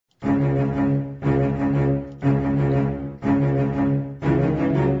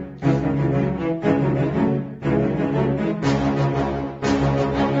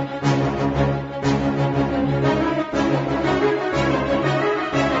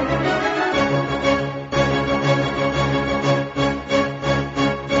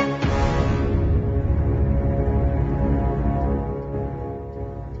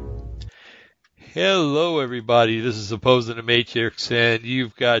Hello, everybody. This is Opposing the Matrix, and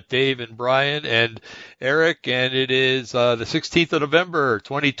you've got Dave and Brian and Eric, and it is the 16th of November,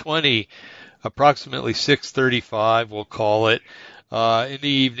 2020, approximately 6:35, we'll call it, in the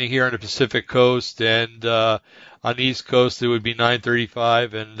evening here on the Pacific Coast, and on the East Coast it would be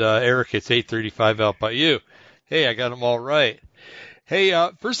 9:35, and Eric, it's 8:35 out by you. Hey, I got them all right. Hey,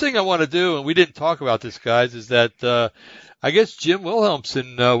 first thing I want to do, and we didn't talk about this, guys, is that I guess Jim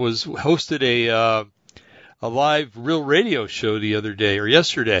Wilhelmsen hosted a live real radio show the other day or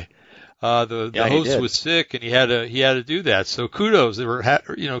yesterday. The host was sick and he had to do that. So kudos,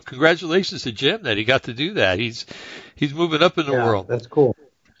 congratulations to Jim that he got to do that. He's moving up in the world. That's cool.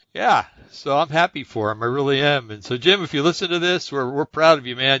 Yeah, so I'm happy for him. I really am. And so Jim, if you listen to this, we're proud of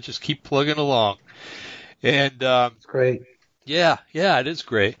you, man. Just keep plugging along. And it's great. Yeah, it is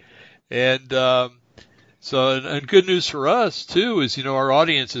great. And and good news for us too is, our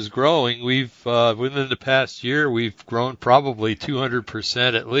audience is growing. We've within the past year we've grown probably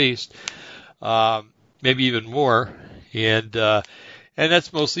 200% at least, maybe even more. And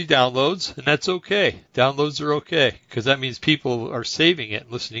that's mostly downloads, and that's okay. Downloads are okay because that means people are saving it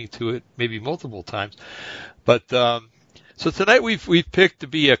and listening to it maybe multiple times. But so tonight we've picked to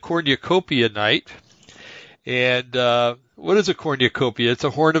be a cornucopia night. And what is a cornucopia? It's a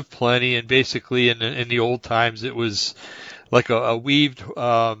horn of plenty, and basically in the old times it was like a weaved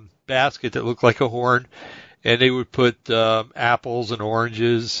basket that looked like a horn, and they would put apples and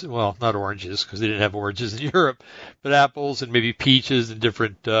oranges. Well, not oranges because they didn't have oranges in Europe, but apples and maybe peaches and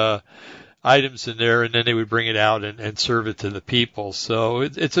different items in there, and then they would bring it out and serve it to the people. So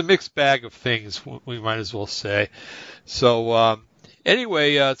it's a mixed bag of things, we might as well say. So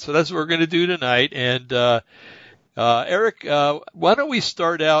anyway, so that's what we're going to do tonight. And Eric, why don't we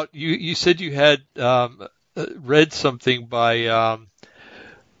start out? You said you had read something by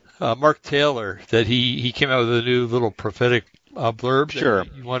Mark Taylor, that he came out with a new little prophetic blurb. Sure.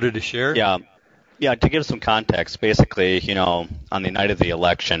 That you wanted to share? Yeah. To give some context, basically, on the night of the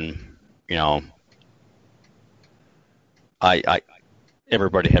election,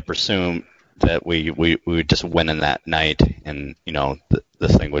 everybody had presumed that we would just win in that night, and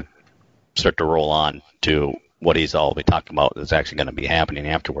this thing would start to roll on to what he's all be talking about is actually going to be happening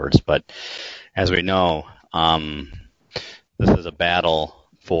afterwards. But as we know, this is a battle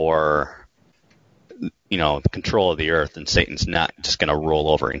for the control of the earth, and Satan's not just going to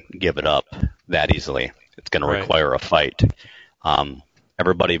roll over and give it up that easily. It's going to require a fight.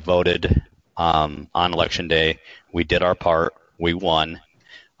 Everybody voted on election day. We did our part. We won.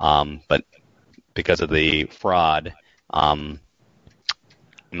 But because of the fraud,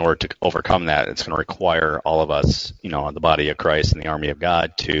 in order to overcome that, it's going to require all of us, the body of Christ and the army of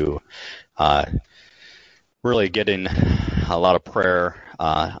God, to really get in a lot of prayer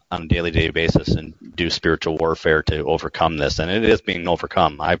on a daily basis and do spiritual warfare to overcome this. And it is being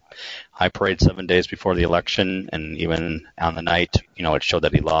overcome. I prayed 7 days before the election, and even on the night, it showed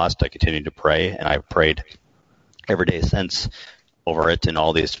that he lost. I continued to pray, and I prayed every day since over it and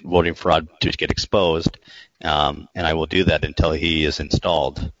all these voting fraud to get exposed. And I will do that until he is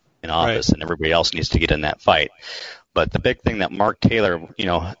installed in office, and everybody else needs to get in that fight. But the big thing that Mark Taylor,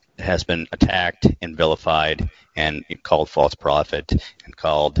 has been attacked and vilified and called false prophet and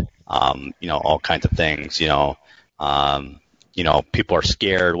called, all kinds of things. People are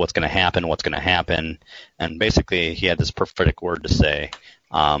scared. What's going to happen? And basically, he had this prophetic word to say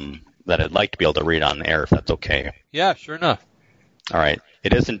that I'd like to be able to read on the air, if that's okay. Yeah, sure enough. All right.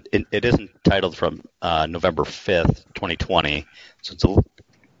 It isn't titled from November 5th, 2020, so it's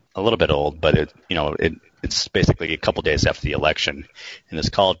a little bit old, but it's basically a couple days after the election, and it's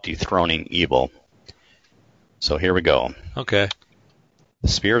called Dethroning Evil. So here we go. Okay. The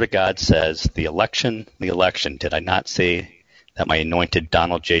Spirit of God says, the election, did I not say that my anointed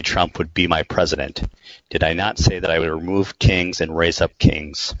Donald J. Trump would be my president? Did I not say that I would remove kings and raise up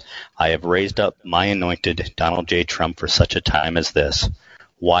kings? I have raised up my anointed Donald J. Trump for such a time as this.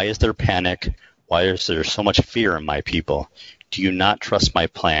 Why is there panic? Why is there so much fear in my people? Do you not trust my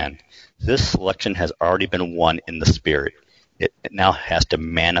plan? This election has already been won in the Spirit. It now has to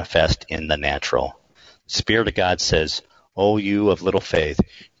manifest in the natural. The Spirit of God says, "O you of little faith,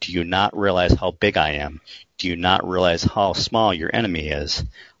 do you not realize how big I am? Do you not realize how small your enemy is?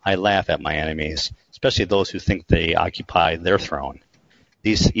 I laugh at my enemies, especially those who think they occupy their throne.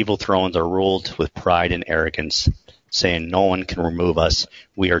 These evil thrones are ruled with pride and arrogance, saying no one can remove us.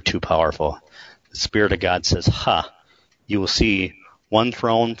 We are too powerful." The Spirit of God says, "Ha! You will see one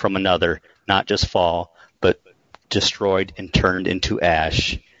throne from another not just fall, but destroyed and turned into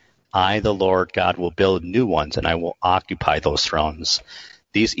ash. I, the Lord God, will build new ones, and I will occupy those thrones.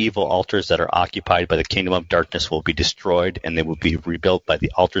 These evil altars that are occupied by the kingdom of darkness will be destroyed, and they will be rebuilt by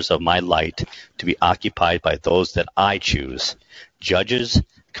the altars of my light to be occupied by those that I choose. Judges,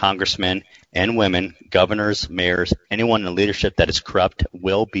 congressmen, and women, governors, mayors, anyone in leadership that is corrupt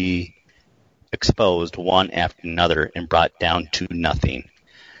will be exposed one after another and brought down to nothing.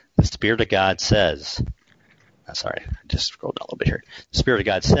 The Spirit of God says, sorry, I just scrolled down a little bit here. The Spirit of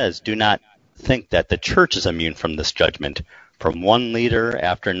God says, do not think that the church is immune from this judgment. From one leader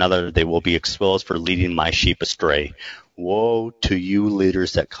after another, they will be exposed for leading my sheep astray. Woe to you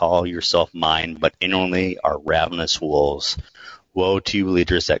leaders that call yourself mine, but inwardly are ravenous wolves. Woe to you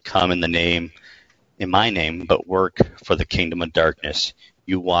leaders that come in my name, but work for the kingdom of darkness.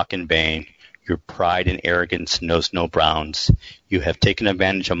 You walk in vain. Your pride and arrogance knows no bounds. You have taken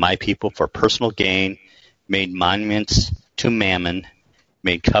advantage of my people for personal gain, made monuments to Mammon,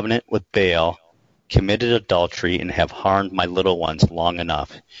 made covenant with Baal, committed adultery, and have harmed my little ones long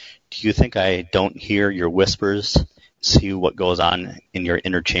enough. Do you think I don't hear your whispers, see what goes on in your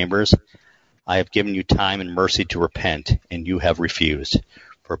inner chambers? I have given you time and mercy to repent, and you have refused.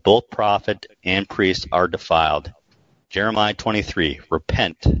 For both prophet and priest are defiled. Jeremiah 23,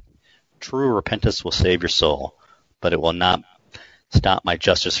 repent. True repentance will save your soul, but it will not stop my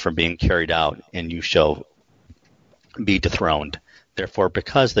justice from being carried out, and you shall be dethroned. Therefore,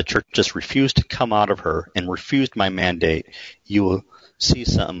 because the church just refused to come out of her and refused my mandate, you will see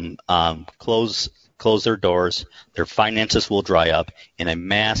some close their doors, their finances will dry up, and a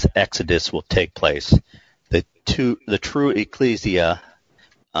mass exodus will take place. The true ecclesia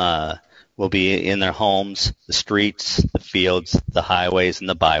will be in their homes, the streets, the fields, the highways, and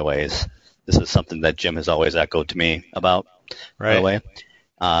the byways. This is something that Jim has always echoed to me about, by the way.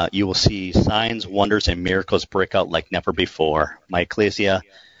 You will see signs, wonders, and miracles break out like never before. My ecclesia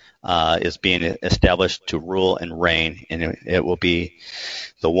is being established to rule and reign, and it will be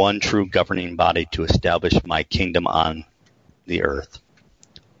the one true governing body to establish my kingdom on the earth.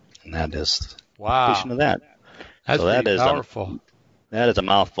 And that is the completion of that. That's pretty powerful. That is a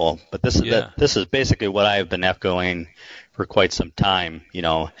mouthful, but this is basically what I have been echoing for quite some time. You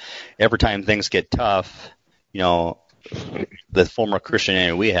know, every time things get tough, you know, the form of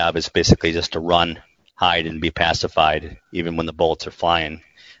Christianity we have is basically just to run, hide, and be pacified, even when the bullets are flying.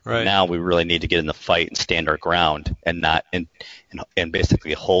 Right. Now we really need to get in the fight and stand our ground, and not and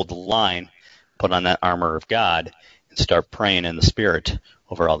basically hold the line, put on that armor of God, and start praying in the Spirit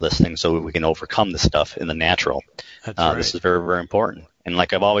over all this thing, so we can overcome this stuff in the natural. That's right. This is very, very important. And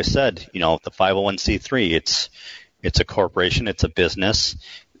like I've always said, you know, the 501c3, it's a corporation, it's a business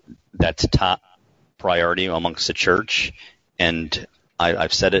that's top priority amongst the church, and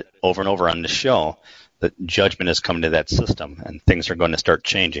I've said it over and over on this show that judgment is coming to that system, and things are going to start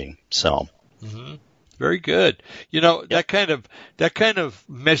changing. So, very good. You know, that kind of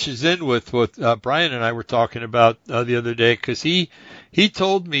meshes in with what Brian and I were talking about the other day, because he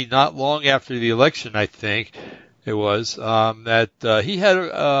told me not long after the election, I think it was, that he had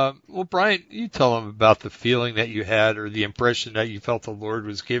well, Brian, you tell him about the feeling that you had, or the impression that you felt the Lord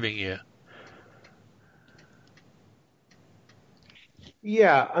was giving you.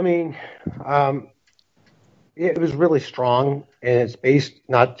 Yeah, I mean, it was really strong, and it's based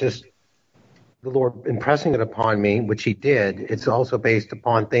not just the Lord impressing it upon me, which he did. It's also based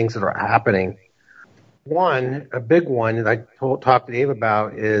upon things that are happening. One, a big one that I talked to Dave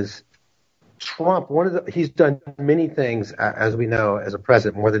about is Trump. He's done many things, as we know, as a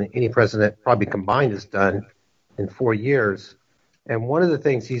president, more than any president probably combined has done in 4 years. And one of the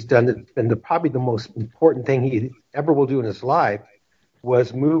things he's done, and probably the most important thing he ever will do in his life,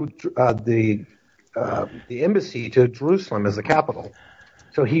 was move the embassy to Jerusalem as the capital.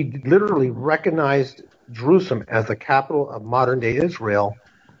 So he literally recognized Jerusalem as the capital of modern-day Israel,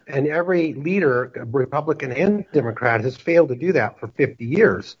 and every leader, Republican and Democrat, has failed to do that for 50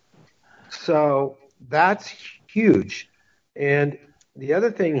 years. So that's huge. And the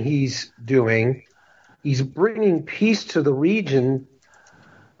other thing he's doing, he's bringing peace to the region,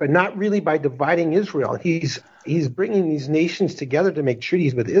 but not really by dividing Israel. He's bringing these nations together to make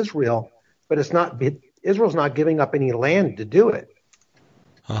treaties with Israel, but Israel's not giving up any land to do it.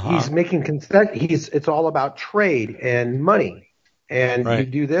 He's making it's all about trade and money. And you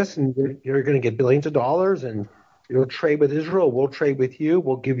do this, and you're going to get billions of dollars, and you'll trade with Israel. We'll trade with you.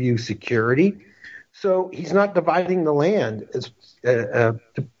 We'll give you security. So he's not dividing the land.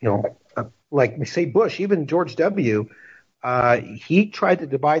 Like we say, Bush, even George W., he tried to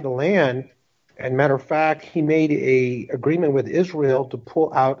divide the land. And matter of fact, he made a agreement with Israel to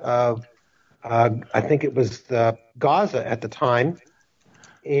pull out of, I think it was Gaza at the time,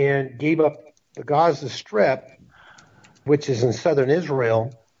 and gave up the Gaza Strip which is in southern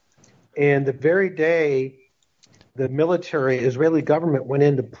Israel. And the very day the military Israeli government went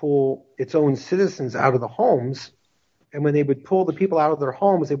in to pull its own citizens out of the homes, and when they would pull the people out of their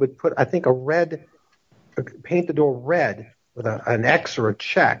homes, they would put, I think, paint the door red with an X or a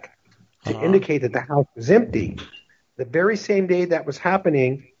check to indicate that the house was empty. The very same day that was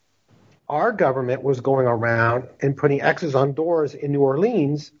happening, our government was going around and putting X's on doors in New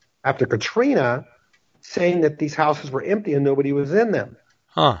Orleans after Katrina, saying that these houses were empty and nobody was in them.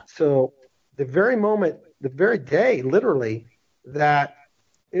 So the very day, literally, that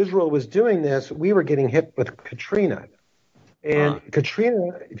Israel was doing this, we were getting hit with Katrina. And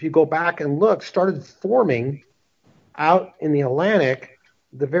Katrina, if you go back and look, started forming out in the Atlantic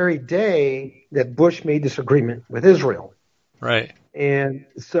the very day that Bush made this agreement with Israel. Right. And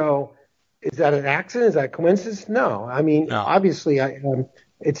so is that an accident? Is that a coincidence? No. I mean, No. Obviously,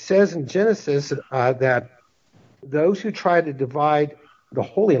 it says in Genesis that those who try to divide the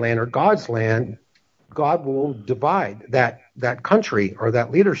Holy Land or God's land, God will divide that country or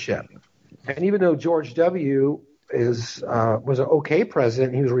that leadership. And even though George W. was an okay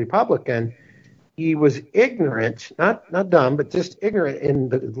president, he was a Republican, he was ignorant, not dumb, but just ignorant in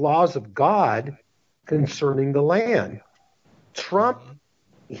the laws of God concerning the land. Trump,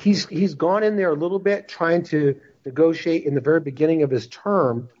 he's gone in there a little bit trying to negotiate in the very beginning of his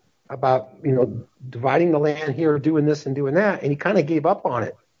term about, dividing the land here, doing this and doing that, and he kind of gave up on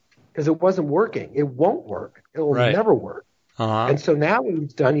it because it wasn't working. It won't work. It will never work. And so now what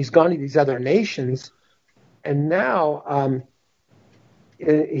he's done, he's gone to these other nations, and now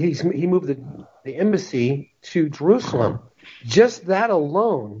he moved the embassy to Jerusalem. Just that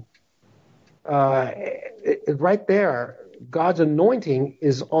alone, right there, God's anointing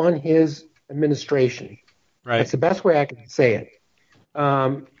is on his administration. Right. That's the best way I can say it.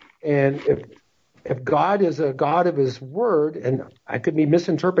 And if God is a God of his word, and I could be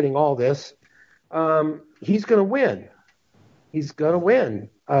misinterpreting all this, he's going to win. He's going to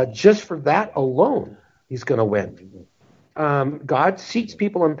win. Just for that alone, he's going to win. God seats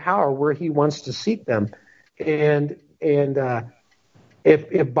people in power where he wants to seat them. And if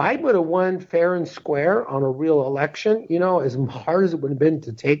Biden would have won fair and square on a real election, as hard as it would have been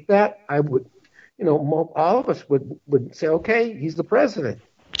to take that, I would, all of us would say, okay, he's the president.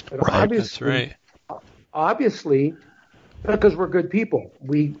 But Right, that's right. Obviously, because we're good people,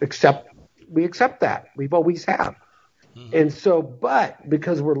 we accept that. We've always have. Mm-hmm. And so, but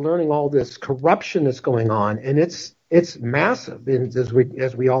because we're learning all this corruption that's going on, and it's massive, and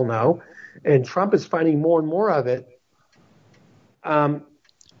as we all know, and Trump is finding more and more of it.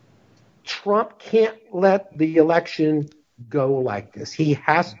 Trump can't let the election go like this. He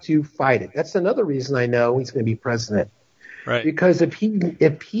has to fight it. That's another reason I know he's going to be president. Right. Because if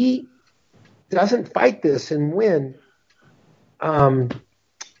he doesn't fight this and win,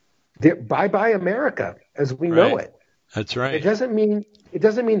 bye-bye America as we know it. That's right. It doesn't mean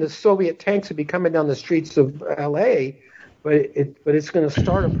the Soviet tanks will be coming down the streets of L.A., but it's going to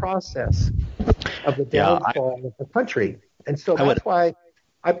start a process of the downfall of the country. And so that's why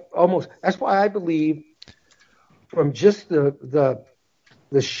I believe, from just the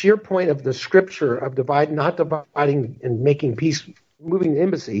sheer point of the scripture of not dividing and making peace, moving the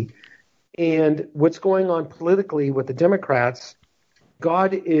embassy, and what's going on politically with the Democrats,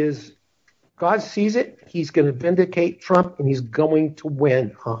 God sees it. He's going to vindicate Trump, and he's going to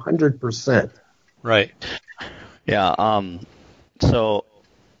win 100%. Right. Yeah. So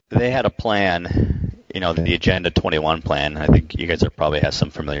they had a plan, the Agenda 21 plan. I think you guys probably have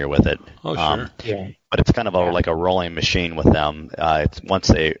some familiar with it. Oh, sure. Yeah. But it's kind of like a rolling machine with them. Once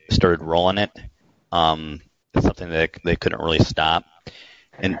they started rolling it, it's something that they couldn't really stop.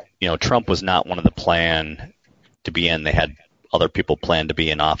 And, Trump was not one of the plan to be in. They had other people planned to be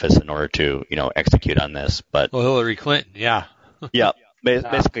in office in order to, execute on this. But Hillary Clinton, yeah. Yeah.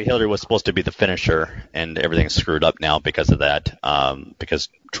 Basically, Hillary was supposed to be the finisher, and everything's screwed up now because of that, because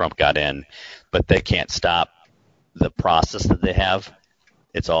Trump got in. But they can't stop the process that they have.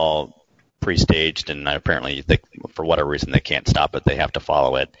 It's all pre-staged, and apparently, for whatever reason, they can't stop it. They have to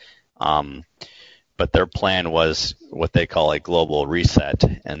follow it. But their plan was what they call a global reset,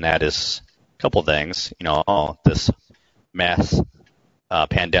 and that is a couple things. This mass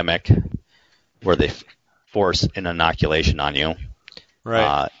pandemic where they force an inoculation on you.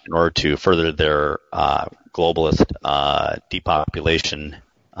 Right. In order to further their globalist depopulation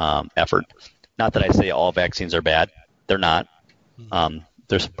effort. Not that I say all vaccines are bad. They're not.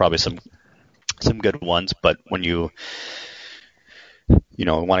 There's probably some good ones, but when you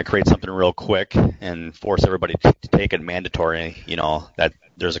want to create something real quick and force everybody to take it mandatory, that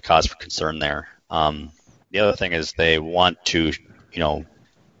there's a cause for concern there. the other thing is they want to,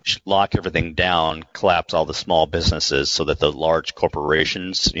 lock everything down, collapse all the small businesses so that the large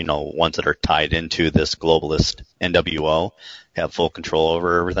corporations, ones that are tied into this globalist NWO, have full control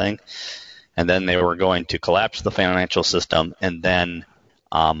over everything. And then they were going to collapse the financial system and then,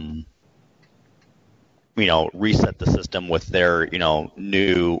 reset the system with their,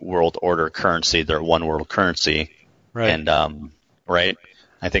 new world order currency, their one world currency. Right. And, right?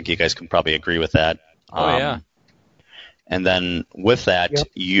 I think you guys can probably agree with that. Oh, yeah. And then with that,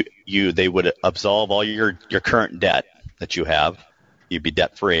 Yep. they would absolve all your current debt that you have. You'd be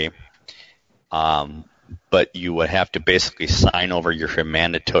debt free. But you would have to basically sign over your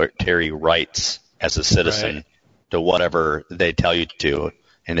humanitarian rights as a citizen to whatever they tell you to.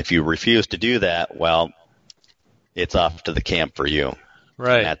 And if you refuse to do that, well, it's off to the camp for you.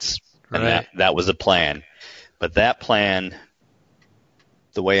 Right. And that was the plan. But that plan,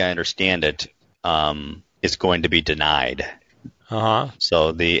 the way I understand it, is going to be denied. Uh-huh.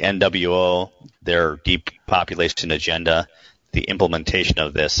 So the NWO, their depopulation agenda, the implementation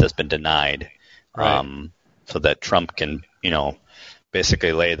of this has been denied. Right. So that Trump can,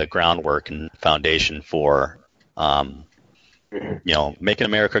 basically lay the groundwork and foundation for, making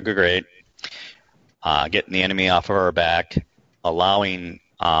America great, getting the enemy off of our back, allowing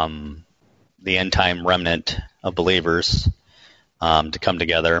the end-time remnant of believers to come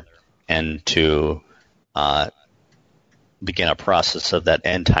together and to begin a process of that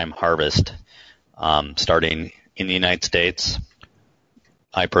end-time harvest starting in the United States.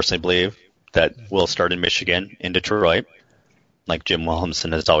 I personally believe that will start in Michigan, in Detroit. Like Jim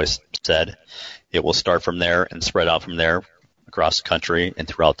Williamson has always said, it will start from there and spread out from there across the country and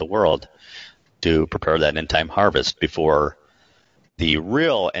throughout the world to prepare that end-time harvest before the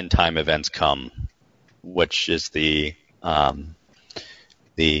real end-time events come, which is the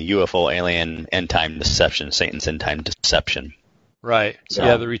UFO alien end-time deception, Satan's end-time deception. Right. So,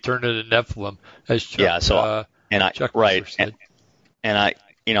 yeah, the return of the Nephilim, as Chuck, Chuck said. And I,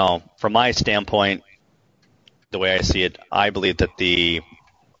 from my standpoint, the way I see it, I believe that the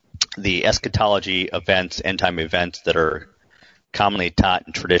eschatology events, end-time events that are commonly taught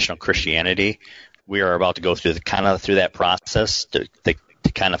in traditional Christianity, we are about to go through through that process to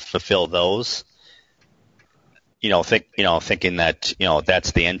kind of fulfill those. Thinking that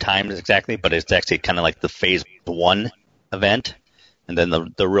that's the end times exactly, but it's actually kind of like the phase 1 event, and then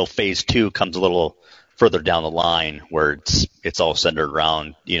the real phase 2 comes a little further down the line where it's all centered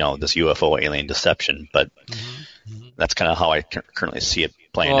around this UFO alien deception. But that's kind of how I currently see it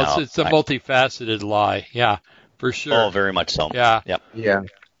playing out. It's a multifaceted lie, yeah, for sure. Oh, very much so. Yeah. Yep. Yeah.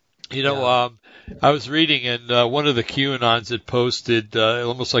 I was reading, and one of the QAnons had posted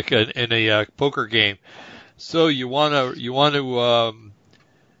almost like in a poker game. So you want to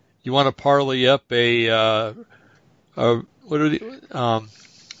parlay up a what are the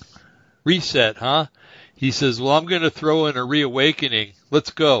reset, huh? He says, "Well, I'm going to throw in a reawakening.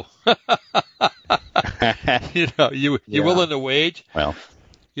 Let's go." You willing to wage? Well,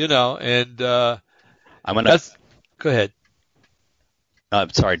 and I'm gonna. Go ahead.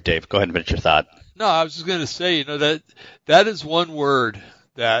 Sorry, Dave. Go ahead and finish your thought. No, I was just going to say, that is one word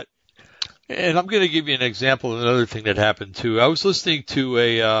that. And I'm going to give you an example of another thing that happened too. I was listening to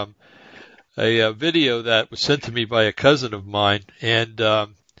a video that was sent to me by a cousin of mine, and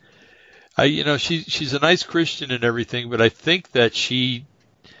she's a nice Christian and everything, but I think that she,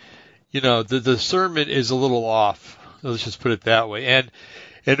 the discernment is a little off. Let's just put it that way. And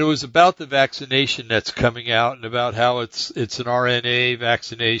it was about the vaccination that's coming out, and about how it's an RNA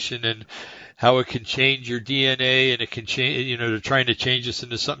vaccination, and how it can change your DNA, and it can change, they're trying to change us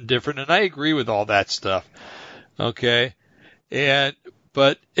into something different. And I agree with all that stuff. Okay.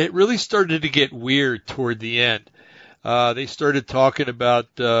 But it really started to get weird toward the end. They started talking about,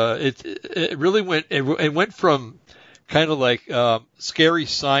 it really went from kind of like, scary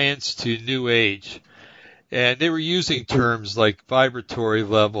science to new age. And they were using terms like vibratory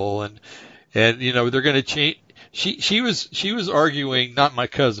level and they're going to change. She was arguing, not my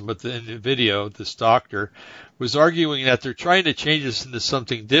cousin, but in the video, this doctor was arguing that they're trying to change us into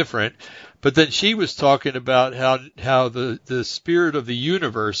something different. But then she was talking about how the spirit of the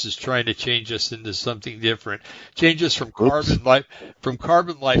universe is trying to change us into something different, change us from carbon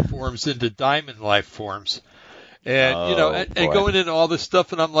life forms into diamond life forms. And and going into all this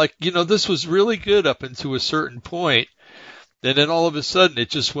stuff, and I'm like, this was really good up until a certain point. And then all of a sudden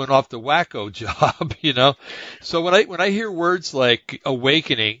it just went off the wacko job, So when I hear words like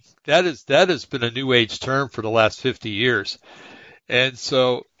awakening, that has been a new age term for the last 50 years. And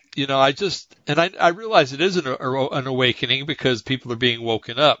so, I realize it is an awakening because people are being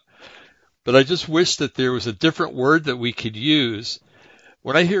woken up. but I just wish that there was a different word that we could use.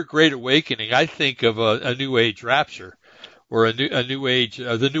 When I hear Great Awakening, I think of a New Age rapture or a New Age,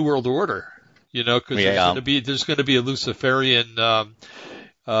 the New World Order. Because there's going to be a Luciferian. They're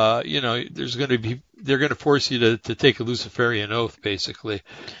going to force you to take a Luciferian oath, basically,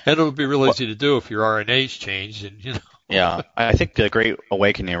 and it'll be real easy to do if your RNA's changed, and. Yeah, I think the Great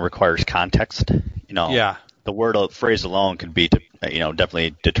Awakening requires context. Yeah. The phrase alone could be,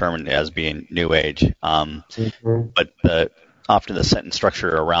 definitely determined as being New Age. But often the sentence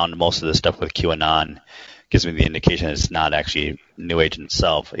structure around most of this stuff with QAnon gives me the indication it's not actually New Age in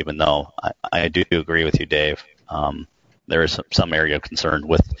itself, even though I do agree with you, Dave. There is some area of concern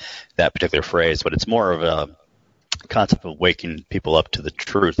with that particular phrase, but it's more of a concept of waking people up to the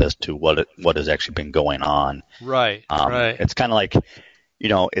truth as to what has actually been going on. Right. Right. It's kind of like,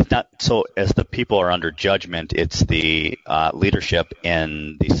 it's not so as the people are under judgment, it's the leadership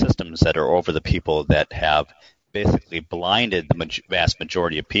and the systems that are over the people that have basically blinded the vast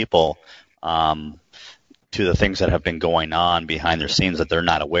majority of people to the things that have been going on behind their scenes that they're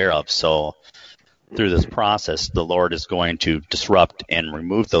not aware of. So through this process, the Lord is going to disrupt and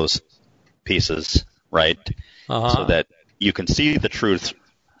remove those pieces, right? So that you can see the truth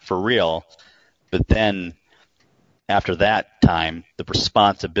for real, but then after that time, the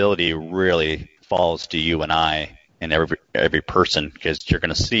responsibility really falls to you and I and every person, because you're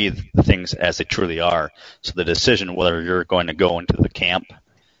going to see the things as they truly are. So the decision whether you're going to go into the camp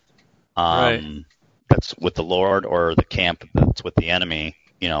that's with the Lord or the camp that's with the enemy,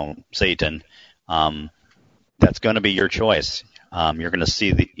 Satan, that's going to be your choice. You're going to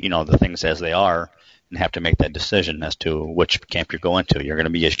see the things as they are and have to make that decision as to which camp you're going to. You're going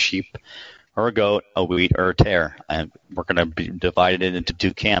to be a sheep or a goat, a wheat or a tare. And we're going to be divided into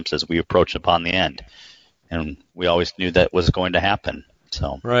two camps as we approach upon the end. And we always knew that was going to happen.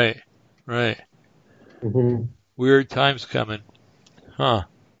 So Right. Mm-hmm. Weird times coming. Huh.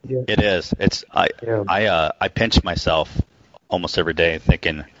 Yeah. it is. I pinch myself almost every day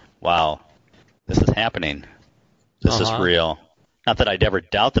thinking, wow, this is happening. This is real. Not that I'd ever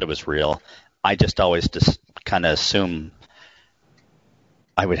doubt that it was real. I just always just kind of assume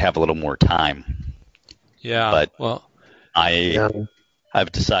I would have a little more time. Yeah. But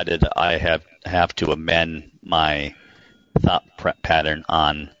I've decided I have to amend my thought pattern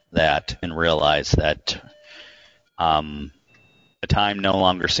on that and realize that the time no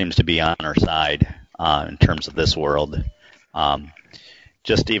longer seems to be on our side in terms of this world.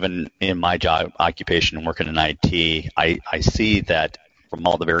 Just even in my job occupation, working in IT, I see that from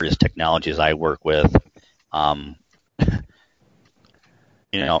all the various technologies I work with, I've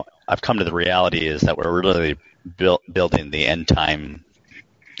come to the reality is that we're really building the end time,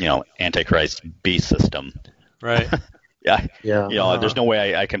 Antichrist beast system. Right. Yeah. There's no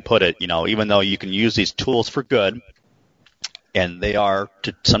way I can put it, even though you can use these tools for good, and they are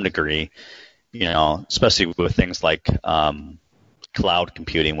to some degree, especially with things like cloud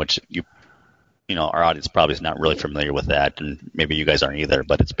computing, which our audience probably is not really familiar with that, and maybe you guys aren't either,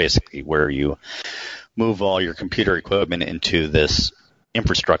 but it's basically where you move all your computer equipment into this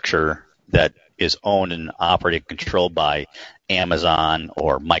infrastructure that is owned and operated and controlled by Amazon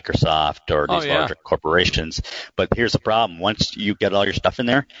or Microsoft or these larger corporations. But here's the problem. Once you get all your stuff in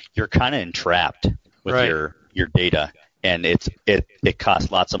there, you're kind of entrapped with your data. And it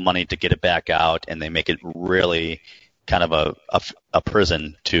costs lots of money to get it back out, and they make it really kind of a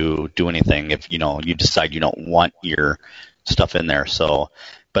prison to do anything if you decide you don't want your stuff in there. So,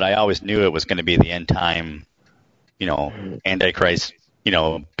 but I always knew it was going to be the end time, Antichrist,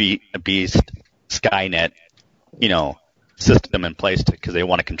 beast, Skynet, system in place because they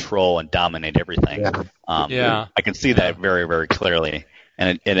want to control and dominate everything. I can see that very, very clearly,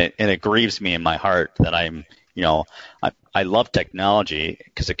 and it grieves me in my heart that I'm. I love technology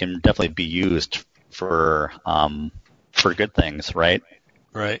because it can definitely be used for good things, right?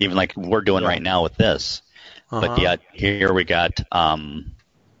 Right. Even like we're doing right now with this. But yet here we got, all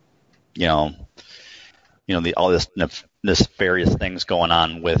this various things going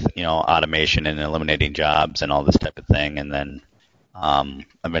on with, automation and eliminating jobs and all this type of thing. And then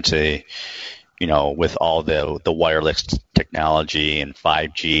eventually, with all the wireless technology and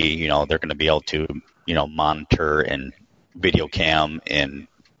 5G, they're going to be able to, monitor and video cam and,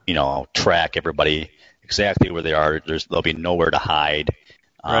 track everybody exactly where they are. There'll be nowhere to hide.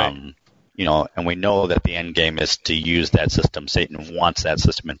 And we know that the end game is to use that system. Satan wants that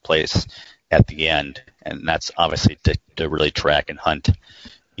system in place at the end, and that's obviously to really track and hunt,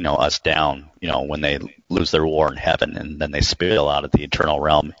 us down, when they lose their war in heaven and then they spill out of the eternal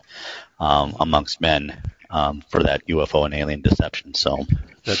realm amongst men for that UFO and alien deception. So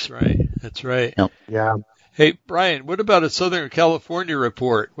that's right. That's right. Yep. Yeah. Hey, Brian, what about a Southern California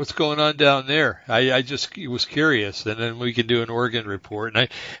report? What's going on down there? I just was curious, and then we can do an Oregon report. And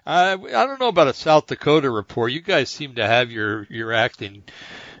I don't know about a South Dakota report. You guys seem to have your acting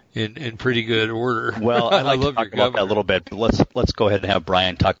in pretty good order. Well, I'd like to love talk your about that governor. a little bit, but let's go ahead and have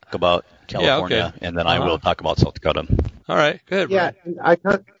Brian talk about California, Yeah, okay. and then I will talk about South Dakota. All right, go ahead, Yeah,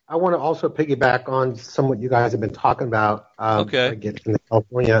 Brian. I want to also piggyback on some what you guys have been talking about. Okay. Again, in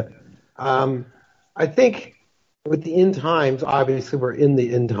California, I think with the end times, obviously we're in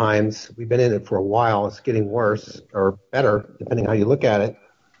the end times. We've been in it for a while. It's getting worse or better, depending how you look at it.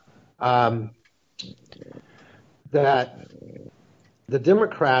 That the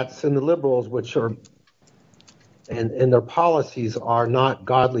Democrats and the liberals, which are and their policies are not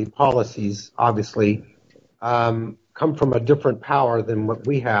godly policies, obviously, come from a different power than what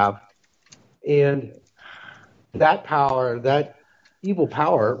we have. And that power, that evil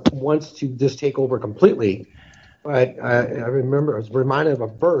power, wants to just take over completely. But I remember, I was reminded of a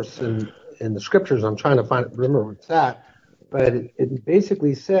verse in the scriptures. I'm trying to remember what's that. But it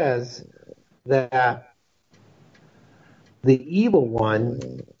basically says that the evil one,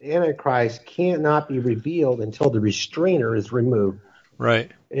 the Antichrist, cannot be revealed until the restrainer is removed.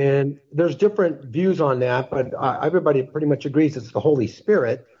 Right. And there's different views on that, but everybody pretty much agrees it's the Holy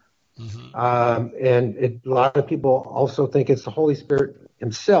Spirit. Mm-hmm. And a lot of people also think it's the Holy Spirit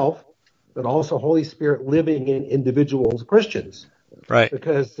himself, but also Holy Spirit living in individuals, Christians. Right.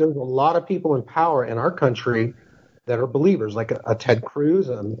 Because there's a lot of people in power in our country that are believers, like a Ted Cruz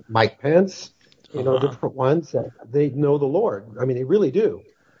and Mike Pence, different ones that they know the Lord. I mean, they really do.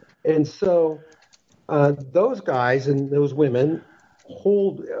 And so those guys and those women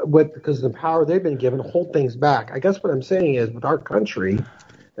hold because of the power they've been given, hold things back. I guess what I'm saying is with our country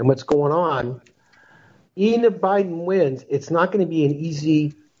and what's going on, even if Biden wins, it's not going to be an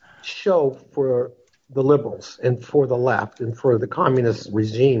easy show for the liberals and for the left and for the communist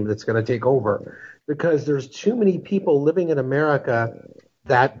regime that's going to take over, because there's too many people living in America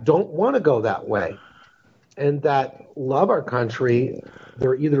that don't want to go that way and that love our country.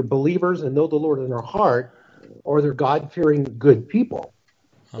 They're either believers and know the Lord in their heart, or they're God-fearing good people.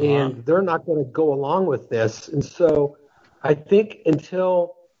 Uh-huh. And they're not going to go along with this. And so I think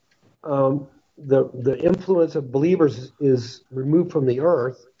until the influence of believers is removed from the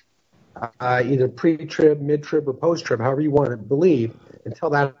earth, either pre-trib, mid-trib, or post-trib, however you want to believe, until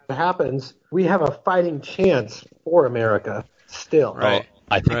that happens, we have a fighting chance for America still. Right.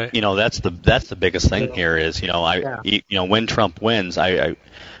 I think that's the biggest thing here is when Trump wins, I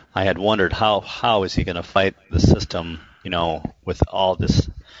had wondered how is he going to fight the system with all this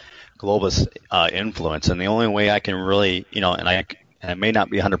globalist influence, and the only way I can really and I may not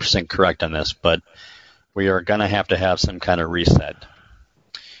be 100% correct on this, but we are going to have some kind of reset,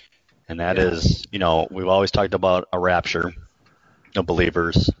 and that is we've always talked about a rapture of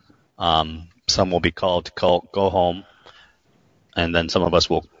believers. Some will be called to go home. And then some of us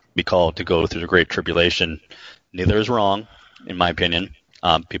will be called to go through the Great Tribulation. Neither is wrong, in my opinion.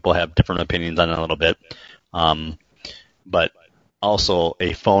 People have different opinions on it a little bit. But also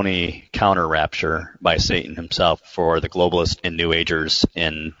a phony counter-rapture by Satan himself for the globalists and New Agers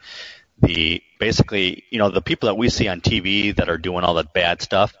and the people that we see on TV that are doing all that bad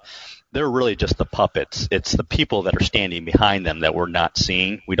stuff. They're really just the puppets. It's the people that are standing behind them that we're not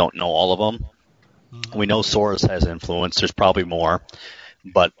seeing. We don't know all of them. We know Soros has influence. There's probably more,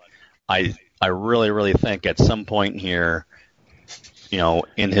 but I really, really think at some point here,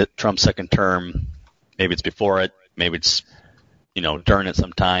 in Trump's second term, maybe it's before it, maybe it's during it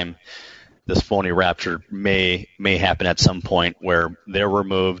sometime, this phony rapture may happen at some point where they're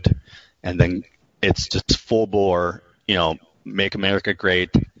removed, and then it's just full bore. Make America great.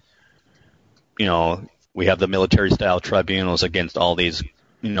 We have the military style tribunals against all these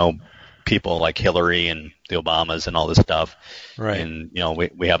people like Hillary and the Obamas and all this stuff. Right. And,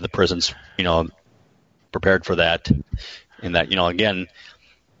 we have the prisons, prepared for that. And that, again,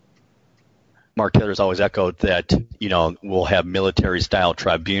 Mark Taylor's always echoed that, we'll have military style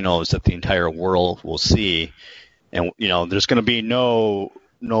tribunals that the entire world will see. And, there's going to be no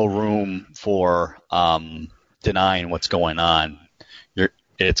room for denying what's going on.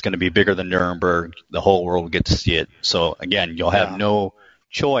 It's going to be bigger than Nuremberg. The whole world will get to see it. So, again, you'll have no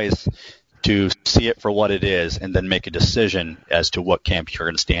choice to see it for what it is and then make a decision as to what camp you're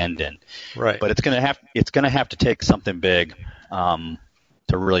going to stand in. Right. But it's going to have to take something big to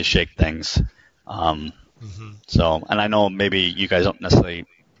really shake things. So, and I know maybe you guys don't necessarily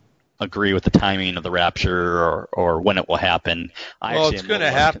agree with the timing of the rapture or when it will happen. Well, it's going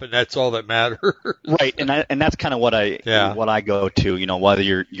to happen. That's all that matters. Right, and that's kind of what I go to. You know, whether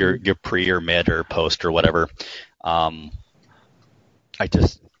you're pre or mid or post or whatever. I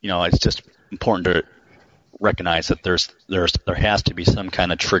just, it's just important to recognize that there has to be some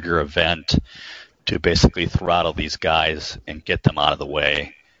kind of trigger event to basically throttle these guys and get them out of the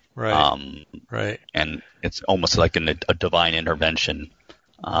way. Right. Right. And it's almost like a divine intervention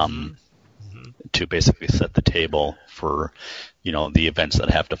to basically set the table for, the events that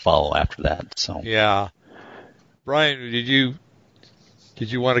have to follow after that. So yeah, Brian, did you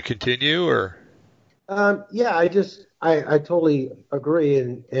want to continue or? Yeah, I totally agree,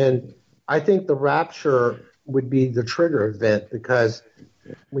 and I think the rapture would be the trigger event, because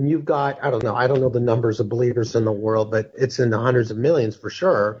when you've got, I don't know the numbers of believers in the world, but it's in the hundreds of millions for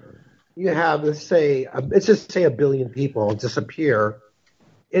sure. You have, let's just say 1 billion people disappear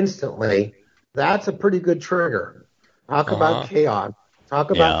instantly. That's a pretty good trigger. Talk about chaos.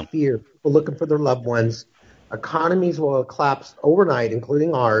 Talk about fear. People looking for their loved ones. Economies will collapse overnight,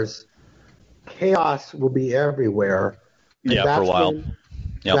 including ours. Chaos will be everywhere. For a while.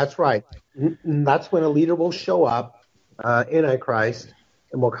 That's right. That's when a leader will show up, Antichrist,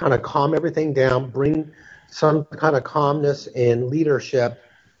 and will kind of calm everything down, bring some kind of calmness and leadership,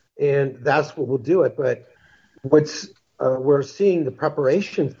 and that's what will do it. But we're seeing the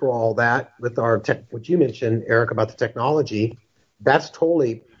preparation for all that with our what you mentioned, Eric, about the technology. That's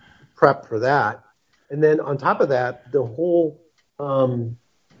totally prep for that. And then on top of that, the whole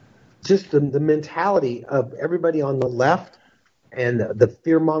just the mentality of everybody on the left and the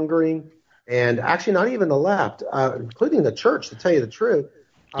fear-mongering, and actually not even the left, including the church, to tell you the truth.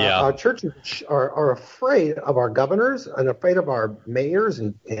 Our churches are afraid of our governors and afraid of our mayors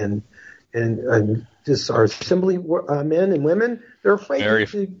and just our assembly men and women. They're afraid.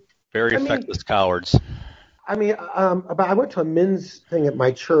 Very effective cowards. I mean, I went to a men's thing at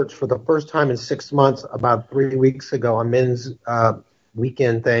my church for the first time in 6 months about 3 weeks ago, a men's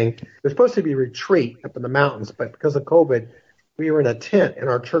weekend thing. It was supposed to be a retreat up in the mountains, but because of COVID, we were in a tent in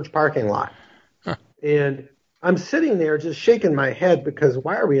our church parking lot. Huh. And I'm sitting there just shaking my head because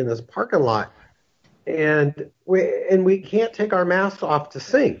why are we in this parking lot? And we can't take our masks off to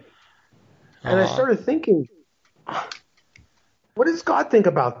sing. And I started thinking, what does God think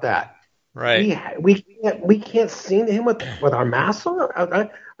about that? Right. We can't sing to him with our masks on.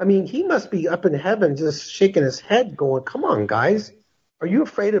 I mean, he must be up in heaven just shaking his head going, come on, guys. Are you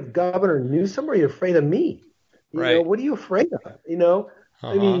afraid of Governor Newsom or are you afraid of me? You know, what are you afraid of?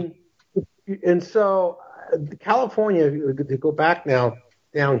 I mean, and so California, to go back now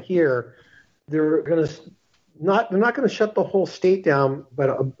down here, they're not going to shut the whole state down, but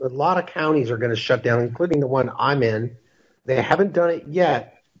a lot of counties are going to shut down, including the one I'm in. They haven't done it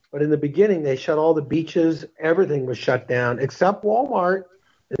yet, but in the beginning they shut all the beaches. Everything was shut down except Walmart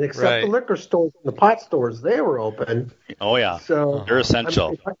and except the liquor stores and the pot stores. They were open. Oh yeah, so they're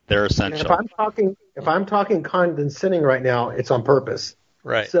essential. They're essential. If I'm talking condescending right now, it's on purpose.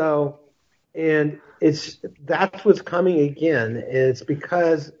 Right. So, and that's what's coming again. It's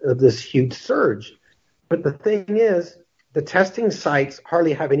because of this huge surge. But the thing is, the testing sites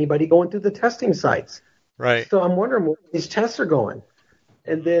hardly have anybody going through the testing sites. Right. So I'm wondering where these tests are going.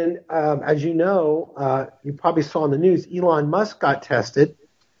 And then, as you know, you probably saw in the news, Elon Musk got tested.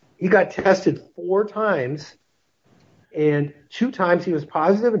 He got tested 4 times, and 2 times he was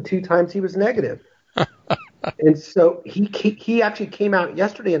positive and 2 times he was negative. And so he actually came out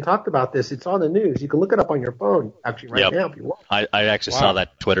yesterday and talked about this. It's on the news. You can look it up on your phone actually now if you want. I actually saw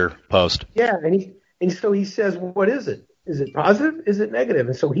that Twitter post. Yeah, and so he says, well, what is it? Is it positive? Is it negative?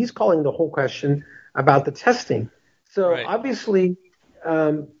 And so he's calling the whole question about the testing. So obviously,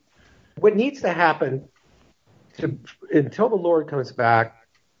 what needs to happen until the Lord comes back,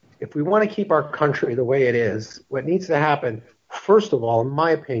 if we want to keep our country the way it is, what needs to happen, first of all, in my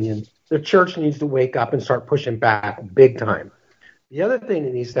opinion, the church needs to wake up and start pushing back big time. The other thing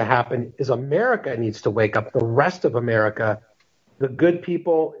that needs to happen is America needs to wake up, the rest of America, the good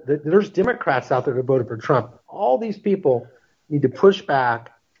people. There's Democrats out there who voted for Trump. All these people need to push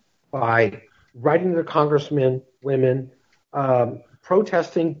back by writing to their congressmen, women,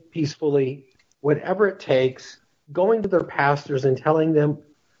 protesting peacefully, whatever it takes, going to their pastors and telling them,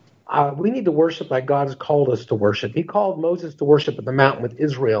 we need to worship like God has called us to worship. He called Moses to worship at the mountain with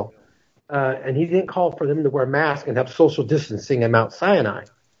Israel, and he didn't call for them to wear masks and have social distancing in Mount Sinai.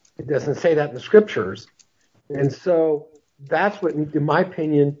 It doesn't say that in the scriptures. And so that's what, in my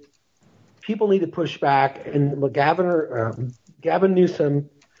opinion, people need to push back. And Gavin Newsom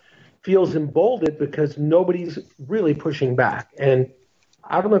feels emboldened because nobody's really pushing back. And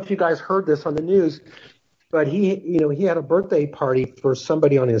I don't know if you guys heard this on the news, but he had a birthday party for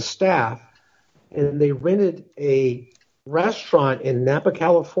somebody on his staff, and they rented a restaurant in Napa,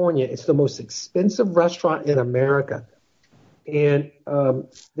 California. It's the most expensive restaurant in America. And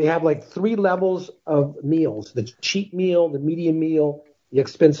they have like 3 levels of meals: the cheap meal, the medium meal, the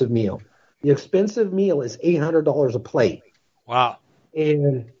expensive meal. The expensive meal is $800 a plate. Wow.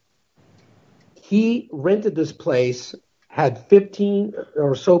 And he rented this place, had 15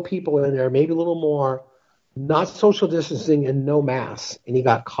 or so people in there, maybe a little more, not social distancing and no masks, and he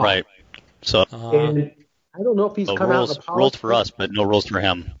got caught. Right. So, and I don't know if he's come out and apologized. Rules for us, but no rules for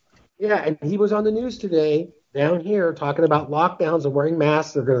him. Yeah, and he was on the news today down here talking about lockdowns and wearing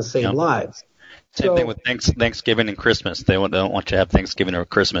masks are going to save lives. Same thing with Thanksgiving and Christmas. They don't want you to have Thanksgiving or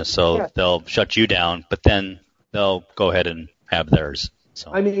Christmas, so they'll shut you down, but then they'll go ahead and have theirs.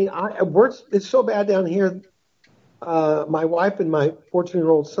 So. I mean, it's so bad down here. My wife and my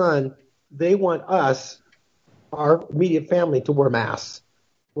 14-year-old son, they want us, our immediate family, to wear masks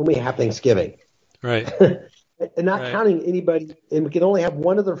when we have Thanksgiving. Right. And not counting anybody, and we can only have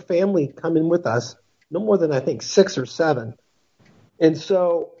one other family come in with us, no more than I think 6 or 7. And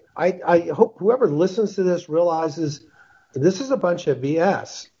so I hope whoever listens to this realizes this is a bunch of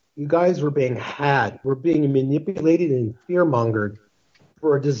BS. You guys were being had. We're being manipulated and fear-mongered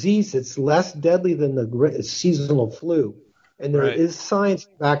for a disease that's less deadly than the seasonal flu. And there is science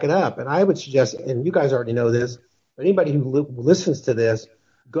to back it up. And I would suggest, and you guys already know this, anybody who listens to this,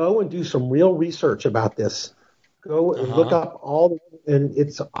 go and do some real research about this. Go and look up and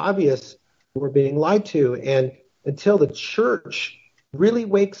it's obvious we're being lied to. And until the church really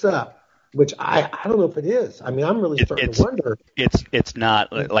wakes up, which I don't know if it is. I mean, I'm really starting to wonder. It's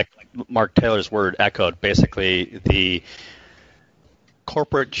not, like Mark Taylor's word echoed, basically the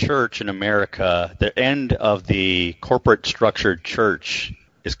corporate church in America, the end of the corporate structured church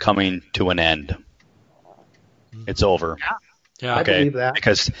is coming to an end. It's over. Yeah, okay. I believe that.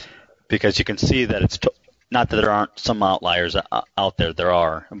 Because you can see that it's not that there aren't some outliers out there. There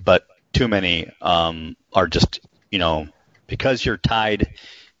are, but too many are just, because you're tied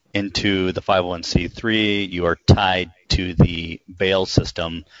into the 501c3, you are tied to the bail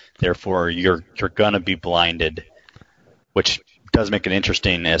system. Therefore, you're going to be blinded, which does make it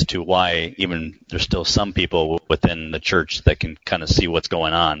interesting as to why even there's still some people within the church that can kind of see what's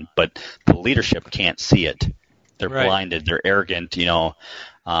going on, but the leadership can't see it. They're blinded. They're arrogant. Can't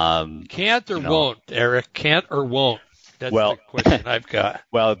or won't, Eric? Can't or won't? That's the question I've got.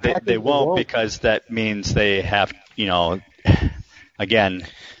 Well, they won't because that means they have, again,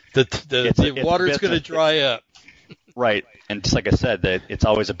 the water's going to dry up. Right, and just like I said, that it's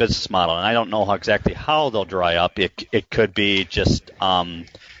always a business model, and I don't know exactly how they'll dry up. It could be just the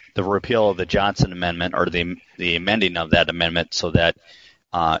repeal of the Johnson Amendment or the amending of that amendment so that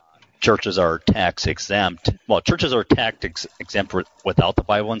churches are tax exempt. Well, churches are tax exempt without the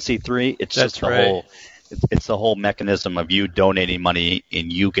 501c3. It's just the whole mechanism of you donating money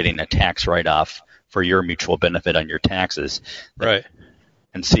and you getting a tax write-off for your mutual benefit on your taxes. Right.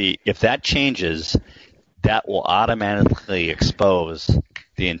 And see, if that changes, that will automatically expose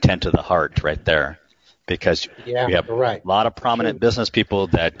the intent of the heart right there. Because we have a lot of prominent business people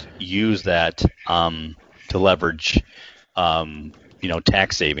that use that to leverage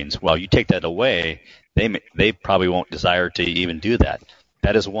tax savings. Well, you take that away, they probably won't desire to even do that.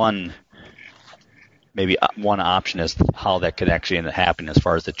 That is one option as to how that could actually happen as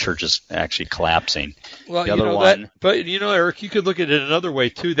far as the church is actually collapsing. Well, Eric, you could look at it another way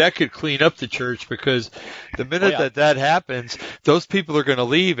too. That could clean up the church because the minute that happens, those people are going to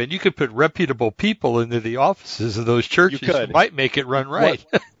leave, and you could put reputable people into the offices of those churches who might make it run right.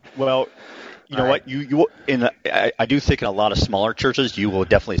 Well, you know what? I do think in a lot of smaller churches you will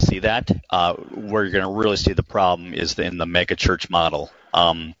definitely see that. Where you're going to really see the problem is in the mega church model.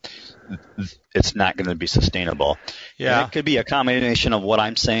 It's not going to be sustainable. Yeah, and it could be a combination of what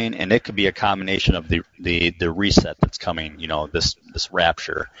I'm saying, and it could be a combination of the reset that's coming. This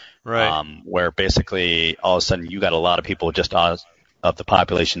rapture, right? Where basically all of a sudden you got a lot of people just out of the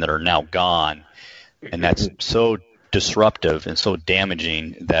population that are now gone, and that's so disruptive and so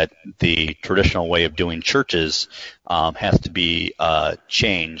damaging that the traditional way of doing churches has to be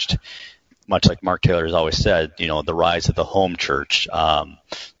changed. Much like Mark Taylor has always said, the rise of the home church, the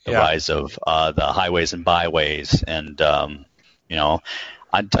rise of the highways and byways, and I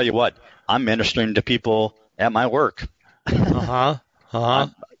tell you what, I'm ministering to people at my work. I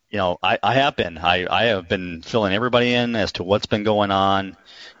have been. I have been filling everybody in as to what's been going on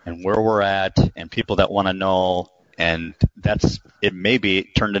and where we're at, and people that want to know. And it may be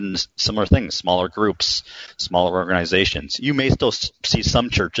turned into similar things, smaller groups, smaller organizations. You may still see some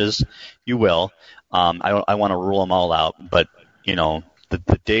churches, you will. I want to rule them all out, but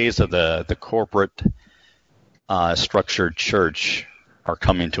the days of the corporate structured church are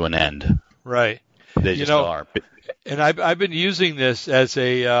coming to an end. Right. They just are. And I've been using this as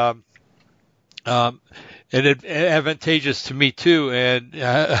a and advantageous to me too. And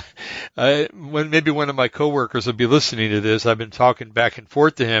when maybe one of my coworkers will be listening to this, I've been talking back and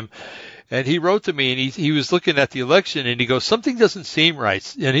forth to him, and he wrote to me, and he was looking at the election, and he goes, something doesn't seem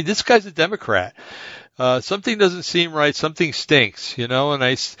right. And this guy's a Democrat. Something doesn't seem right. Something stinks, And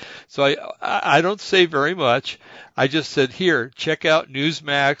I don't say very much. I just said, here, check out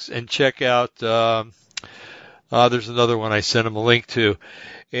Newsmax and check out, there's another one I sent him a link to.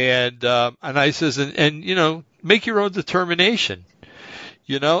 And I says, and make your own determination,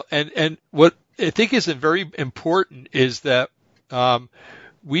 and what I think is very important is that,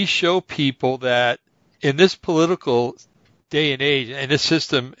 we show people that in this political day and age, and this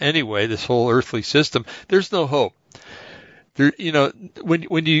system anyway, this whole earthly system, there's no hope. There,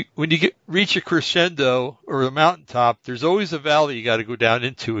 when you reach a crescendo or a mountaintop, there's always a valley you got to go down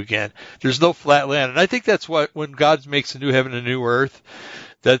into again. There's no flat land, and I think that's what when God makes a new heaven and a new earth,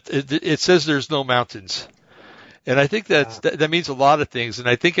 that it says there's no mountains. And I think that means a lot of things. And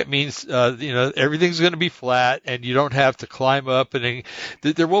I think it means, everything's going to be flat and you don't have to climb up, and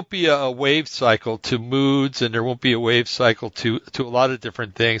there won't be a wave cycle to moods, and there won't be a wave cycle to a lot of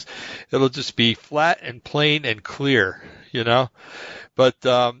different things. It'll just be flat and plain and clear, But,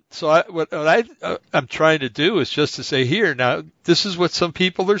 what I'm trying to do is just to say, here, now, this is what some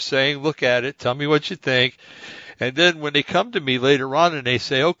people are saying. Look at it. Tell me what you think. And then when they come to me later on and they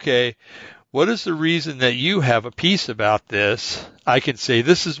say, okay, what is the reason that you have a peace about this? I can say,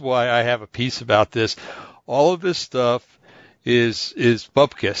 this is why I have a peace about this. All of this stuff is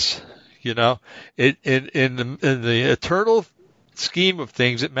bupkis, In the eternal scheme of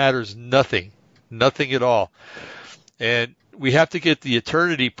things, it matters nothing at all. And we have to get the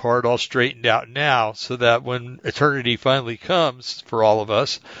eternity part all straightened out now, so that when eternity finally comes for all of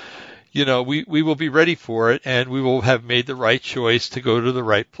us, we will be ready for it, and we will have made the right choice to go to the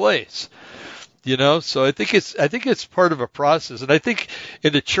right place. So I think it's part of a process, and I think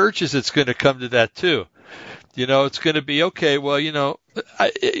in the churches it's going to come to that too. It's going to be, okay, well,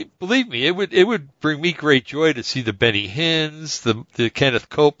 believe me, it would bring me great joy to see the Benny Hinns, the Kenneth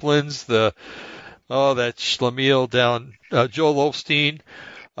Copelands, that Schlemiel down, Joel Osteen,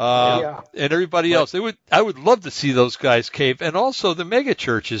 and everybody else. I would love to see those guys cave, and also the mega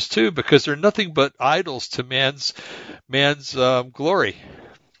churches too, because they're nothing but idols to man's glory.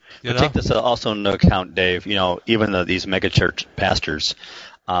 Take this also into account, Dave. Even these mega church pastors,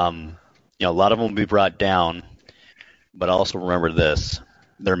 a lot of them will be brought down, but also remember this: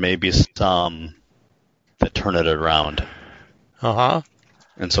 there may be some that turn it around.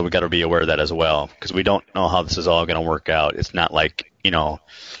 And so we got to be aware of that as well, because we don't know how this is all going to work out. It's not like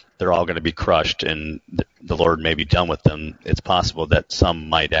they're all going to be crushed and the Lord may be done with them. It's possible that some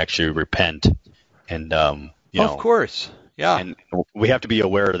might actually repent, and of course. Yeah. And we have to be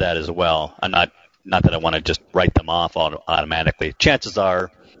aware of that as well. I'm not that I want to just write them off automatically. Chances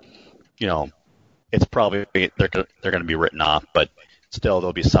are, it's probably they're going to be written off, but still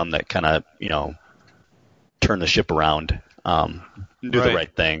there'll be some that kind of turn the ship around, do the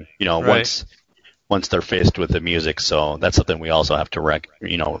right thing. Once they're faced with the music. So that's something we also have to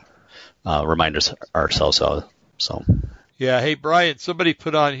remind ourselves of. So. Yeah. Hey, Brian, somebody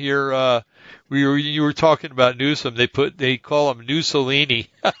put on here. You were talking about Newsom. They call him Newsolini.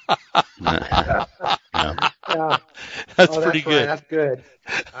 Yeah. That's pretty good. Right. That's good.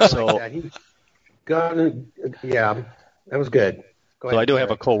 I like that. That was good. Go ahead, I do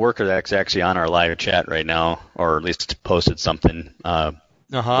have a coworker that's actually on our live chat right now, or at least posted something.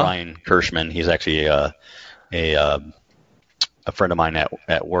 Brian Kirschman. He's actually a friend of mine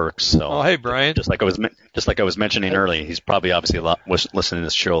at work. So, hey, Brian. Just like I was mentioning earlier, he's probably obviously was listening to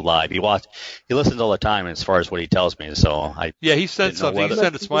this show live. He listens all the time as far as what he tells me. So he sent something. He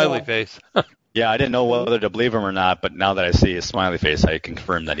sent a smiley face. Yeah, I didn't know whether to believe him or not, but now that I see his smiley face, I can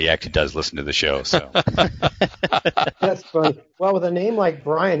confirm that he actually does listen to the show. So that's funny. Well, with a name like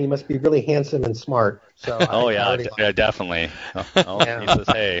Brian, he must be really handsome and smart. So definitely. He says,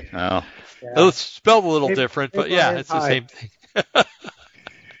 hey. Oh. Yeah. It's spelled a little different, but yeah, it's the same thing.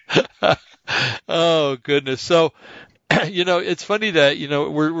 Oh goodness. So, it's funny that,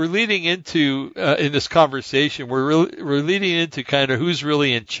 we're leading into, in this conversation, we're leading into kind of who's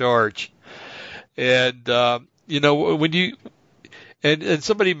really in charge. And, when and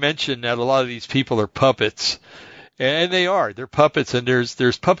somebody mentioned that a lot of these people are puppets. And they are. They're puppets, and there's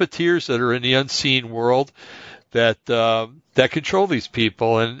puppeteers that are in the unseen world that control these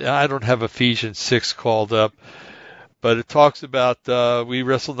people. And I don't have Ephesians 6 called up, but it talks about we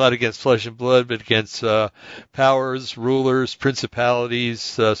wrestle not against flesh and blood, but against powers, rulers,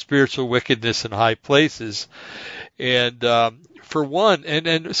 principalities, spiritual wickedness in high places. And for one,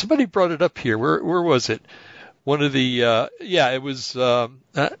 and somebody brought it up here. Where was it? One of the it was.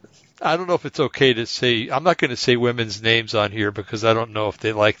 I don't know if it's okay to say. I'm not going to say women's names on here because I don't know if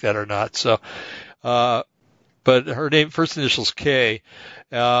they like that or not. So, but her name, first initials K,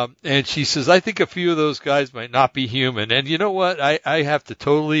 and she says, I think a few of those guys might not be human. And you know what? I have to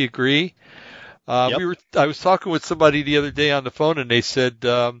totally agree. Yep. I was talking with somebody the other day on the phone, and they said,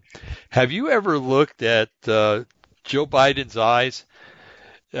 have you ever looked at Joe Biden's eyes?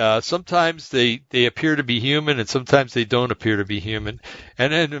 Sometimes they appear to be human, and sometimes they don't appear to be human.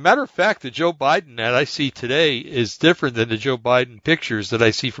 And as a matter of fact, the Joe Biden that I see today is different than the Joe Biden pictures that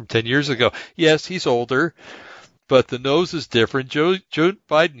I see from 10 years ago. Yes, he's older, but the nose is different. Joe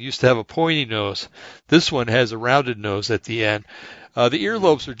Biden used to have a pointy nose. This one has a rounded nose at the end. The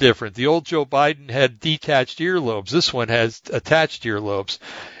earlobes are different. The old Joe Biden had detached earlobes. This one has attached earlobes.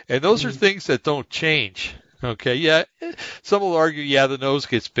 And those are things that don't change. Okay, yeah, some will argue, the nose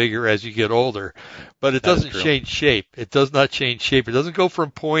gets bigger as you get older, but it doesn't change shape. It does not change shape. It doesn't go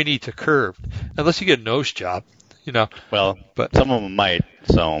from pointy to curved, unless you get a nose job, Well, but some of them might,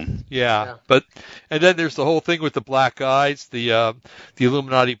 so. Yeah, but, and then there's the whole thing with the black eyes, the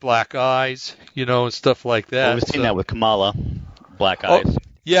Illuminati black eyes, and stuff like that. Well, we've seen that with Kamala, black eyes.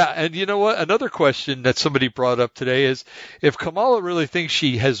 Yeah, and you know what? Another question that somebody brought up today is, if Kamala really thinks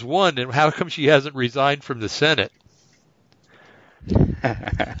she has won, then how come she hasn't resigned from the Senate?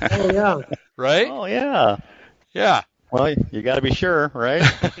 Oh, yeah. Right? Oh, yeah. Yeah. Well, you got to be sure, right?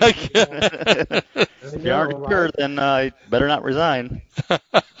 If you aren't sure, then better not resign.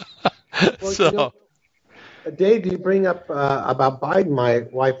 Well, Dave, you bring up about Biden. My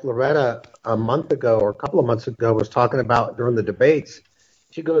wife Loretta a month ago or a couple of months ago was talking about during the debates.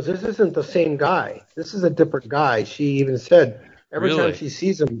 She goes, "This isn't the same guy. This is a different guy." She even said every time she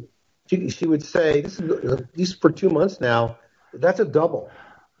sees him, she would say, "This is for 2 months now. That's a double."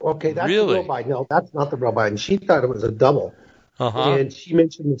 Okay, that's the real Biden. No, that's not the real Biden. She thought it was a double. And she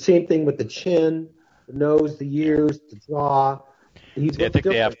mentioned the same thing with the chin, the nose, the ears, the jaw. I think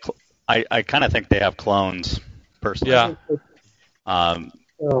they have. I kind of think they have clones, personally. Yeah.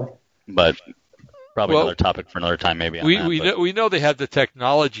 But probably another topic for another time, maybe. We know they have the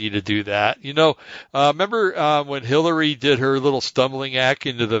technology to do that. Remember when Hillary did her little stumbling act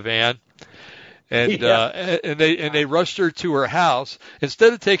into the van? And they rushed her to her house.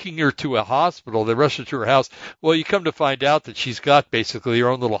 Instead of taking her to a hospital, they rushed her to her house. Well, you come to find out that she's got basically her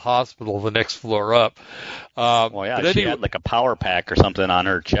own little hospital the next floor up. She had like a power pack or something on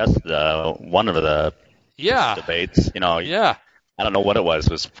her chest. One of the debates, Yeah. I don't know what it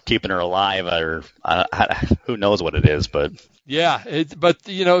was keeping her alive, or who knows what it is, but. Yeah,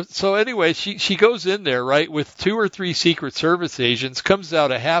 so anyway, she goes in there, right, with 2 or 3 Secret Service agents, comes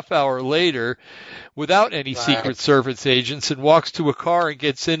out a half hour later without any Secret Service agents, and walks to a car and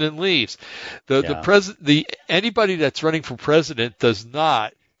gets in and leaves. Anybody that's running for president does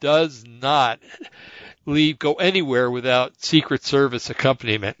not go anywhere without Secret Service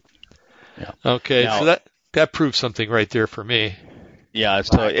accompaniment. Yeah. Okay, so that proves something right there for me. Yeah,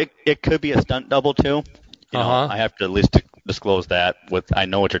 so it could be a stunt double too. I have to at least disclose that. I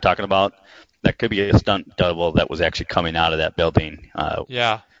know what you're talking about. That could be a stunt double that was actually coming out of that building.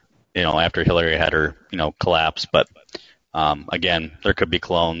 After Hillary had her, collapse. But again, there could be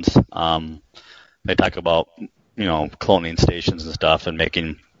clones. They talk about cloning stations and stuff, and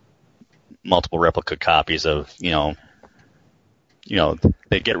making multiple replica copies of they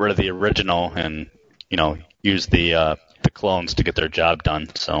get rid of the original and use the clones to get their job done.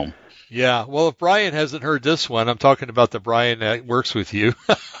 So. Yeah, well, if Brian hasn't heard this one, I'm talking about the Brian that works with you.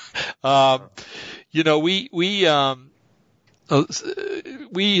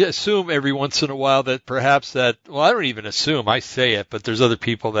 We assume every once in a while that perhaps I don't even assume, I say it, but there's other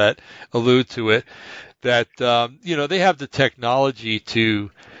people that allude to it, that, they have the technology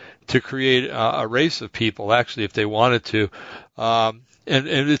to create a race of people, actually, if they wanted to. And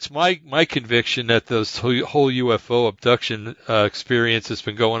it's my conviction that this whole UFO abduction experience has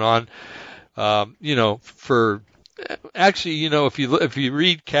been going on, for actually, if you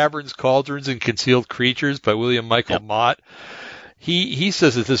read Caverns, Cauldrons, and Concealed Creatures by William Michael Mott, he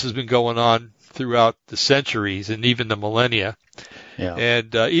says that this has been going on throughout the centuries and even the millennia. Yeah.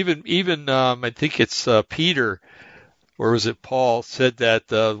 And even I think it's Peter or was it Paul, said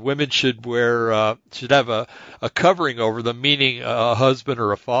that women should should have a covering over them, meaning a husband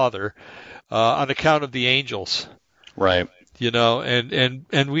or a father, on account of the angels. Right.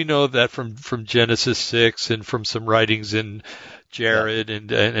 And we know that from Genesis 6 and from some writings in Jared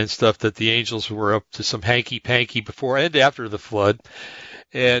and stuff, that the angels were up to some hanky-panky before and after the flood,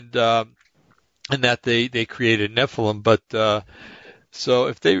 and that they created Nephilim. But so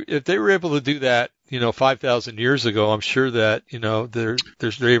if they were able to do that, 5,000 years ago, I'm sure that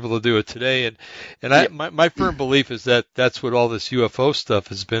they're able to do it today. My firm belief is that that's what all this UFO stuff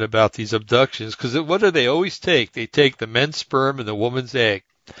has been about, these abductions. Because what do they always take? They take the men's sperm and the woman's egg.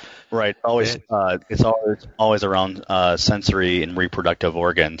 Right. Always. It's always around sensory and reproductive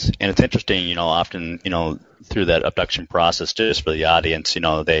organs. And it's interesting, often, through that abduction process, just for the audience,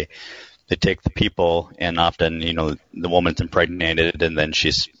 they take the people, and often, the woman's impregnated, and then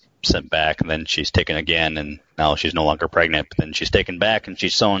she's sent back, and then she's taken again, and now she's no longer pregnant, but then she's taken back, and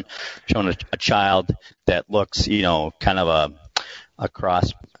she's shown a child that looks, kind of a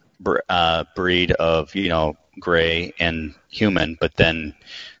cross breed of, gray and human, but then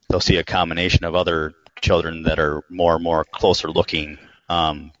they'll see a combination of other children that are more and more closer looking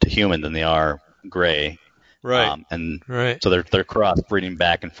to human than they are gray. Right. So they're cross-breeding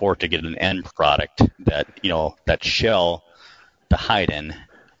back and forth to get an end product that, that shell to hide in,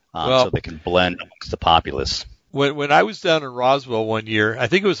 so they can blend amongst the populace. When I was down in Roswell one year, I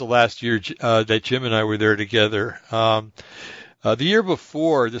think it was the last year that Jim and I were there together. The year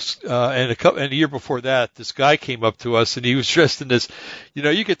before this, and a year before that, this guy came up to us, and he was dressed in this,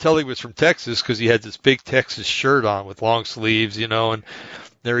 you could tell he was from Texas because he had this big Texas shirt on with long sleeves, and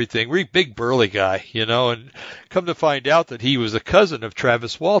everything. Really big burly guy, and come to find out that he was a cousin of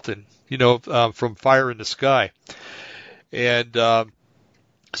Travis Walton, from Fire in the Sky. And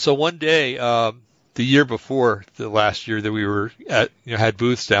so one day, the year before the last year that we were at, had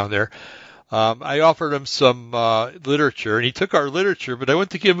booths down there, I offered him some literature, and he took our literature, but I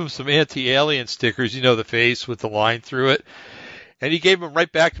went to give him some anti-alien stickers, the face with the line through it, and he gave them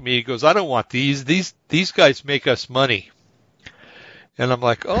right back to me. He goes, "I don't want these. These guys make us money." And I'm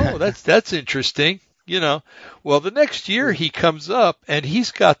like, "Oh, that's interesting." Well, the next year he comes up, and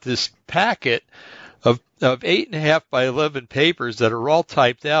he's got this packet of 8.5 by 11 papers that are all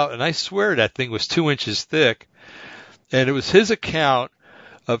typed out, and I swear that thing was 2 inches thick, and it was his account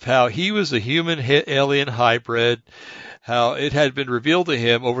of how he was a human alien hybrid, how it had been revealed to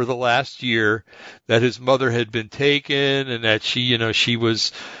him over the last year that his mother had been taken, and that she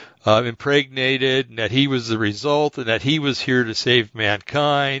was impregnated, and that he was the result, and that he was here to save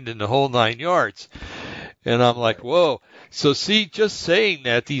mankind, and the whole 9 yards. And I'm like, whoa. So see, just saying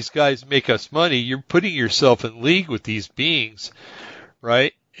that these guys make us money, you're putting yourself in league with these beings,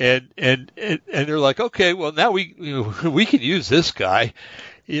 right? And they're like, okay, well now we can use this guy.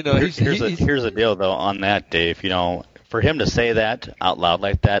 Here's the deal though on that, Dave. For him to say that out loud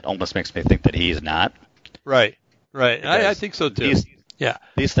like that almost makes me think that he's not. Right. I think so too.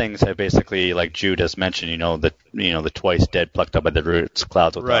 These things have basically, like Jude has mentioned, the twice dead plucked up by the roots,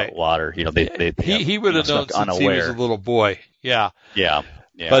 clouds without water. He would have known since he was a little boy. Yeah.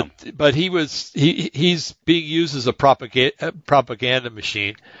 But he's being used as a propaganda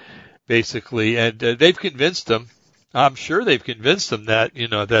machine, basically, and they've convinced him. I'm sure they've convinced him that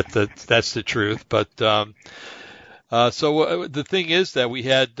that's the truth. But so the thing is that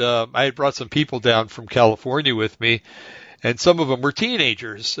I had brought some people down from California with me. And some of them were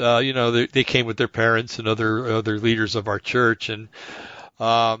teenagers. They came with their parents and other leaders of our church. And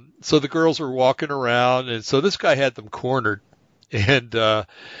so the girls were walking around, and so this guy had them cornered. And it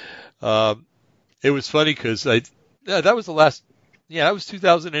was funny because that was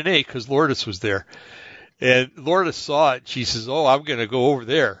 2008 because Lourdes was there. And Lourdes saw it. She says, "Oh, I'm going to go over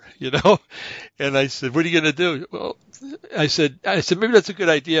there," And I said, "What are you going to do?" Well, I said maybe that's a good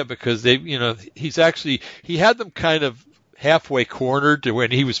idea because he had them kind of halfway cornered to when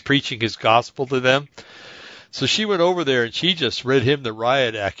he was preaching his gospel to them. So she went over there and she just read him the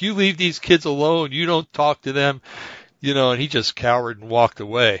riot act. "You leave these kids alone. You don't talk to them," and he just cowered and walked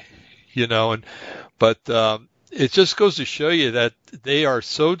away, but it just goes to show you that they are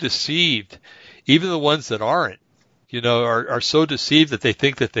so deceived. Even the ones that aren't, are so deceived that they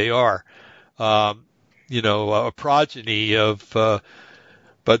think that they are, a progeny of,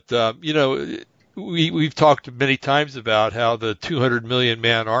 we've talked many times about how the 200 million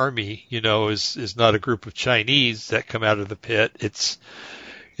man army, is not a group of Chinese that come out of the pit. It's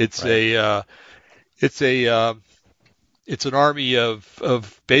right. It's an army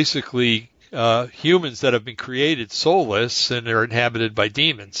of basically humans that have been created soulless and are inhabited by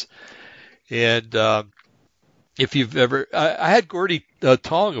demons. And if you've ever, I had Gordy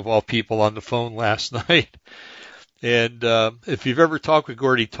Tong of all people on the phone last night. And if you've ever talked with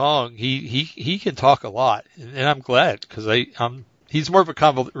Gordy Tong, he can talk a lot, and I'm glad because he's more of a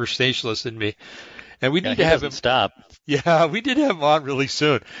conversationalist than me, and we need to have him stop. Yeah, we did have him on really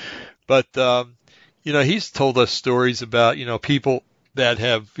soon, but he's told us stories about people that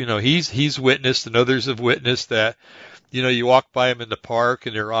have he's witnessed and others have witnessed that you walk by them in the park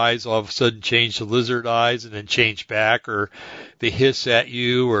and their eyes all of a sudden change to lizard eyes and then change back, or they hiss at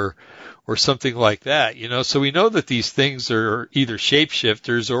you or something like that, So we know that these things are either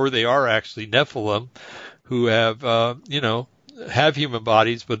shapeshifters or they are actually Nephilim who have, have human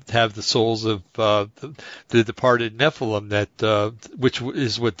bodies but have the souls of the departed Nephilim which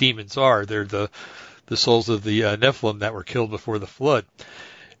is what demons are. They're the souls of the Nephilim that were killed before the flood,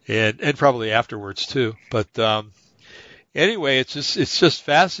 and probably afterwards too. But anyway, it's just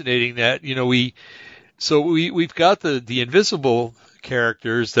fascinating that we've got the invisible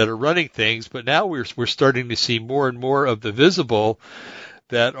characters that are running things, but now we're starting to see more and more of the visible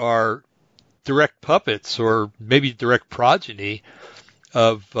that are direct puppets or maybe direct progeny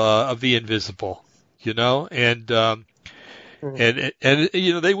of the invisible, and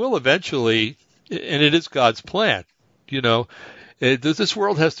they will eventually, and it is God's plan, this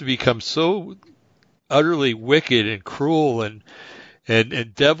world has to become so utterly wicked and cruel and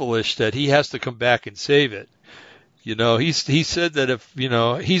devilish that he has to come back and save it. He said that if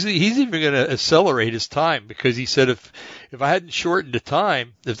he's even going to accelerate his time, because he said if I hadn't shortened the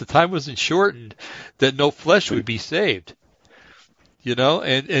time, if the time wasn't shortened, that no flesh would be saved.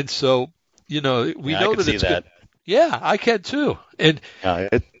 And so we know that it's good. Yeah, I can too. And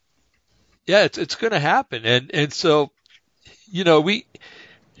it's going to happen. And so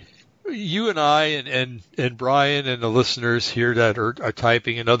you and I and Brian and the listeners here that are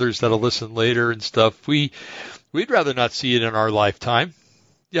typing and others that'll listen later and stuff, we'd rather not see it in our lifetime.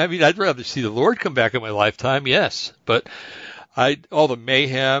 Yeah, I mean, I'd rather see the Lord come back in my lifetime, yes. But all the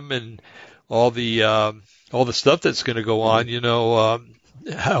mayhem and all the stuff that's going to go on,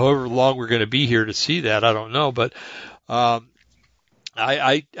 however long we're going to be here to see that, I don't know. But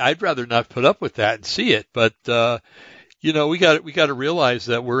I'd rather not put up with that and see it. But we got to realize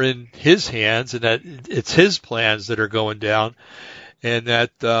that we're in His hands and that it's His plans that are going down. And that,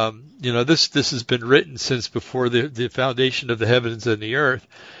 this has been written since before the foundation of the heavens and the earth,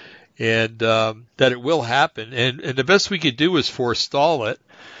 and that it will happen. And the best we could do is forestall it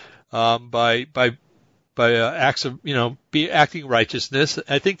by acts of, acting righteousness.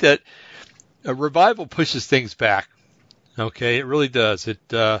 I think that a revival pushes things back. Okay, it really does. If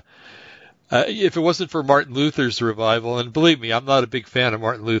it wasn't for Martin Luther's revival, and believe me, I'm not a big fan of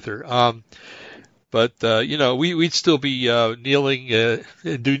Martin Luther. But we'd still be kneeling and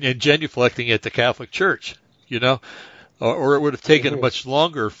genuflecting at the Catholic Church, or it would have taken much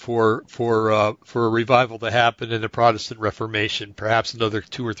longer for a revival to happen in the Protestant Reformation, perhaps another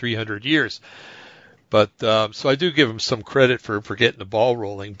 200 or 300 years. But so I do give him some credit for getting the ball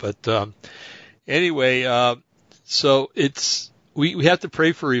rolling. But anyway, so we have to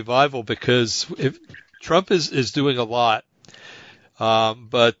pray for revival, because Trump is doing a lot.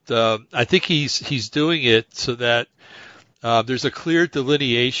 But I think he's doing it so that there's a clear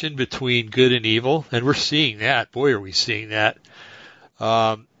delineation between good and evil, and we're seeing that. Boy, are we seeing that.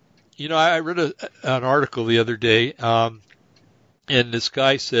 I read an article the other day, and this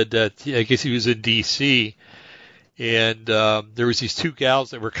guy said that I guess he was in D.C., and there was these two gals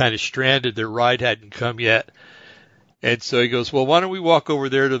that were kind of stranded. Their ride hadn't come yet. And so he goes, well, why don't we walk over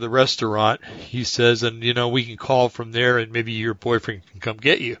there to the restaurant, he says, and, we can call from there and maybe your boyfriend can come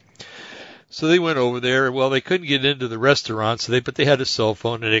get you. So they went over there. Well, they couldn't get into the restaurant, but they had a cell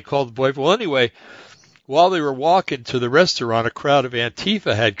phone and they called the boyfriend. Well, anyway, while they were walking to the restaurant, a crowd of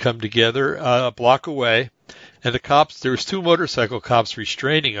Antifa had come together a block away, and there was two motorcycle cops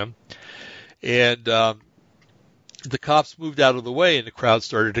restraining them. And the cops moved out of the way and the crowd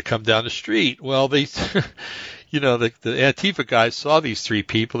started to come down the street. Well, they... the Antifa guys saw these three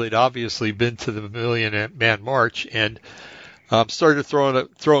people. They'd obviously been to the Million Man March and started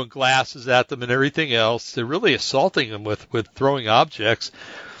throwing glasses at them and everything else. They're really assaulting them with throwing objects.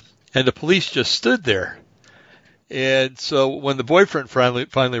 And the police just stood there. And so when the boyfriend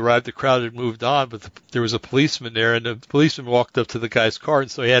finally arrived, the crowd had moved on, but there was a policeman there, and the policeman walked up to the guy's car, and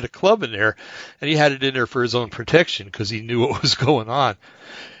so he had a club in there, and he had it in there for his own protection because he knew what was going on.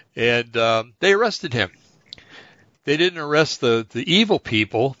 And they arrested him. They didn't arrest the evil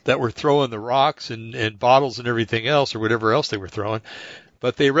people that were throwing the rocks and bottles and everything else or whatever else they were throwing,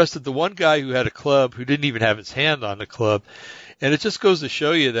 but they arrested the one guy who had a club, who didn't even have his hand on the club, And it just goes to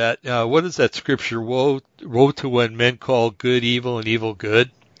show you that, what is that scripture? Woe to when men call good evil and evil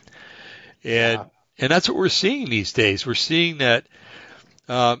good. And that's what we're seeing these days. We're seeing that,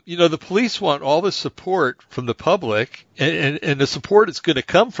 the police want all the support from the public, and the support is going to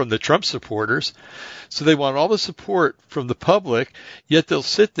come from the Trump supporters. So they want all the support from the public, yet they'll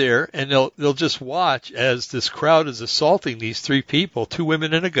sit there and they'll just watch as this crowd is assaulting these three people, 2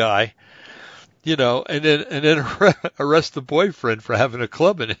 women and a guy, and then arrest the boyfriend for having a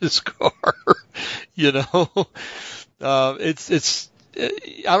club in his car. It's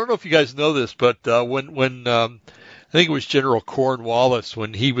I don't know if you guys know this, but when I think it was General Cornwallis,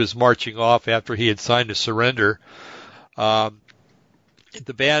 when he was marching off after he had signed a surrender,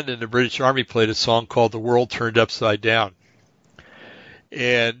 the band in the British Army played a song called "The World Turned Upside Down,"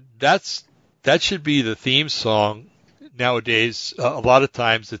 and that should be the theme song nowadays, a lot of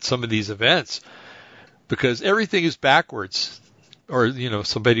times at some of these events, because everything is backwards, or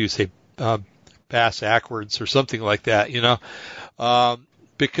somebody would say bass backwards or something like that,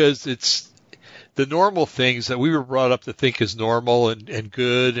 because it's the normal things that we were brought up to think is normal and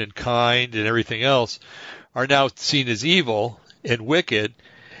good and kind and everything else are now seen as evil and wicked,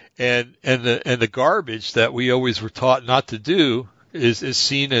 and the garbage that we always were taught not to do is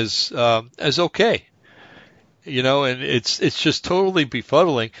seen as okay. And it's just totally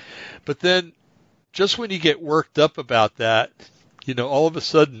befuddling. But then just when you get worked up about that, all of a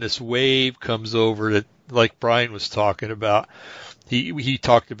sudden this wave comes over that, like Brian was talking about. He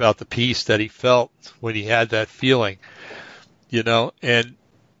talked about the peace that he felt when he had that feeling, and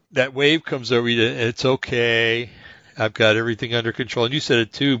that wave comes over you, and it's okay. I've got everything under control. And you said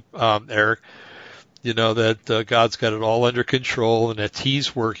it too, Eric, that God's got it all under control and that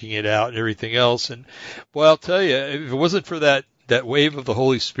he's working it out and everything else. And boy, I'll tell you, if it wasn't for that wave of the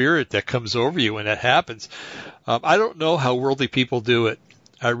Holy Spirit that comes over you when that happens, I don't know how worldly people do it.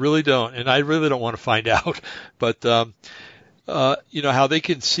 I really don't. And I really don't want to find out. But, how they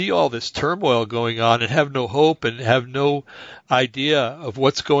can see all this turmoil going on and have no hope and have no idea of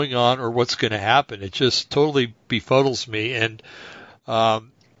what's going on or what's going to happen. It just totally befuddles me. And,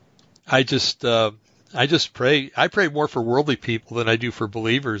 I just pray. I pray more for worldly people than I do for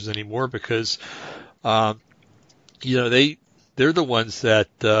believers anymore, because, they're the ones that,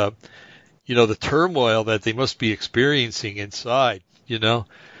 the turmoil that they must be experiencing inside,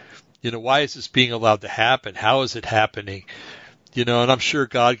 why is this being allowed to happen? How is it happening? And I'm sure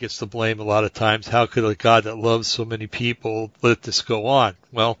God gets the blame a lot of times. How could a God that loves so many people let this go on?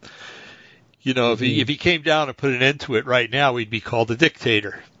 Well, if he came down and put an end to it right now, we'd be called a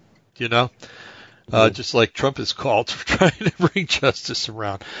dictator, just like Trump is called for trying to bring justice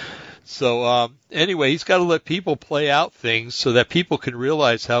around. So anyway, he's got to let people play out things so that people can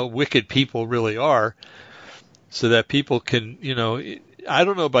realize how wicked people really are, so that people can, I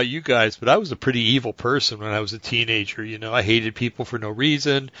don't know about you guys, but I was a pretty evil person when I was a teenager. I hated people for no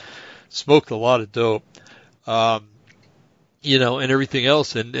reason, smoked a lot of dope, and everything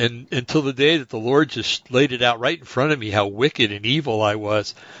else. And until the day that the Lord just laid it out right in front of me how wicked and evil I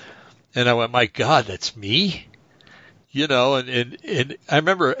was. And I went, my God, that's me? And I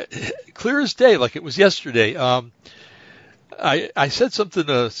remember clear as day, like it was yesterday. I said something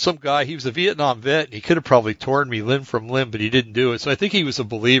to some guy. He was a Vietnam vet, and he could have probably torn me limb from limb, but he didn't do it. So I think he was a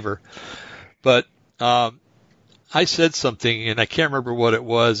believer. But I said something, and I can't remember what it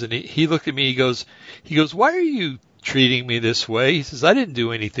was. And he looked at me. He goes, why are you treating me this way? He says, I didn't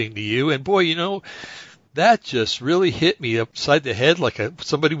do anything to you. And boy, that just really hit me upside the head like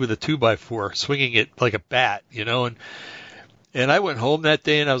somebody with a 2x4 swinging it like a bat, And I went home that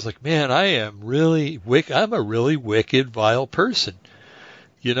day and I was like, man, I am really wicked. I'm a really wicked, vile person,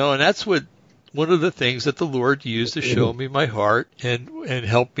 and that's one of the things that the Lord used to show me my heart and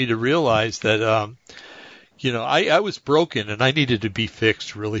help me to realize that, I was broken and I needed to be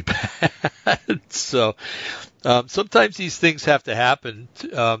fixed really bad. So, sometimes these things have to happen.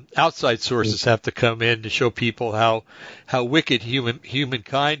 Outside sources have to come in to show people how wicked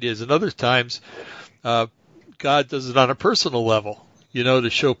humankind is. And other times, God does it on a personal level, to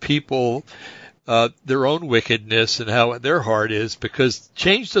show people their own wickedness and how their heart is, because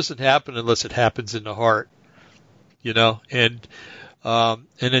change doesn't happen unless it happens in the heart, and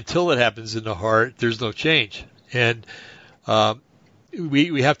until it happens in the heart, there's no change. And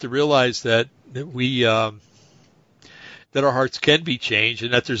we have to realize that that our hearts can be changed,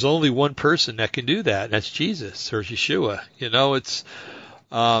 and that there's only one person that can do that, and that's Jesus or Yeshua.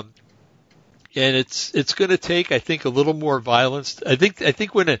 And it's going to take, I think, a little more violence. I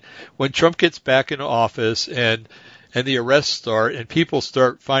think when Trump gets back into office and and the arrests start, and people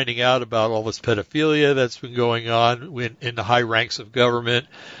start finding out about all this pedophilia that's been going on in the high ranks of government,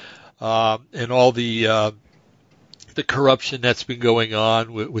 and all the corruption that's been going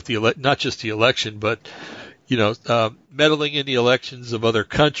on with not just the election, but meddling in the elections of other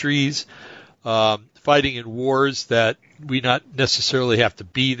countries, fighting in wars that we not necessarily have to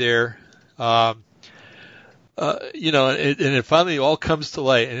be there. And it finally all comes to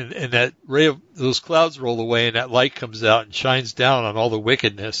light, and that ray of those clouds roll away, and that light comes out and shines down on all the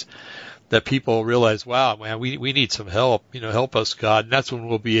wickedness, that people realize, wow, man, we need some help. Help us, God. And that's when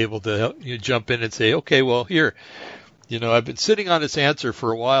we'll be able to jump in and say, okay, well, here, I've been sitting on this answer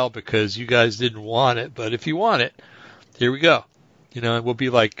for a while because you guys didn't want it, but if you want it, here we go. And we'll be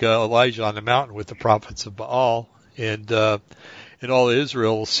like Elijah on the mountain with the prophets of Baal, and all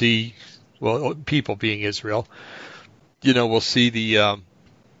Israel will see. Well, people being Israel, will see the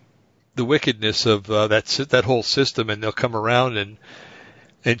wickedness of that whole system, and they'll come around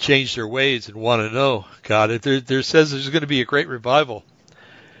and change their ways and want to know God. There says there's going to be a great revival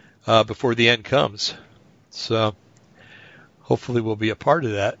before the end comes, so hopefully we'll be a part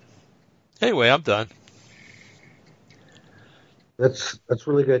of that. Anyway, I'm done. That's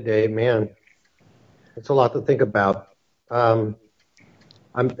really good, Dave. Man, it's a lot to think about.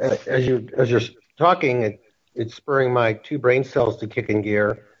 As you're talking, it's spurring my two brain cells to kick in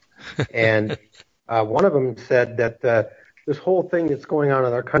gear, and one of them said that this whole thing that's going on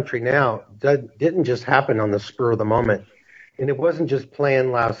in our country now didn't just happen on the spur of the moment, and it wasn't just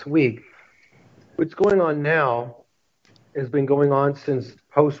planned last week. What's going on now has been going on since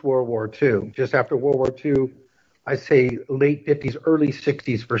post-World War II. Just after World War II, I say late 50s, early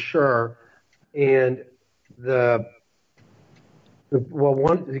 60s for sure, and you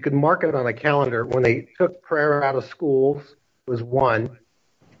could mark it on a calendar. When they took prayer out of schools was one,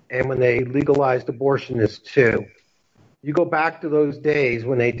 and when they legalized abortion is two. You go back to those days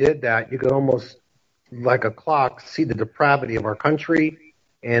when they did that, you could almost, like a clock, see the depravity of our country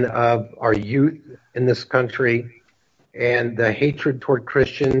and of our youth in this country, and the hatred toward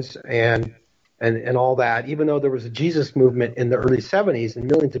Christians and all that. Even though there was a Jesus movement in the early 70s and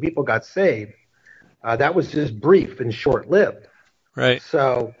millions of people got saved, that was just brief and short-lived. Right.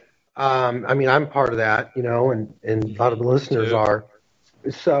 So, I'm part of that, and a lot of the listeners are.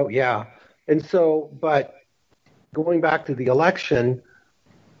 So, yeah. And so, but going back to the election,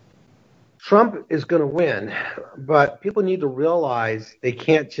 Trump is going to win, but people need to realize they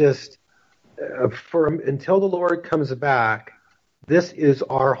can't just, until the Lord comes back, this is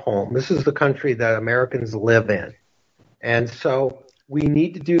our home. This is the country that Americans live in. And so we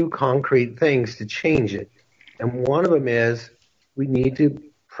need to do concrete things to change it. And one of them is, we need to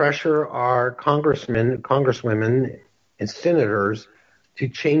pressure our congressmen, congresswomen, and senators to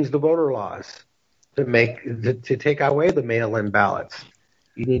change the voter laws to take away the mail-in ballots.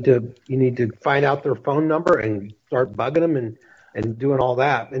 You need to find out their phone number and start bugging them and doing all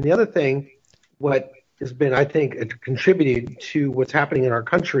that. And the other thing, what has been, I think, contributed to what's happening in our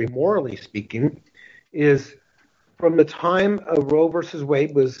country, morally speaking, is from the time Roe versus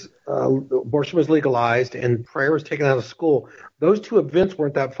Wade abortion was legalized and prayer was taken out of school, those two events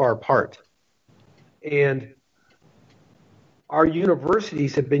weren't that far apart. And our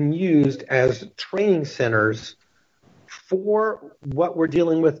universities have been used as training centers for what we're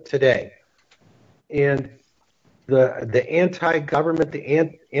dealing with today. And the anti-government,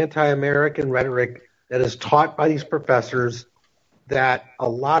 the anti-American rhetoric that is taught by these professors, that a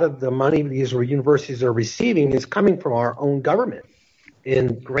lot of the money these universities are receiving is coming from our own government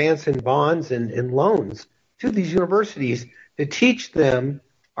in grants and bonds and loans to these universities to teach them,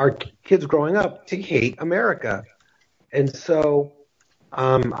 our kids growing up, to hate America. And so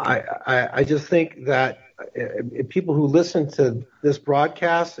I just think that people who listen to this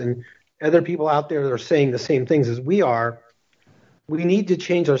broadcast and other people out there that are saying the same things as we are, we need to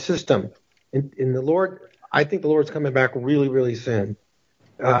change our system. In the Lord, I think the Lord's coming back really, really soon.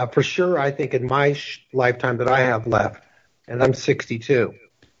 For sure, I think in my lifetime that I have left, and I'm 62.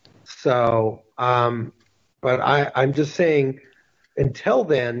 So, but I'm just saying, until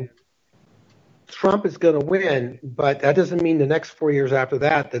then, Trump is going to win, but that doesn't mean the next 4 years after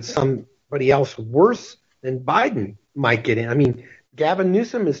that somebody else worse than Biden might get in. I mean, Gavin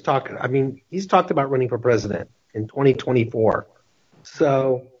Newsom he's talked about running for president in 2024.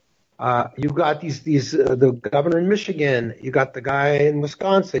 So, you've got the governor in Michigan, you got the guy in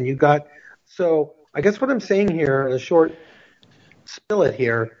Wisconsin, so I guess what I'm saying here, in a short spillet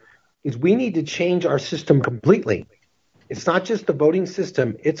here, is we need to change our system completely. It's not just the voting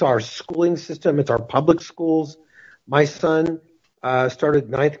system, it's our schooling system, it's our public schools. My son started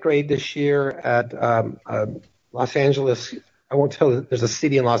ninth grade this year at Los Angeles. I won't tell you, there's a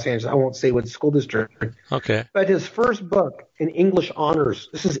city in Los Angeles. I won't say what school district. Okay. But his first book in English honors,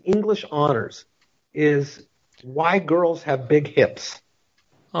 this is English honors, is Why Girls Have Big Hips.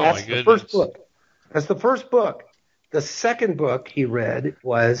 Oh, That's my goodness. the first book. That's the first book. The second book he read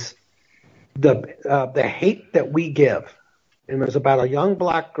was The Hate That We Give. And it was about a young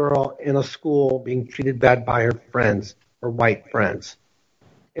black girl in a school being treated bad by her friends, her white friends.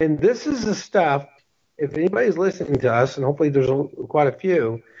 And this is the stuff, if anybody's listening to us, and hopefully there's quite a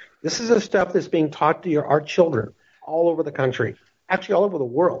few, this is the stuff that's being taught to our children all over the country, actually all over the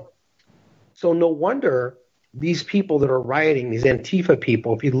world. So no wonder these people that are rioting, these Antifa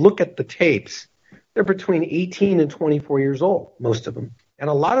people, if you look at the tapes, they're between 18 and 24 years old, most of them. And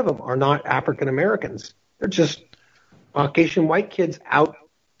a lot of them are not African Americans. They're just Caucasian white kids out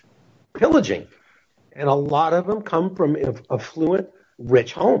pillaging. And a lot of them come from affluent,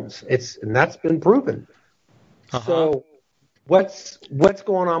 rich homes. And that's been proven. Uh-huh. So what's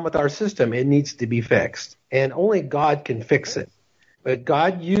going on with our system? It needs to be fixed. And only God can fix it. But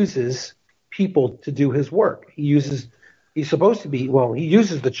God uses people to do his work. He uses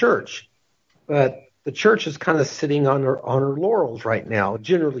the church. But the church is kind of sitting on her laurels right now,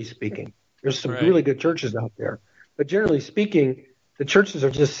 generally speaking. There's some really good churches out there. But generally speaking, the churches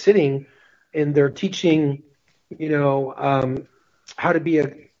are just sitting and they're teaching, how to be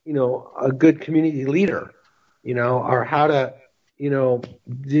a good community leader, or how to,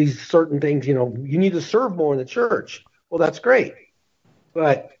 these certain things, you need to serve more in the church. Well, that's great.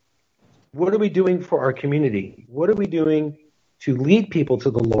 But what are we doing for our community? What are we doing to lead people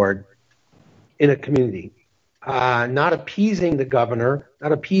to the Lord in a community? Not appeasing the governor,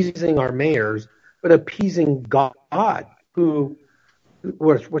 not appeasing our mayors, but appeasing God,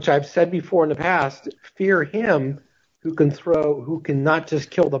 which I've said before in the past, fear him who can not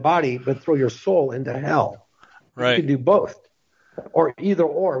just kill the body, but throw your soul into hell. Right. He can do both, or either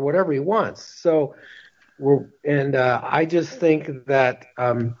or, whatever he wants. So, I just think that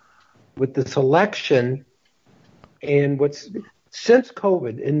with this election and since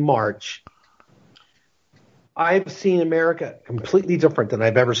COVID in March, I've seen America completely different than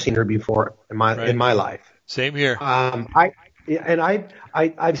I've ever seen her before in my life. Same here. I've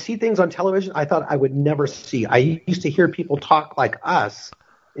seen things on television I thought I would never see. I used to hear people talk like us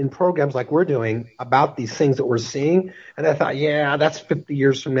in programs like we're doing about these things that we're seeing, and I thought, yeah, that's 50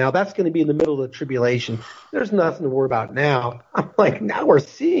 years from now. That's going to be in the middle of the tribulation. There's nothing to worry about now. I'm like, now we're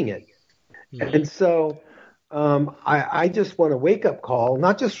seeing it. Mm-hmm. And so I just want a wake-up call,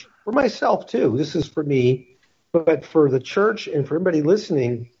 not just for myself, too. This is for me, but for the church and for everybody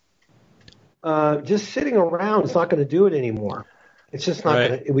listening. Just sitting around is not going to do it anymore. It's just not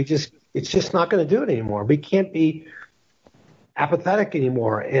going to. It's just not going to do it anymore. We can't be apathetic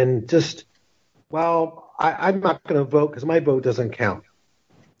anymore and just, I'm not going to vote because my vote doesn't count.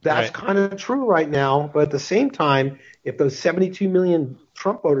 That's kind of true right now. But at the same time, if those 72 million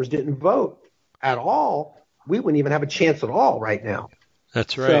Trump voters didn't vote at all, we wouldn't even have a chance at all right now.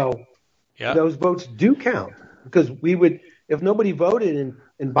 That's right. So those votes do count because we would, if nobody voted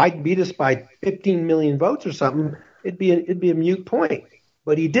and Biden beat us by 15 million votes or something, it'd be a moot point.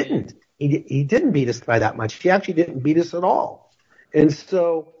 But he didn't. He didn't beat us by that much. He actually didn't beat us at all. And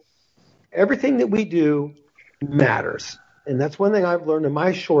so everything that we do matters. And that's one thing I've learned in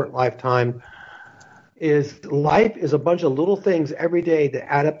my short lifetime is life is a bunch of little things every day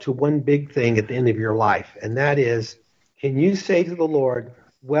that add up to one big thing at the end of your life. And that is, can you say to the Lord,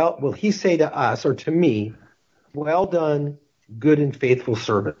 will he say to us or to me, well done, good and faithful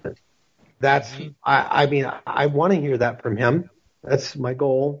servant? That's, I want to hear that from him. That's my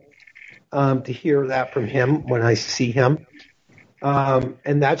goal, to hear that from him when I see him.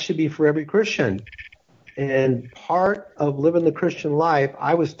 And that should be for every Christian. And part of living the Christian life,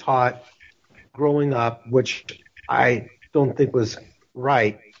 I was taught growing up, which I don't think was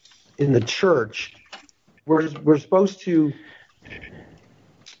right in the church. We're supposed to,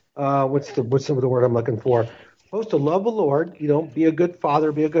 what's the word I'm looking for? Supposed to love the Lord, be a good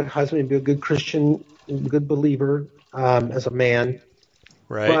father, be a good husband, be a good Christian, good believer as a man.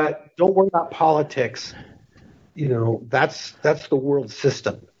 Right. But don't worry about politics. That's the world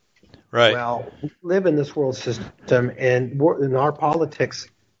system. Right. Well, we live in this world system, and our politics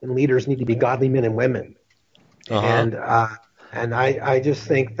and leaders need to be godly men and women. Uh-huh. And I just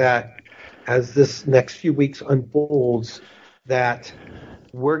think that as this next few weeks unfolds, that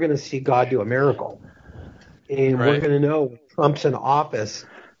we're going to see God do a miracle. And we're going to know when Trump's in office,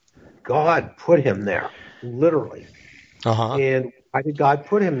 God put him there, literally. Uh-huh. And why did God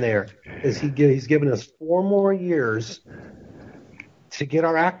put him there? Is he's given us 4 more years to get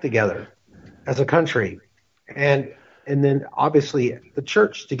our act together as a country. And then obviously the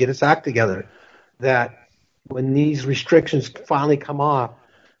church to get its act together, that when these restrictions finally come off,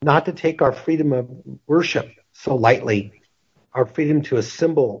 not to take our freedom of worship so lightly, our freedom to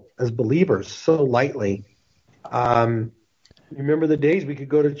assemble as believers so lightly. Remember the days we could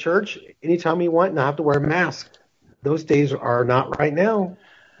go to church anytime we want and not have to wear a mask. Those days are not right now.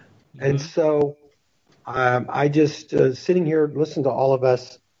 Mm-hmm. And so I just sitting here listening to all of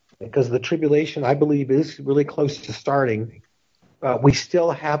us, because the tribulation, I believe, is really close to starting. We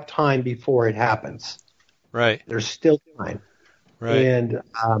still have time before it happens. Right. There's still time. Right. And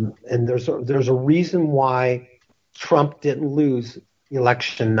there's a reason why Trump didn't lose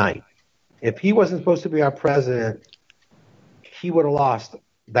election night. If he wasn't supposed to be our president, he would have lost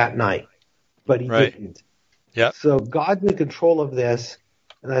that night, but he didn't. Yeah. So God's in control of this,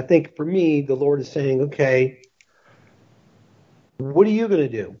 and I think for me, the Lord is saying, okay, what are you going to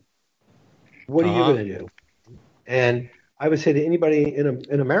do? What are you going to do? And I would say to anybody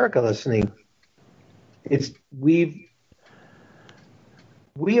in America listening, we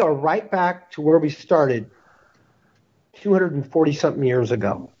are right back to where we started 240-something years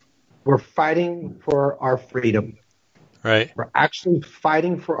ago. We're fighting for our freedom. Right. We're actually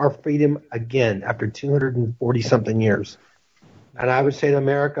fighting for our freedom again after 240-something years. And I would say to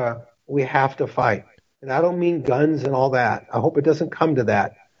America, we have to fight. And I don't mean guns and all that. I hope it doesn't come to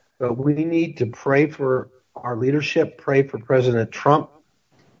that. But we need to pray for our leadership, pray for President Trump.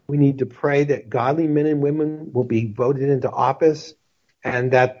 We need to pray that godly men and women will be voted into office,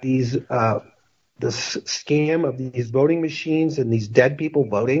 and that these the scam of these voting machines and these dead people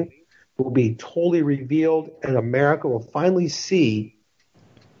voting will be totally revealed, and America will finally see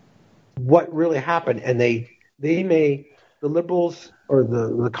what really happened. And the liberals or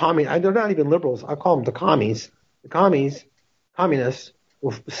the communists, they're not even liberals, I call them the commies. The communists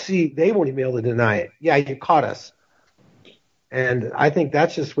will see, they won't even be able to deny it. Yeah, you caught us. And I think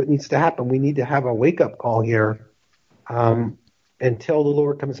that's just what needs to happen. We need to have a wake-up call here until the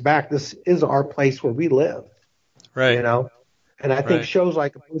Lord comes back. This is our place where we live. Right. You know? And I think shows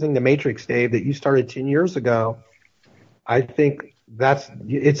like Opposing the Matrix, Dave, that you started 10 years ago, I think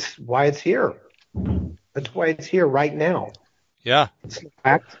it's why it's here. That's why it's here right now. Yeah.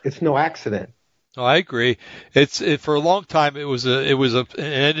 It's no accident. No, I agree. For a long time it was an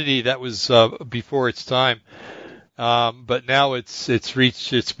entity that was before its time. But now it's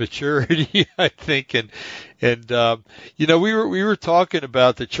reached its maturity, I think, and we were talking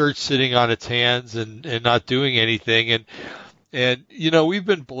about the church sitting on its hands and not doing anything, and we've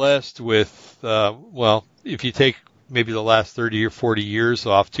been blessed with if you take maybe the last 30 or 40 years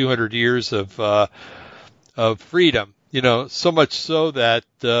off, 200 years of freedom, so much so that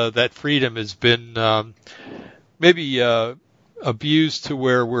that freedom has been maybe abused to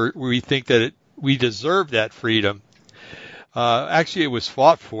where we think that we deserve that freedom. Actually, it was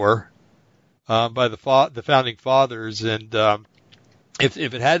fought for by the founding fathers, and if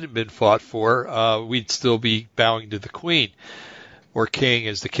it hadn't been fought for, we'd still be bowing to the Queen or King,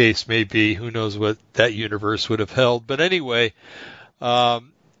 as the case may be. Who knows what that universe would have held? But anyway,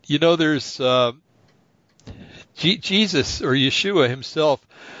 there's Jesus or Yeshua himself.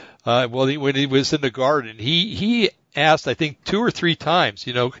 When he was in the garden, he asked, I think 2 or 3 times,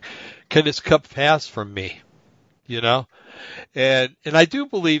 can this cup pass from me? And I do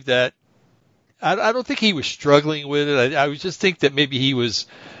believe that. I don't think he was struggling with it. I just think that maybe he was.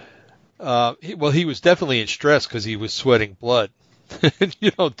 He was definitely in stress because he was sweating blood.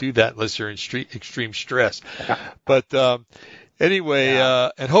 You don't do that unless you're in extreme stress. But anyway,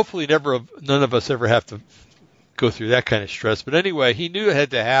 and hopefully none of us ever have to go through that kind of stress. But anyway, he knew it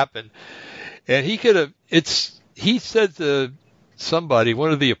had to happen, and he could have. He said to somebody,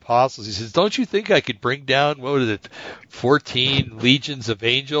 one of the apostles, he says, "Don't you think I could bring down 14 legions of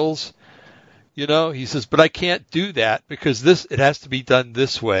angels?" He says, "But I can't do that because it has to be done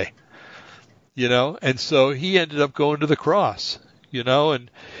this way." And so he ended up going to the cross. And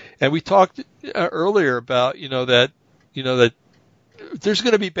we talked earlier about that there's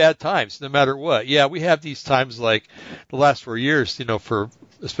going to be bad times no matter what. Yeah, we have these times like the last 4 years,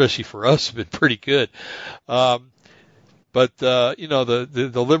 especially for us, have been pretty good. But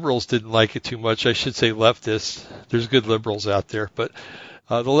the liberals didn't like it too much. I should say leftists. There's good liberals out there, but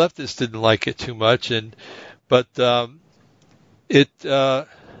the leftists didn't like it too much.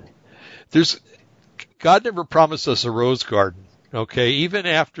 God never promised us a rose garden. Okay, even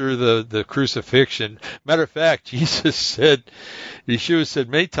after the crucifixion. Matter of fact, Yeshua said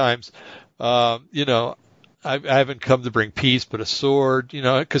many times, I haven't come to bring peace, but a sword.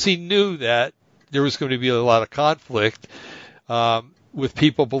 Because he knew that there was going to be a lot of conflict with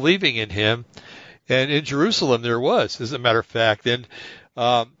people believing in him, And in Jerusalem there was, as a matter of fact. And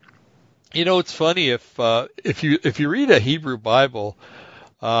it's funny if you read a Hebrew Bible,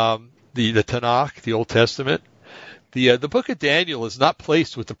 the Tanakh, the Old Testament, the book of Daniel is not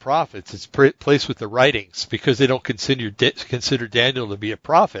placed with the prophets; it's placed with the writings, because they don't consider Daniel to be a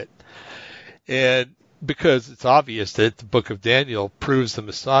prophet, and because it's obvious that the book of Daniel proves the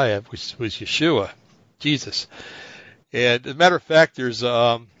Messiah, which was Yeshua, Jesus. And as a matter of fact, there's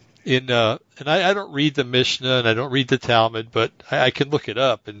and I don't read the Mishnah and I don't read the Talmud, but I can look it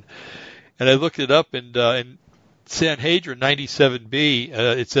up, and I looked it up in Sanhedrin 97b.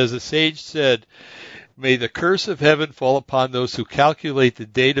 It says, a sage said, "May the curse of heaven fall upon those who calculate the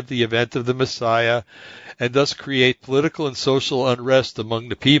date of the event of the Messiah and thus create political and social unrest among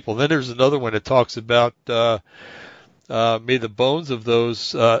the people." Then there's another one that talks about may the bones of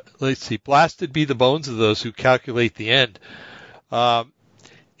those, blasted be the bones of those who calculate the end.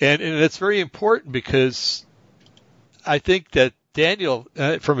 And it's very important, because I think that Daniel,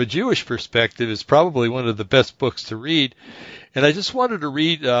 from a Jewish perspective, is probably one of the best books to read. And I just wanted to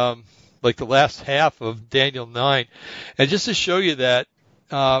read the last half of Daniel 9, and just to show you that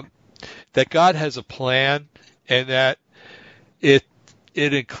that God has a plan, and that it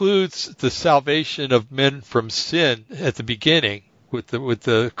includes the salvation of men from sin at the beginning with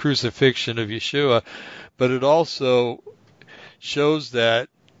the crucifixion of Yeshua, but it also shows that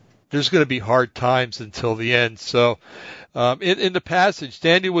there's going to be hard times until the end. So in the passage,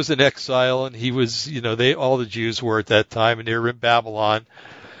 Daniel was in exile, and he was, all the Jews were at that time, and they were in Babylon.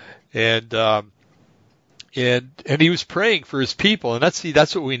 And he was praying for his people, and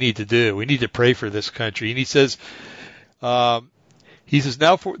that's what we need to do. We need to pray for this country. And he says, now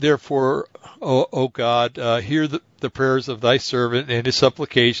therefore, O God, hear the prayers of thy servant and his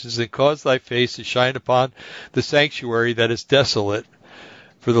supplications, and cause thy face to shine upon the sanctuary that is desolate,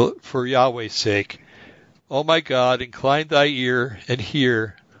 for Yahweh's sake. O my God, incline thy ear and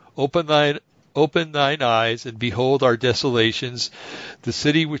hear. Open thine eyes, and behold our desolations, the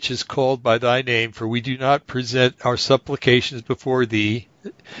city which is called by thy name, for we do not present our supplications before thee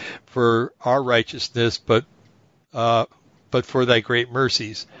for our righteousness, but for thy great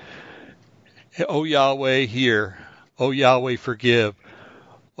mercies. O Yahweh, hear. O Yahweh, forgive.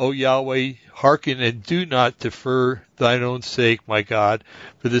 O Yahweh, hearken, and do not defer thine own sake, my God,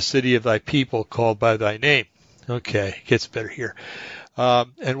 for the city of thy people called by thy name. Okay, it gets better here.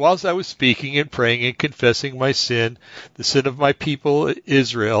 And whilst I was speaking and praying and confessing my sin, the sin of my people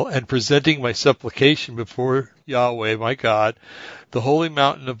Israel, and presenting my supplication before Yahweh my God, the holy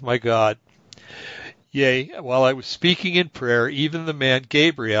mountain of my God, yea, while I was speaking in prayer, even the man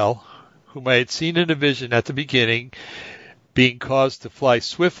Gabriel, whom I had seen in a vision at the beginning, being caused to fly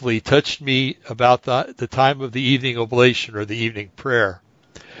swiftly, touched me about the time of the evening oblation, or the evening prayer.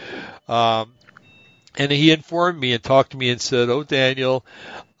 And he informed me and talked to me and said, O Daniel,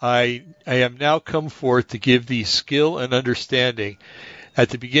 I am now come forth to give thee skill and understanding. At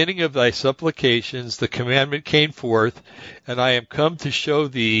the beginning of thy supplications the commandment came forth, and I am come to show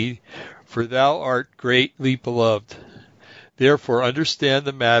thee, for thou art greatly beloved. Therefore understand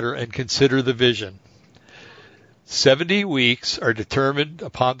the matter and consider the vision. 70 weeks are determined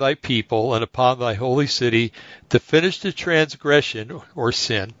upon thy people and upon thy holy city to finish the transgression, or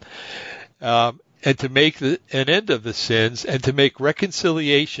sin, and to make an end of the sins, and to make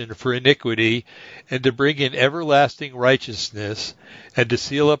reconciliation for iniquity, and to bring in everlasting righteousness, and to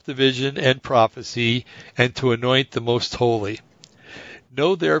seal up the vision and prophecy, and to anoint the most holy.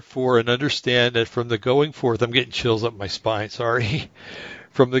 Know therefore and understand that from the going forth, I'm getting chills up my spine, sorry.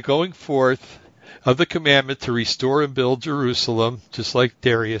 From the going forth of the commandment to restore and build Jerusalem, just like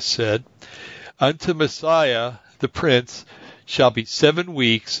Darius said, unto Messiah the Prince shall be 7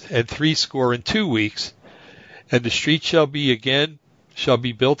 weeks and 62 weeks, and the street shall be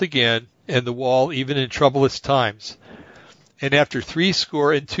built again, and the wall even in troublous times. And after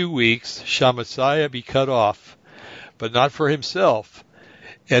 62 weeks shall Messiah be cut off, but not for himself.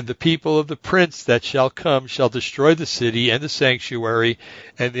 And the people of the prince that shall come shall destroy the city and the sanctuary,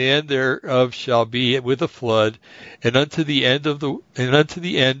 and the end thereof shall be with a flood, and unto the end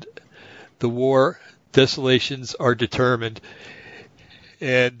the war desolations are determined.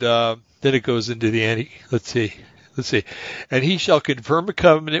 And then it goes into the let's see. And he shall confirm a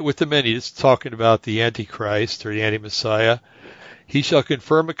covenant with the many. This is talking about the Antichrist, or the Anti-Messiah. He shall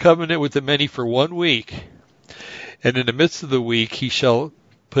confirm a covenant with the many for 1 week. And in the midst of the week he shall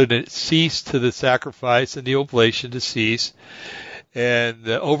put a cease to the sacrifice and the oblation to cease. And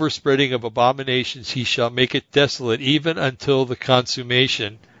the overspreading of abominations he shall make it desolate, even until the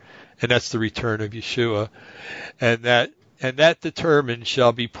consummation. And that's the return of Yeshua. And that determined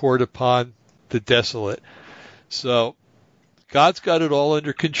shall be poured upon the desolate. So God's got it all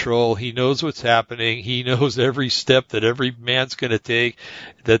under control. He knows what's happening. He knows every step that every man's going to take,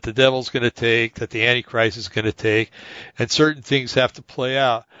 that the devil's going to take, that the Antichrist is going to take, and certain things have to play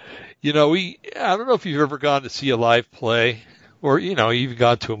out. I don't know if you've ever gone to see a live play, or, you've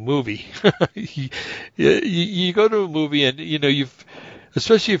gone to a movie. you go to a movie and,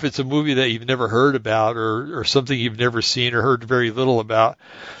 especially if it's a movie that you've never heard about or something you've never seen or heard very little about,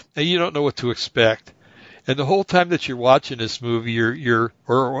 and you don't know what to expect. And the whole time that you're watching this movie,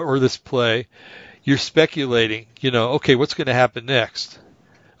 or this play, you're speculating, okay, what's going to happen next?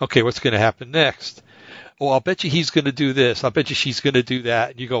 Okay, what's going to happen next? Oh, I'll bet you he's going to do this. I'll bet you she's going to do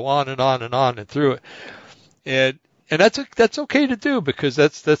that. And you go on and on and on and through it. And that's okay to do, because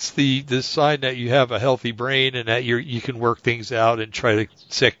that's the sign that you have a healthy brain and that you can work things out and try to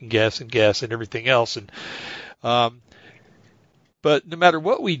second guess and everything else. And but no matter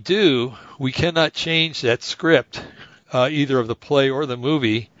what we do, we cannot change that script, either of the play or the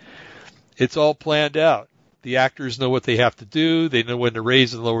movie. It's all planned out. The actors know what they have to do. They know when to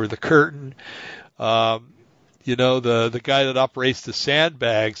raise and lower the curtain. The guy that operates the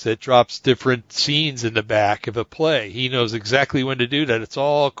sandbags that drops different scenes in the back of a play, he knows exactly when to do that. It's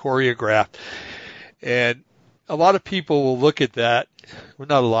all choreographed. And a lot of people will look at that, well,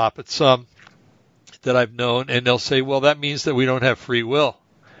 not a lot, but some that I've known, and they'll say, well, that means that we don't have free will,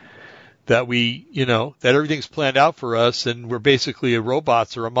 that that everything's planned out for us and we're basically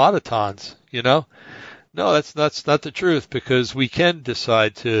robots or automatons, No, that's not the truth, because we can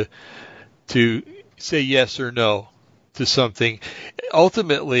decide to say yes or no to something.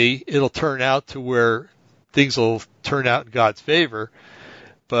 Ultimately, it'll turn out to where things will turn out in God's favor,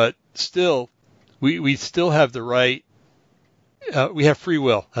 but still, we still have the right, we have free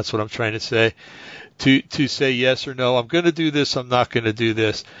will, that's what I'm trying to say, to say yes or no. I'm going to do this, I'm not going to do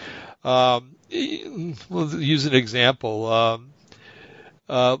this. We'll use an example.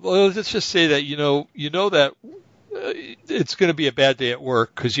 Well, let's just say that, that it's going to be a bad day at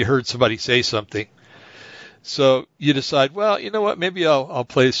work because you heard somebody say something. So you decide, well, you know what, maybe I'll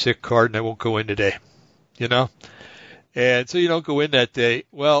play a sick card and I won't go in today, And so you don't go in that day.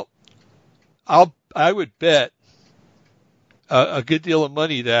 Well, I would bet a good deal of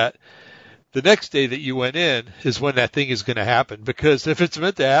money that the next day that you went in is when that thing is going to happen, because if it's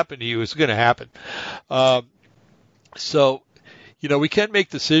meant to happen to you, it's going to happen. So, we can make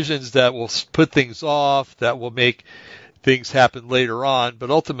decisions that will put things off, that will make things happen later on, but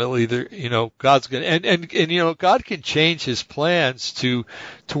ultimately, God's going to, and God can change His plans to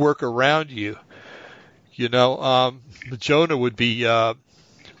work around you. Jonah would be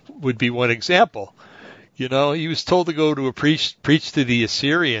one example. He was told to go to preach to the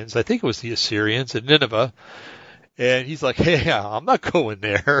Assyrians. I think it was the Assyrians in Nineveh. And he's like, hey, I'm not going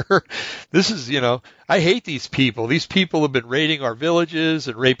there. This is, I hate these people. These people have been raiding our villages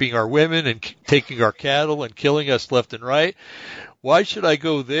and raping our women and taking our cattle and killing us left and right. Why should I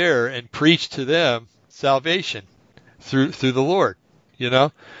go there and preach to them salvation through the Lord,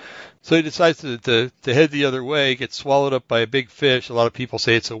 So he decides to head the other way, gets swallowed up by a big fish. A lot of people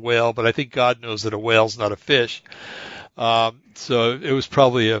say it's a whale, but I think God knows that a whale's not a fish. So it was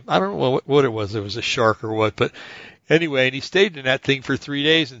probably I don't know what it was. It was a shark or what, but anyway, and he stayed in that thing for 3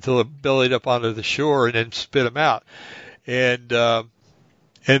 days until it bellied up onto the shore and then spit him out. And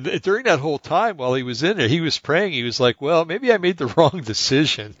during that whole time while he was in there, he was praying. He was like, well, maybe I made the wrong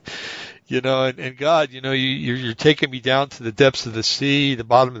decision. And God, you're taking me down to the depths of the sea, the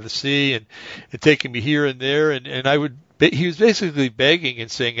bottom of the sea, and taking me here and there. And he was basically begging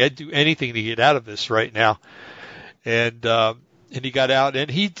and saying, I'd do anything to get out of this right now. And he got out,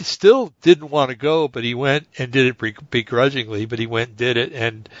 and he still didn't want to go, but he went and did it begrudgingly, but he went and did it.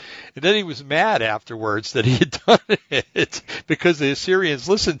 And then he was mad afterwards that he had done it because the Assyrians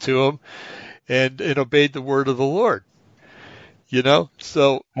listened to him and obeyed the word of the Lord.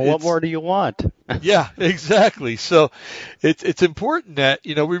 So what more do you want? Yeah, exactly. So it's important that,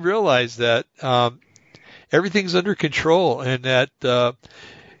 we realize that, everything's under control, and that,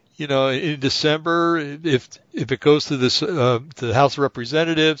 in December, if it goes to to the House of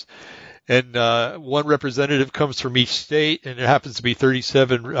Representatives, and one representative comes from each state, and there happens to be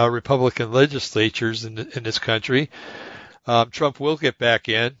 37 Republican legislatures in this country, Trump will get back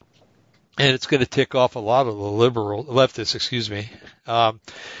in. And it's going to tick off a lot of the leftists,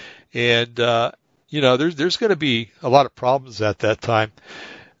 there's going to be a lot of problems at that time.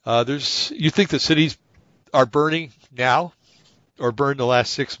 You think the cities are burning now, or burned the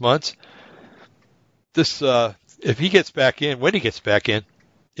last 6 months? If he gets back in, when he gets back in,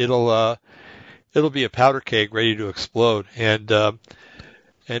 it'll be a powder keg ready to explode. And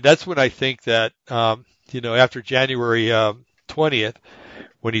And that's when I think that, after January 20th,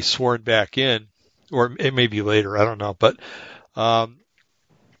 when he's sworn back in, or it may be later, I don't know, but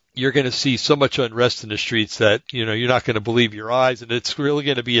you're going to see so much unrest in the streets that, you're not going to believe your eyes. And it's really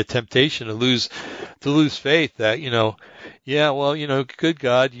going to be a temptation to lose faith that, good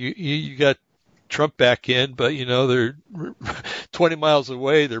God, you got Trump back in, but, they're 20 miles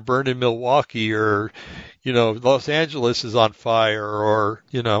away, they're burning Milwaukee, or, Los Angeles is on fire, or,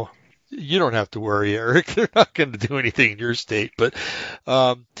 you don't have to worry, Eric. They're not going to do anything in your state. But,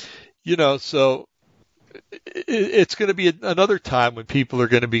 so it's going to be another time when people are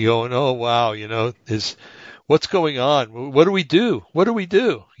going to be going, oh, wow, what's going on? What do we do? What do we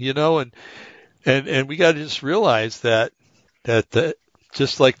do? And we got to just realize that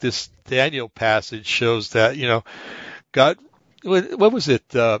just like this Daniel passage shows that, God, what was it?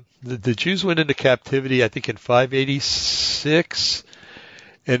 The Jews went into captivity, I think, in 586,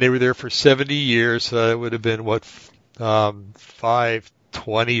 and they were there for 70 years. So it would have been,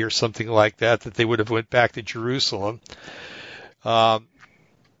 520 or something like that they would have went back to Jerusalem. And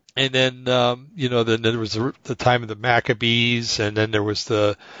then, then there was the time of the Maccabees, and then there was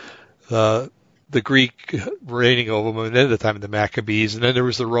the Greek reigning over them, and then the time of the Maccabees, and then there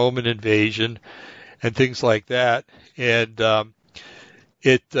was the Roman invasion and things like that. And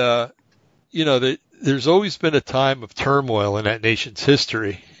there's always been a time of turmoil in that nation's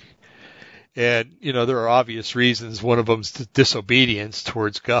history. And, there are obvious reasons. One of them is disobedience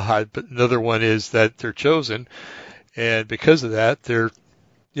towards God, but another one is that they're chosen. And because of that, they're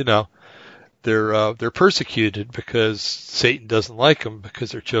persecuted because Satan doesn't like them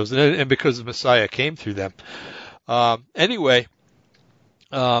because they're chosen, and because the Messiah came through them.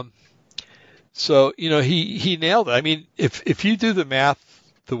 So, he nailed it. I mean, if you do the math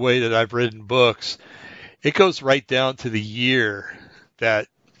the way that I've read in books, it goes right down to the year that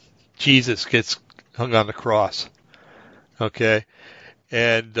Jesus gets hung on the cross. Okay.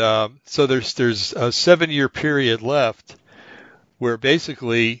 And, so there's a 7-year period left where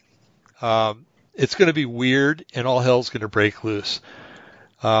basically, it's going to be weird and all hell's going to break loose.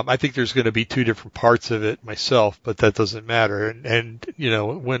 I think there's going to be 2 different parts of it myself, but that doesn't matter. And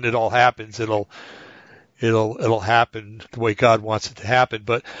when it all happens, it'll happen the way God wants it to happen.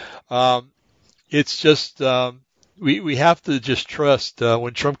 But, it's just, we have to just trust,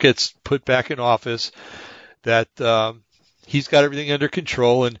 when Trump gets put back in office, that, he's got everything under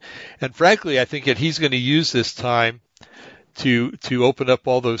control. And frankly, I think that he's going to use this time to open up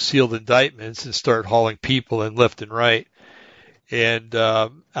all those sealed indictments and start hauling people in left and right. And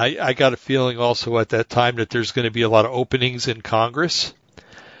I got a feeling also at that time that there's going to be a lot of openings in Congress.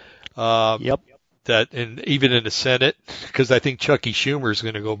 Yep. And even in the Senate, because I think Chucky Schumer is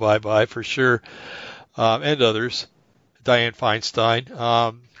going to go bye-bye for sure, and others, Dianne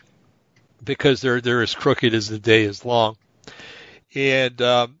Feinstein, because they're as crooked as the day is long. And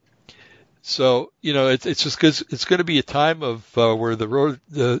so, it's just because it's going to be a time of where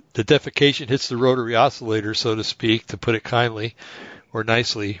the defecation hits the rotary oscillator, so to speak, to put it kindly, or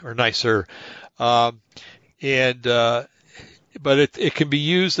nicely, or nicer. But it can be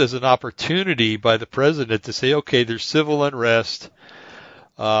used as an opportunity by the president to say, okay, there's civil unrest,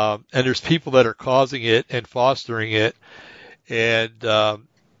 and there's people that are causing it and fostering it, and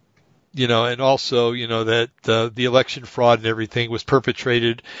and also, that the election fraud and everything was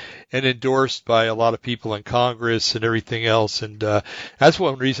perpetrated and endorsed by a lot of people in Congress and everything else. And that's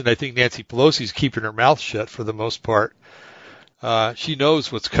one reason I think Nancy Pelosi's keeping her mouth shut for the most part. She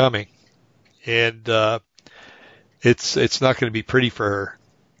knows what's coming, and it's not going to be pretty for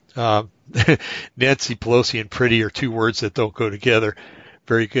her. Nancy Pelosi and pretty are 2 words that don't go together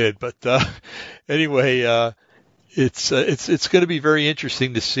very good. But anyway, it's going to be very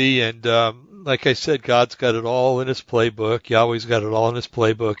interesting to see. And like I said, God's got it all in his playbook. Yahweh's got it all in his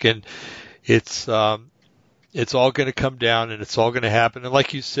playbook, and it's all going to come down, and it's all going to happen. And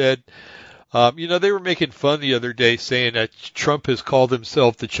like you said, they were making fun the other day saying that Trump has called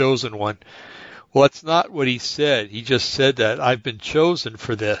himself the chosen one. Well, that's not what he said. He just said that I've been chosen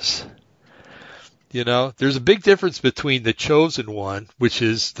for this. There's a big difference between the chosen one, which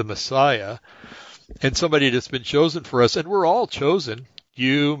is the Messiah, and somebody that's been chosen for us. And we're all chosen.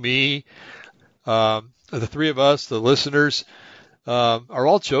 You, me, the 3 of us, the listeners, are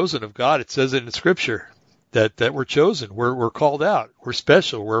all chosen of God. It says it in Scripture that we're chosen. We're called out. We're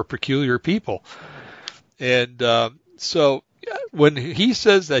special. We're a peculiar people. And so when he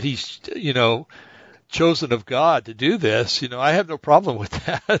says that he's, chosen of God to do this, I have no problem with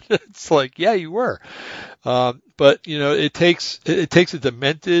that. It's like, yeah, you were. But, it takes a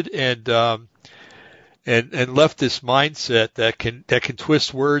demented and and left this mindset that can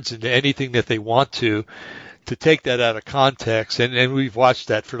twist words into anything that they want to take that out of context. And we've watched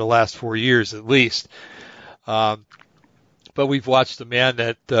that for the last 4 years at least. But we've watched a man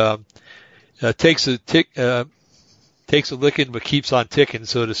that takes a licking but keeps on ticking,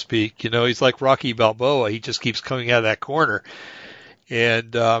 so to speak. He's like Rocky Balboa. He just keeps coming out of that corner.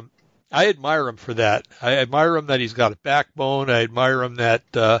 And I admire him for that. I admire him that he's got a backbone. I admire him that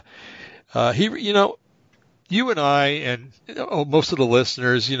you and I and most of the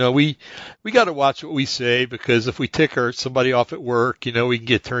listeners, we got to watch what we say, because if we tick somebody off at work, we can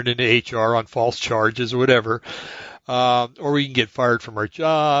get turned into HR on false charges or whatever, or we can get fired from our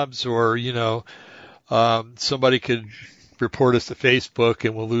jobs, or somebody could report us to Facebook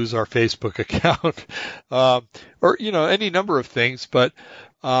and we'll lose our Facebook account, or any number of things. But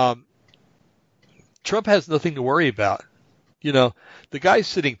Trump has nothing to worry about. The guy's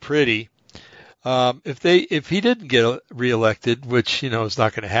sitting pretty. If he didn't get reelected, which is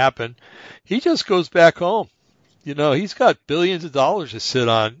not going to happen, he just goes back home. He's got billions of dollars to sit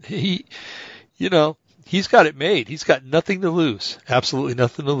on. He's got it made. He's got nothing to lose, absolutely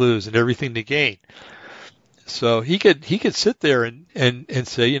nothing to lose, and everything to gain. So he could sit there and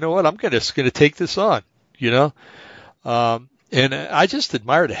say, you know what, I'm just going to take this on. And I just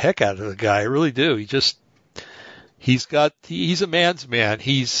admire the heck out of the guy. I really do. He's a man's man.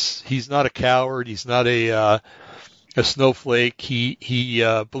 He's not a coward. He's not a snowflake. He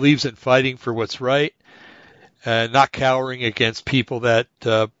believes in fighting for what's right, and not cowering against people that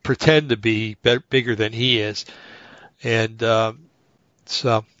pretend to be bigger than he is. And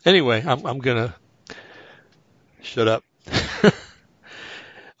so anyway, I'm gonna shut up.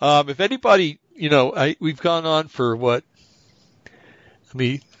 If anybody, we've gone on for what? Let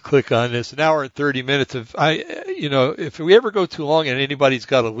me click on this. 1 hour and 30 minutes of if we ever go too long and anybody's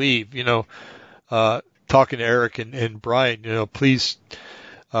got to leave, talking to Eric and Brian, please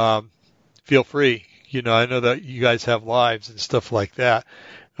feel free. I know that you guys have lives and stuff like that.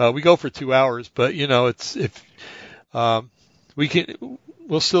 We go for 2 hours, but it's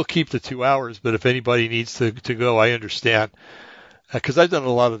we'll still keep the 2 hours. But if anybody needs to go, I understand, because I've done a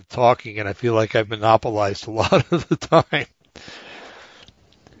lot of the talking and I feel like I've monopolized a lot of the time.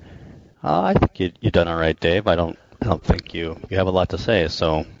 I think you've done all right, Dave. I don't think you have a lot to say,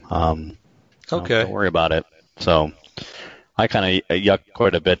 so okay. Don't worry about it. So I kind of yucked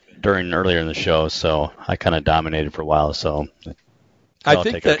quite a bit earlier in the show, so I kind of dominated for a while. So I'll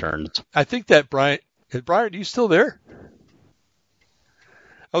take our turns. I think that Brian, are you still there?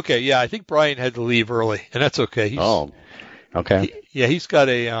 Okay, yeah, I think Brian had to leave early, and that's okay. Okay. He's got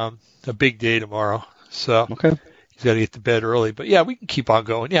a big day tomorrow, so okay. He's got to get to bed early. But yeah, we can keep on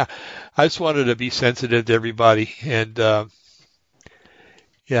going. Yeah, I just wanted to be sensitive to everybody, and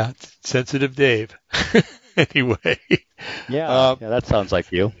sensitive Dave. Anyway. Yeah, that sounds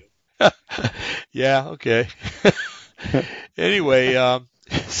like you. Yeah, okay. Anyway,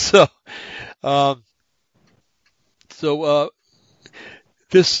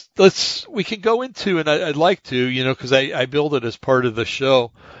 we can go into, and I'd like to, because I build it as part of the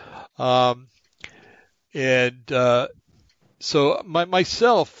show. So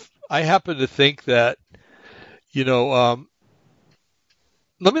myself, I happen to think that, let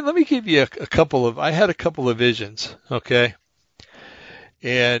me give you I had a couple of visions, okay?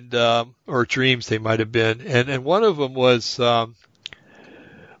 And, or dreams they might have been. And one of them was,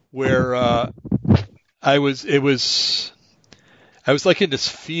 where, I was like in this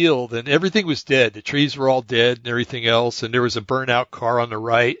field and everything was dead. The trees were all dead and everything else. And there was a burnout car on the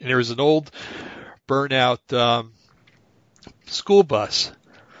right, and there was an old burnout, school bus,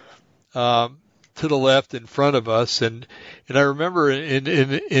 to the left in front of us. And I remember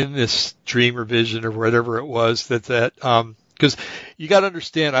in this dream or vision or whatever it was that, because you got to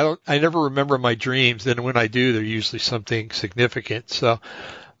understand, I never remember my dreams. And when I do, they're usually something significant. So,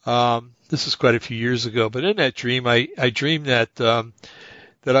 this is quite a few years ago, but in that dream, I dreamed that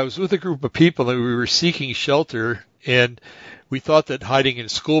I was with a group of people and we were seeking shelter, and we thought that hiding in a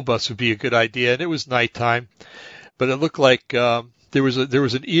school bus would be a good idea. And it was nighttime, but it looked like there was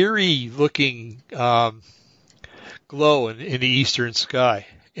an eerie looking glow in the eastern sky,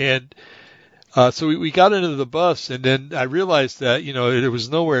 and so we got into the bus, and then I realized that it was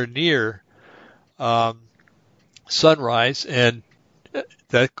nowhere near sunrise, and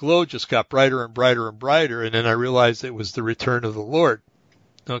that glow just got brighter and brighter and brighter, and then I realized it was the return of the Lord.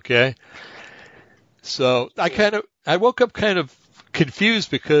 Okay, so I woke up kind of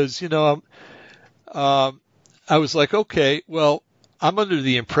confused because I was like, okay, well, I'm under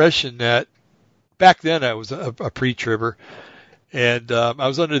the impression that back then I was a pre-tribber, And I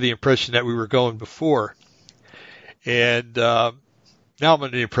was under the impression that we were going before. And now I'm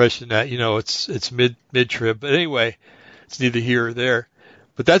under the impression that, it's mid-trib. But anyway, it's neither here or there.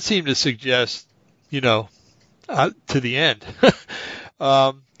 But that seemed to suggest, to the end.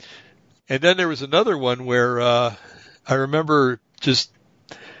 And then there was another one where I remember just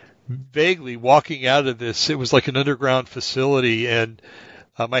vaguely walking out of this. It was like an underground facility, and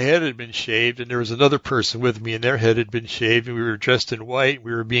my head had been shaved, and there was another person with me, and their head had been shaved, and we were dressed in white, and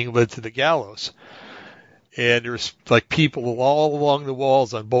we were being led to the gallows. And there was like people all along the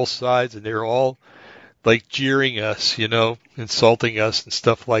walls on both sides, and they were all like jeering us, insulting us and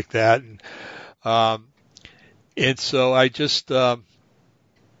stuff like that. And so I just, I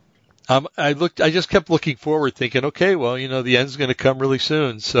just kept looking forward thinking, okay, well, the end's going to come really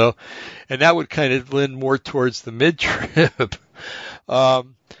soon. So, and that would kind of lean more towards the mid-trib. I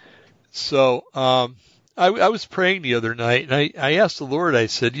was praying the other night, and I asked the Lord, I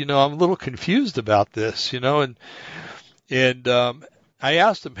said, I'm a little confused about this, and I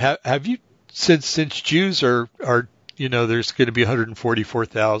asked him, have you, since Jews are, there's going to be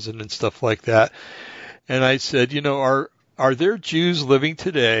 144,000 and stuff like that. And I said, are there Jews living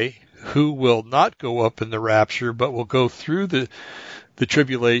today who will not go up in the rapture, but will go through the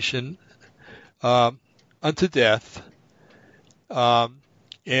tribulation, unto death,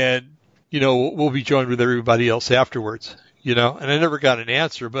 and, we'll be joined with everybody else afterwards, and I never got an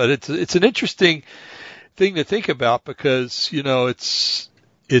answer, but it's an interesting thing to think about because, it's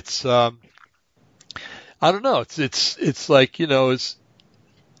I don't know, it's like,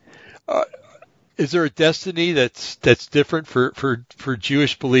 is there a destiny that's different for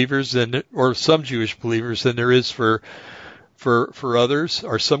Jewish believers or some Jewish believers than there is for others?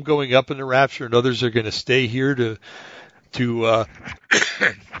 Are some going up in the rapture and others are going to stay here to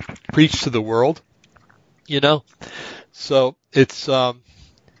preach to the world? So it's kind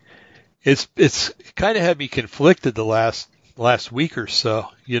of had me conflicted the last week or so,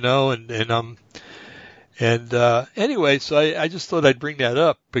 anyway, so I just thought I'd bring that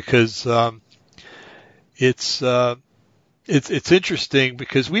up because it's interesting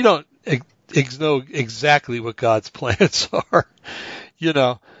because we don't know exactly what God's plans are.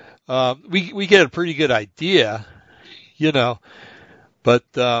 We get a pretty good idea, but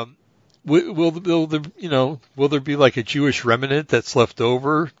will there be like a Jewish remnant that's left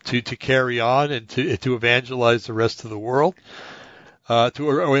over to carry on and to evangelize the rest of the world? And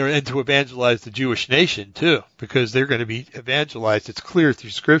to evangelize the Jewish nation too, because they're going to be evangelized. It's clear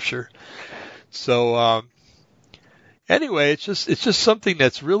through Scripture. So anyway, it's just something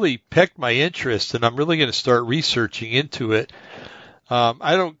that's really piqued my interest, and I'm really going to start researching into it.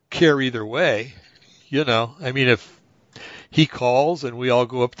 I don't care either way, I mean, if he calls and we all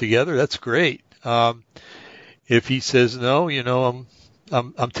go up together, that's great. If he says no,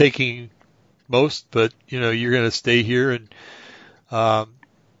 I'm taking most, but you're going to stay here and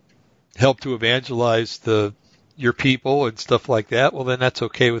help to evangelize your people and stuff like that, well, then that's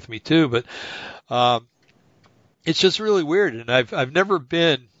okay with me too. But it's just really weird, and I've never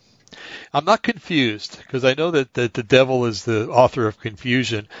been. I'm not confused because I know that the devil is the author of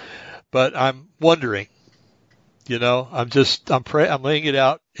confusion, but I'm wondering. I'm laying it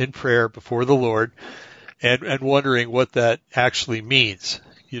out in prayer before the Lord, and wondering what that actually means.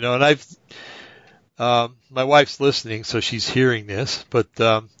 And my wife's listening, so she's hearing this, but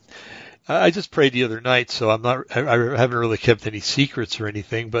I just prayed the other night, so I haven't really kept any secrets or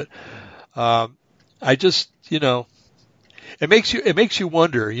anything, but I just, it makes you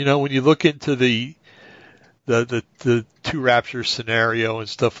wonder, when you look into the two rapture scenario and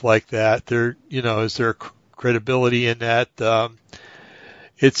stuff like that, is there credibility in that?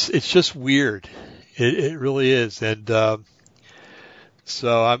 It's just weird. It really is. And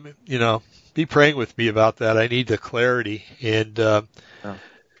so I'm, be praying with me about that. I need the clarity. And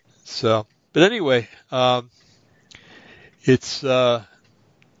so, but anyway, it's going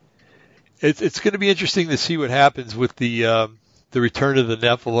to be interesting to see what happens with the return of the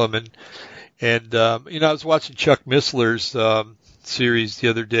Nephilim. And I was watching Chuck Missler's series the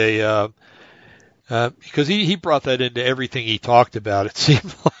other day because he brought that into everything he talked about. It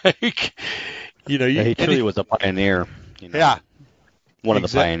seemed like, he truly was a pioneer. Yeah, one of the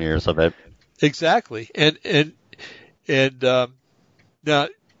pioneers of it. Exactly. And now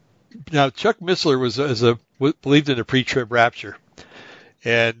Chuck Missler believed in a pre-trib rapture,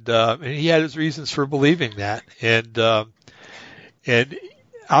 and he had his reasons for believing that. And I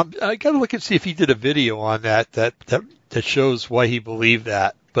got to look and see if he did a video on that shows why he believed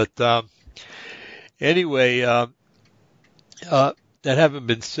that. But anyway, haven't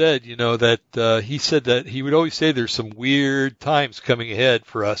been said, that he said that he would always say there's some weird times coming ahead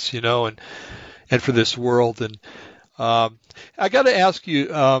for us, and for this world. And I got to ask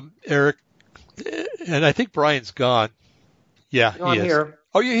you, Eric, and I think Brian's gone. Yeah, No, he I'm is. here.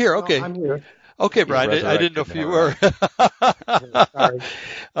 Oh, you're here. Okay. No, I'm here. Okay, Brian. I didn't know if you were. Sorry.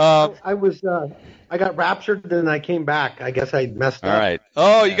 I was. I got raptured and I came back. I guess I messed up. All right.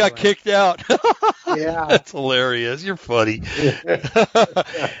 Oh, you got kicked out. Yeah. That's hilarious. You're funny.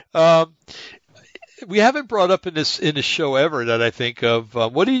 We haven't brought up in this show ever that I think of.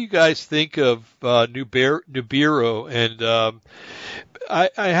 What do you guys think of Nibiru? And I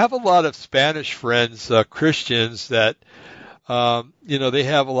have a lot of Spanish friends, Christians that they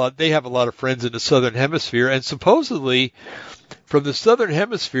have a lot of friends in the Southern Hemisphere, and supposedly from the Southern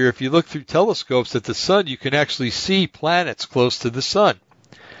Hemisphere, if you look through telescopes at the sun, you can actually see planets close to the sun.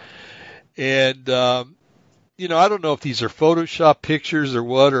 And I don't know if these are Photoshop pictures or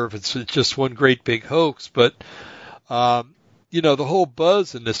what, or if it's just one great big hoax, but the whole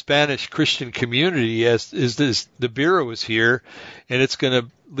buzz in the Spanish Christian community is this Nibiru is here, and it's going to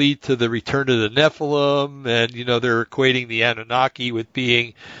lead to the return of the Nephilim, and they're equating the Anunnaki with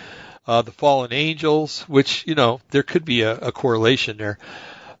being the fallen angels, which there could be a correlation there,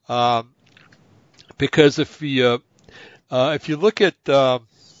 because if you look at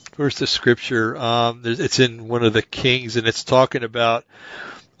where's the scripture, it's in one of the Kings, and it's talking about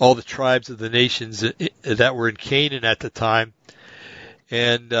all the tribes of the nations that were in Canaan at the time,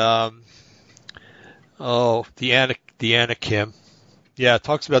 and the Anakim. Yeah, it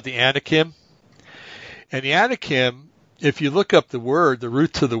talks about the Anakim. And the Anakim, if you look up the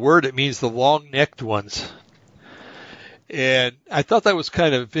root to the word, it means the long-necked ones. And I thought that was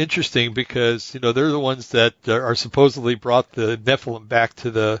kind of interesting because, they're the ones that are supposedly brought the Nephilim back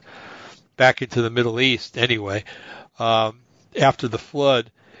into the Middle East anyway, after the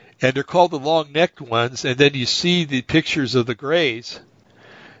flood. And they're called the long-necked ones. And then you see the pictures of the Greys,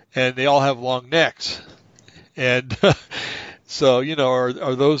 and they all have long necks. And so,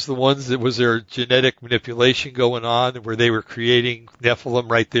 are those the ones that was there genetic manipulation going on where they were creating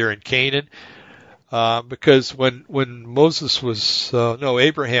Nephilim right there in Canaan? Because when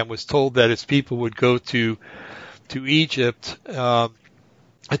Abraham was told that his people would go to Egypt,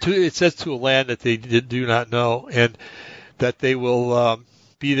 it says to a land that they do not know, and that they will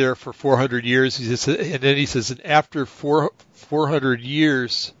be there for 400 years. And then he says, and after 400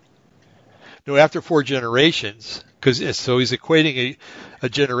 years, after 4 generations, so he's equating a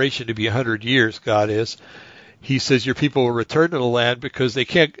generation to be 100 years, God is. He says your people will return to the land because they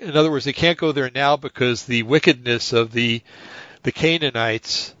can't, in other words, they can't go there now because the wickedness of the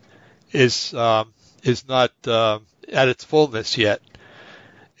Canaanites is not at its fullness yet.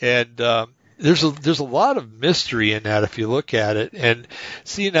 And there's a lot of mystery in that if you look at it. And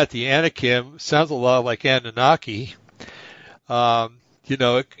seeing that the Anakim sounds a lot like Anunnaki, and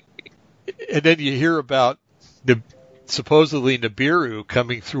then you hear about supposedly Nibiru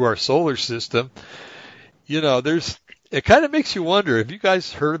coming through our solar system. It kind of makes you wonder. Have you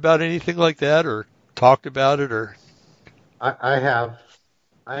guys heard about anything like that or talked about it? Or I have.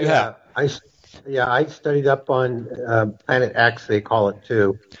 You have? I studied up on Planet X, they call it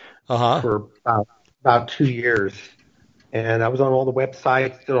too, for about 2 years. And I was on all the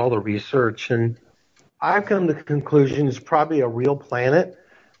websites, did all the research, and I've come to the conclusion it's probably a real planet.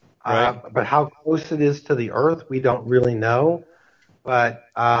 Right. But how close it is to the Earth, we don't really know. But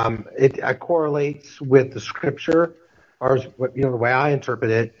it correlates with the Scripture, or the way I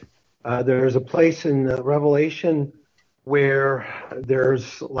interpret it. There's a place in Revelation where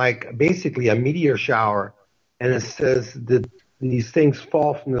there's like basically a meteor shower, and it says that these things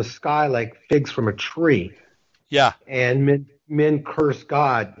fall from the sky like figs from a tree. Yeah. And men curse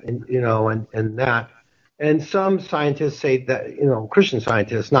God, and that. And some scientists say that, Christian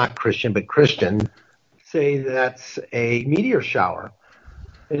scientists, not Christian, but Christian, say that's a meteor shower.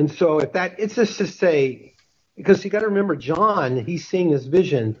 And so it's just to say, because you got to remember, John, he's seeing this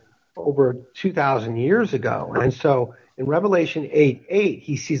vision over 2,000 years ago. And so in Revelation 8:8,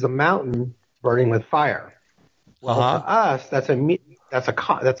 he sees a mountain burning with fire. Well, to us, that's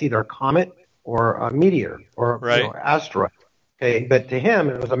either a comet or a meteor or asteroid. Okay, but to him,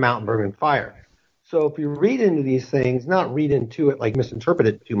 it was a mountain burning with fire. So if you read into these things, not read into it, like misinterpret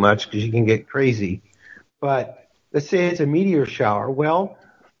it too much because you can get crazy. But let's say it's a meteor shower. Well,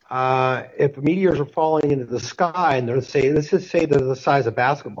 if meteors are falling into the sky and let's just say they're the size of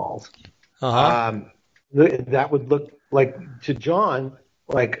basketballs, that would look like to John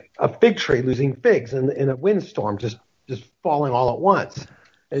like a fig tree losing figs in a windstorm, just falling all at once.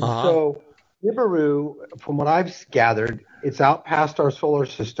 And so Nibiru, from what I've gathered, it's out past our solar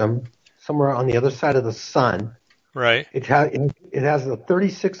system, somewhere on the other side of the sun. Right. It has a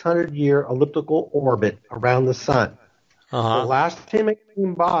 3,600 year elliptical orbit around the sun. The last time it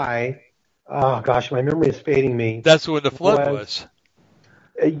came by, oh gosh, my memory is fading me. That's when the flood was.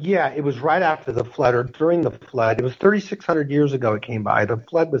 Yeah, it was right after the flood or during the flood. It was 3,600 years ago it came by. The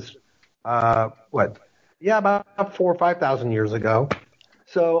flood was, about 4,000 or 5,000 years ago.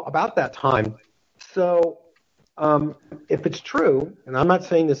 So about that time. So if it's true, and I'm not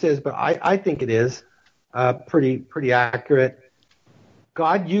saying this is, but I think it is pretty accurate,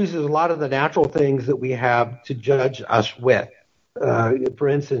 God uses a lot of the natural things that we have to judge us with. For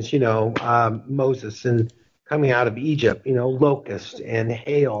instance, Moses and coming out of Egypt, locusts and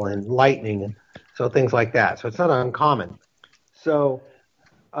hail and lightning, and so things like that. So it's not uncommon. So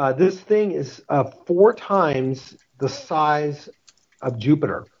this thing is 4 times the size of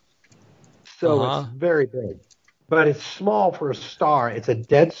Jupiter. So it's very big. But it's small for a star. It's a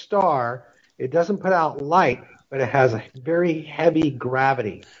dead star. It doesn't put out light, but it has a very heavy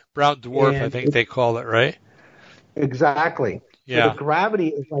gravity. Brown dwarf, I think they call it, right? Exactly. Yeah. So the gravity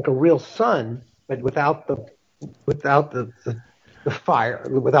is like a real sun, but without the fire,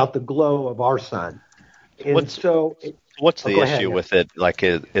 without the glow of our sun. And what's the issue with it? Like,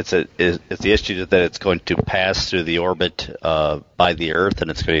 it's the issue that it's going to pass through the orbit by the Earth, and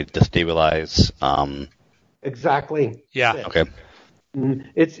it's going to destabilize. Exactly. Yeah. Okay.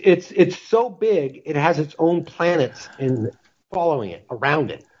 It's so big. It has its own planets following it,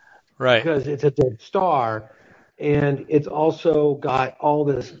 around it. Right. Because it's a dead star, and it's also got all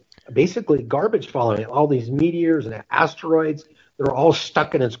this basically garbage following it, all these meteors and asteroids that are all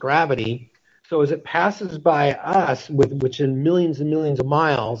stuck in its gravity. So as it passes by us, which in millions and millions of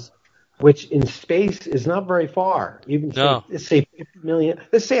miles, which in space is not very far. Let's say 50 million,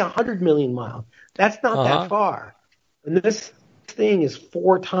 let's say 100 million miles. That's not that far. And this thing is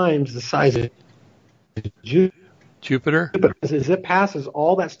 4 times the size of Jupiter. As it passes,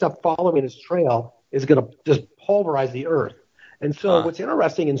 all that stuff following its trail is going to just pulverize the Earth. And so what's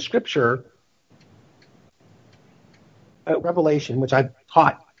interesting in Scripture, Revelation, which I've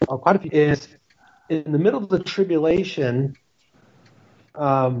taught quite a few, is in the middle of the tribulation,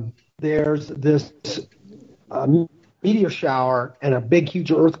 there's this meteor shower and a big,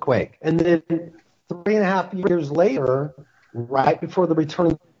 huge earthquake. And then 3.5 years later, right before the return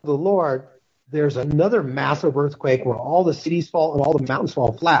of the Lord, there's another massive earthquake where all the cities fall and all the mountains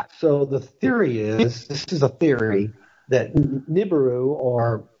fall flat. So the theory is, this is a theory, that Nibiru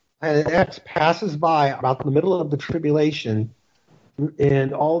or Planet X passes by about the middle of the tribulation,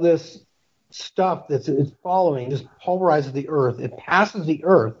 and all this stuff that's following just pulverizes the Earth. It passes the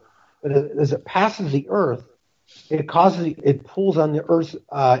Earth, but as it passes the Earth, it pulls on the Earth's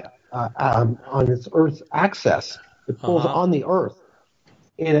on its Earth's axis. It pulls on the Earth,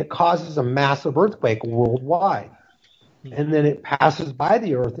 and it causes a massive earthquake worldwide. And then it passes by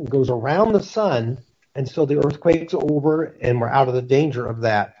the Earth and goes around the sun, and so the earthquake's over, and we're out of the danger of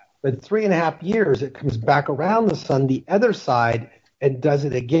that. But 3.5 years, it comes back around the sun, the other side, and does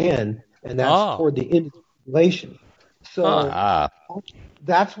it again, and that's toward the end of the tribulation. So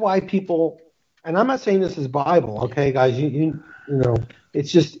that's why people, and I'm not saying this is Bible, okay, guys, you know, it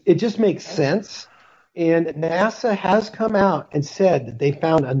just makes sense. And NASA has come out and said that they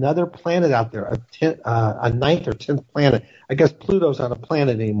found another planet out there, a 9th or 10th planet. I guess Pluto's not a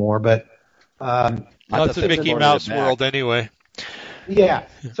planet anymore, but it's a Mickey Mouse world anyway. Yeah,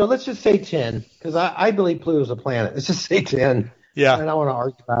 so let's just say 10, because I believe Pluto's a planet. Let's just say 10. Yeah. I don't want to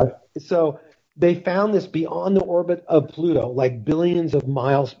argue about it. So they found this beyond the orbit of Pluto, like billions of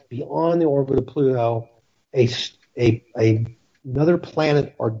miles beyond the orbit of Pluto, another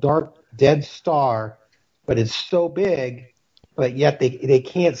planet or dark dead star, but it's so big, but yet they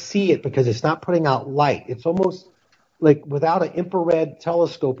can't see it because it's not putting out light. It's almost like without an infrared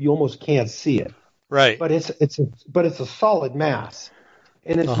telescope, you almost can't see it. Right. But it's a solid mass,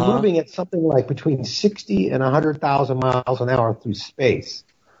 and it's moving at something like between 60 and 100,000 miles an hour through space.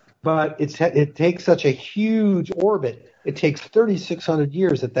 But it takes such a huge orbit. It takes 3,600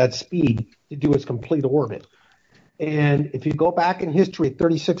 years at that speed to do its complete orbit. And if you go back in history,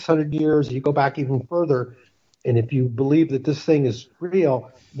 3,600 years, you go back even further, and if you believe that this thing is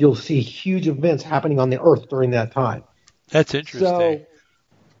real, you'll see huge events happening on the Earth during that time. That's interesting.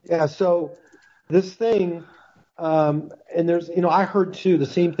 So this thing, and there's, I heard too the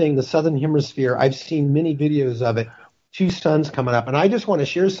same thing, the Southern Hemisphere. I've seen many videos of it, 2 suns coming up. And I just want to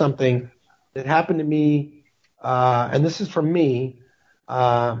share something that happened to me, and this is from me,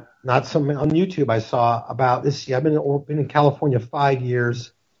 not something on YouTube I saw about this. I've been in California 5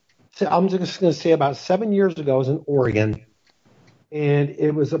 years, So I'm just going to say about 7 years ago, I was in Oregon, and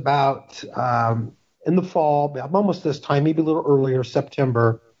it was about in the fall, almost this time, maybe a little earlier,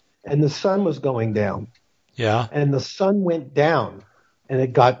 September, and the sun was going down. Yeah. And the sun went down, and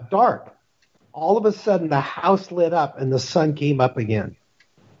it got dark. All of a sudden, the house lit up, and the sun came up again.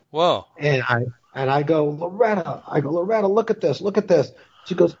 Whoa. And I go, Loretta, look at this.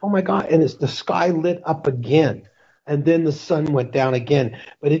 She goes, oh my God. And the sky lit up again. And then the sun went down again.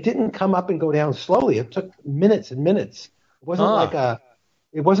 But it didn't come up and go down slowly. It took minutes and minutes. It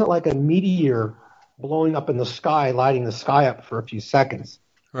wasn't like a meteor blowing up in the sky, lighting the sky up for a few seconds.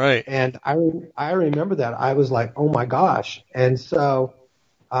 Right. And I remember that. I was like, oh my gosh. And so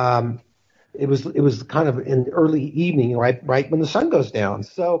it was kind of in the early evening, right when the sun goes down.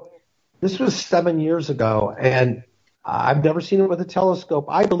 So this was 7 years ago, and I've never seen it with a telescope.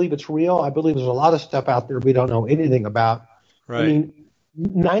 I believe it's real. I believe there's a lot of stuff out there we don't know anything about. Right. I mean,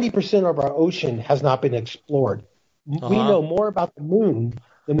 90% of our ocean has not been explored. Uh-huh. We know more about the moon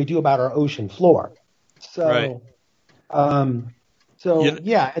than we do about our ocean floor. So, right.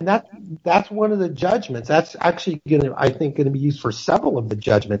 Yeah, and that's one of the judgments. That's actually going to be used for several of the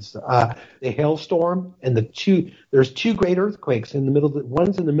judgments. The hailstorm and there's two great earthquakes in the middle.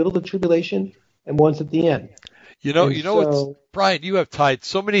 One's in the middle of the tribulation, and one's at the end. Brian, you have tied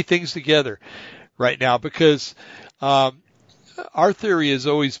so many things together right now because our theory has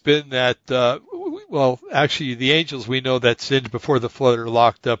always been that, actually the angels we know that sinned before the flood are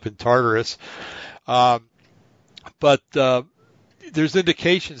locked up in Tartarus. But there's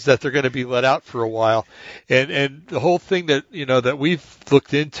indications that they're going to be let out for a while. And the whole thing that, that we've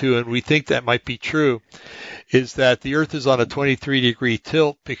looked into and we think that might be true is that the earth is on a 23-degree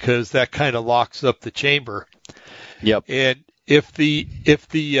tilt because that kind of locks up the chamber. Yep. And if the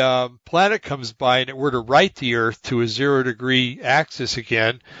planet comes by and it were to right the earth to a 0-degree axis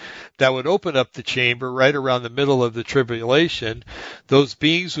again, that would open up the chamber right around the middle of the tribulation. Those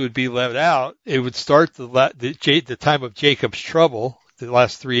beings would be let out. It would start the time of Jacob's trouble, the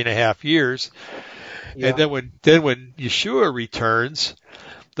last 3.5 years. Yeah. And then when Yeshua returns,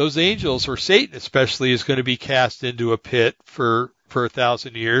 those angels, or Satan especially, is going to be cast into a pit for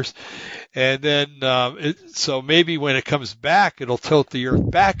 1,000 years. And then, so maybe when it comes back, it'll tilt the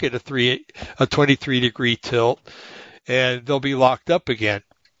earth back at a 23-degree tilt, and they'll be locked up again.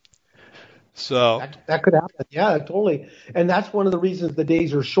 So that could happen. Yeah, totally. And that's one of the reasons the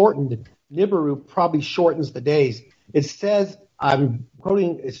days are shortened. Nibiru probably shortens the days. It says, I'm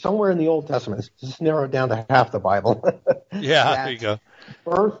quoting, it's somewhere in the Old Testament. Just narrow it down to half the Bible. Yeah, there you go.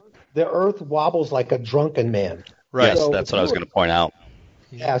 The earth wobbles like a drunken man. Right. Yes, that's what I was going to point out.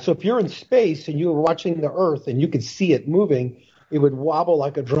 Yeah, so if you're in space and you were watching the earth and you could see it moving, it would wobble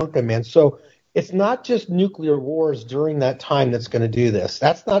like a drunken man. So it's not just nuclear wars during that time that's going to do this.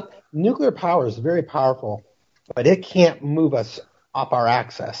 Nuclear power is very powerful, but it can't move us off our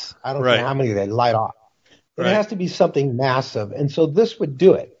axis. I don't know how many they light off. It has to be something massive. And so this would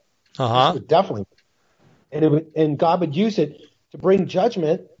do it. This would definitely. And God would use it to bring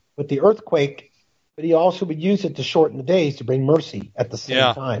judgment with the earthquake, but he also would use it to shorten the days to bring mercy at the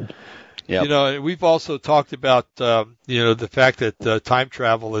same time. Yep. We've also talked about, the fact that time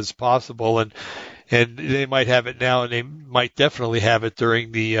travel is possible, and they might have it now, and they might definitely have it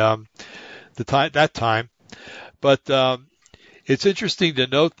during the time. But it's interesting to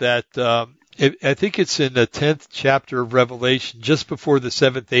note that I think it's in the 10th chapter of Revelation, just before the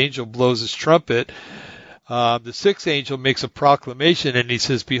 7th angel blows his trumpet. The 6th angel makes a proclamation, and he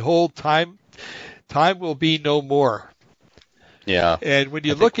says, "Behold, time will be no more." Yeah. And when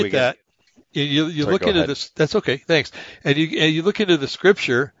you look at that, you look into this. That's okay. Thanks. And you look into the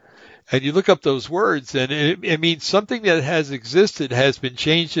scripture, and you look up those words, and it means something that has existed has been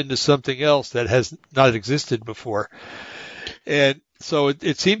changed into something else that has not existed before. And so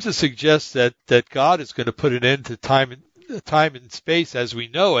it seems to suggest that God is going to put an end to time and space as we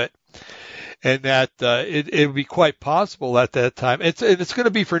know it. And that it would be quite possible at that time. It's going to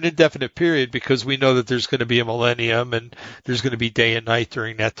be for an indefinite period because we know that there's going to be a millennium and there's going to be day and night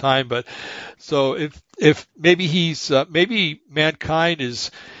during that time. But so if maybe maybe mankind is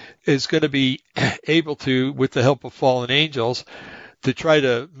going to be able to, with the help of fallen angels, to try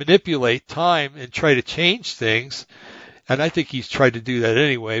to manipulate time and try to change things. And I think he's tried to do that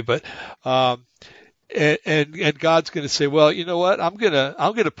anyway. But And God's going to say, well, you know what? I'm going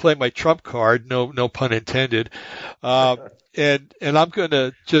to play my trump card. No pun intended. And I'm going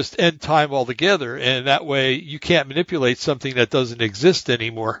to just end time altogether. And that way you can't manipulate something that doesn't exist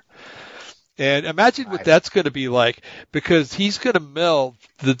anymore. And imagine what that's going to be like, because he's going to meld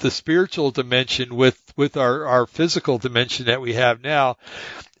the spiritual dimension with our physical dimension that we have now.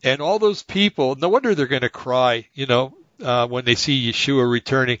 And all those people, no wonder they're going to cry, when they see Yeshua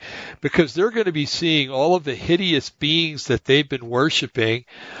returning, because they're going to be seeing all of the hideous beings that they've been worshiping,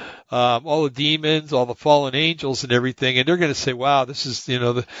 all the demons, all the fallen angels and everything. And they're going to say, wow, this is,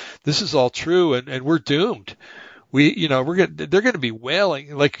 this is all true, and we're doomed. They're going to be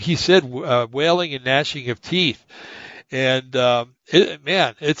wailing, like he said, wailing and gnashing of teeth. And, I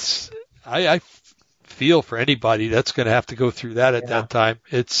feel for anybody that's going to have to go through that at that time.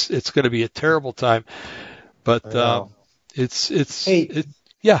 It's going to be a terrible time, but,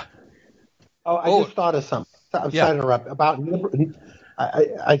 yeah. Oh, I just thought of something. I'm sorry to interrupt.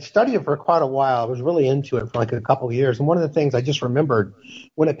 I studied it for quite a while. I was really into it for like a couple of years. And one of the things I just remembered,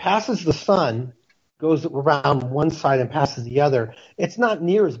 when it passes the sun, goes around one side and passes the other, it's not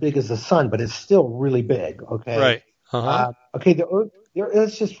near as big as the sun, but it's still really big. Okay. Right. Uh-huh. Okay. The Earth,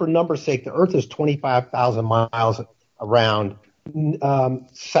 it's just for number's sake, the Earth is 25,000 miles around.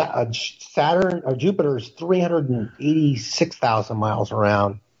 Saturn or Jupiter is 386,000 miles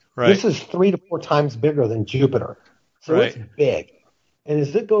around. Right. This is 3 to 4 times bigger than Jupiter. So it's big. And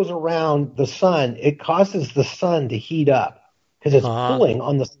as it goes around the sun, it causes the sun to heat up because it's pulling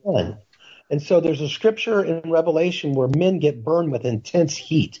on the sun. And so there's a scripture in Revelation where men get burned with intense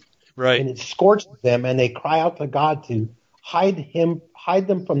heat. Right. And it scorches them, and they cry out to God to hide them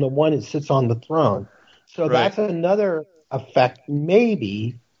from the one that sits on the throne. So that's another effect,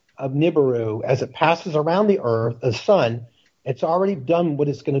 maybe, of Nibiru as it passes around the earth, the sun. It's already done what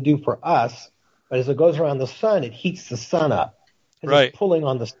it's going to do for us, but as it goes around the sun, it heats the sun up. It's pulling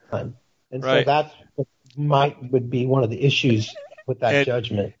on the sun. And so that's what would be one of the issues with that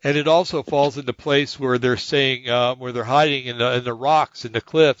judgment. And it also falls into place where they're saying, where they're hiding in the rocks and the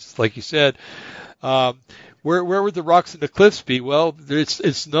cliffs, like you said. Where would the rocks and the cliffs be? Well,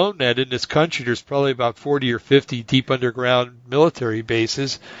 it's known that in this country there's probably about 40 or 50 deep underground military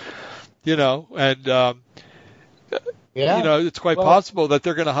bases, and it's quite possible that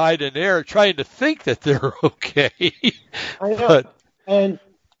they're going to hide in there trying to think that they're okay. I know.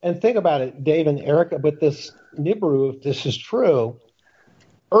 And think about it, Dave and Erica, with this Nibiru, if this is true,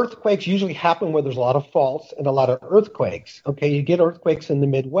 earthquakes usually happen where there's a lot of faults and a lot of earthquakes. Okay, you get earthquakes in the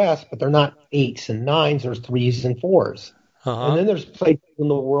Midwest, but they're not 8s and 9s, there's 3s and 4s. And then there's places in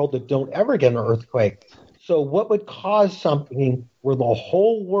the world that don't ever get an earthquake. So what would cause something where the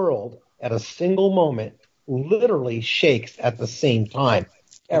whole world at a single moment literally shakes at the same time?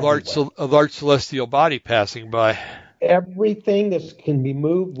 A large celestial body passing by. Everything that can be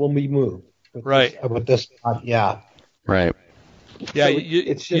moved will be moved. Right. Yeah. Right. Yeah,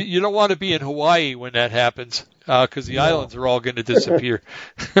 so you don't want to be in Hawaii when that happens, because the islands are all going to disappear.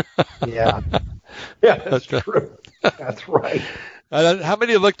 Yeah, that's true. That's right. How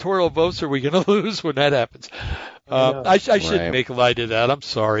many electoral votes are we going to lose when that happens? I shouldn't make light of that. I'm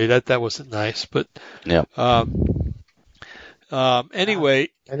sorry. That wasn't nice. But anyway,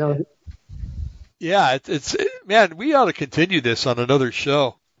 I know. Yeah, it's man, we ought to continue this on another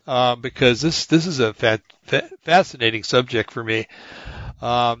show. Because this is a fascinating subject for me.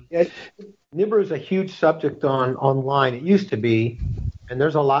 Nibiru is a huge subject online. It used to be, and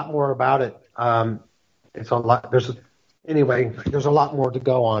there's a lot more about it. It's a lot. There's a lot more to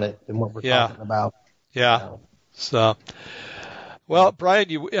go on it than what we're talking about. Yeah. So, well, Brian,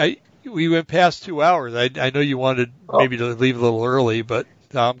 we went past 2 hours. I know you wanted maybe to leave a little early, but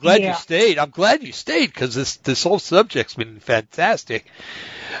I'm glad you stayed. I'm glad you stayed because this whole subject's been fantastic.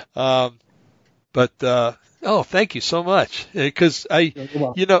 Thank you so much. Because I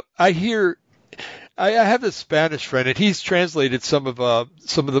have a Spanish friend, and he's translated some of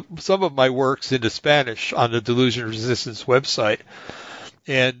my works into Spanish on the Delusion Resistance website,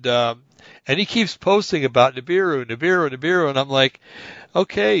 and he keeps posting about Nibiru, and I'm like,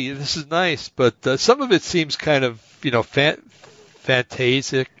 okay, this is nice, but some of it seems kind of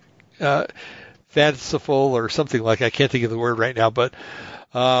fanciful or something like, I can't think of the word right now, but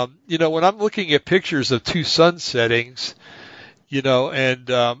when I'm looking at pictures of two sun settings,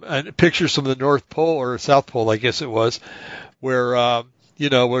 and pictures from the North Pole or South Pole, I guess it was, where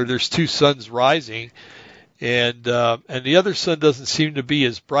there's two suns rising, and the other sun doesn't seem to be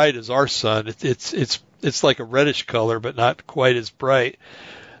as bright as our sun. It's like a reddish color, but not quite as bright.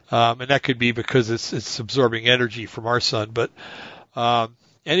 And that could be because it's absorbing energy from our sun, but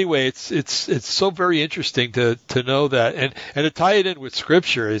anyway, it's so very interesting to know that, and to tie it in with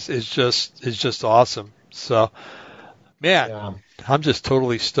Scripture is just awesome. So, man, I'm just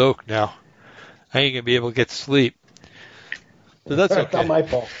totally stoked now. I ain't gonna be able to get to sleep. So that's okay. It's not my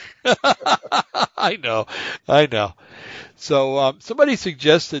fault. I know. So somebody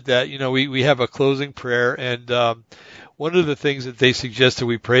suggested that, we have a closing prayer, and one of the things that they suggested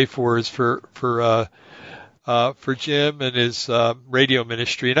we pray for is for Jim and his radio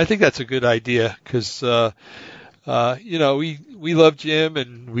ministry, and I think that's a good idea because we love Jim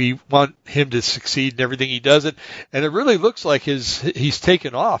and we want him to succeed in everything he does, and it really looks like he's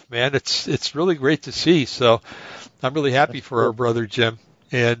taken off, man. It's really great to see. So I'm really happy for our brother Jim,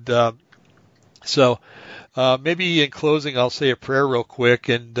 and so maybe in closing I'll say a prayer real quick,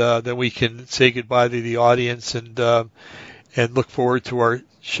 and then we can say goodbye to the audience and look forward to our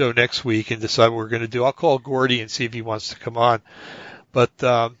show next week and decide what we're going to do. I'll call Gordy and see if he wants to come on. But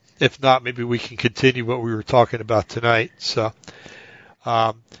if not, maybe we can continue what we were talking about tonight. So,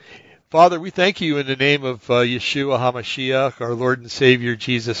 Father, we thank you in the name of Yeshua HaMashiach, our Lord and Savior,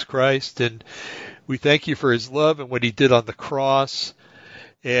 Jesus Christ. And we thank you for his love and what he did on the cross.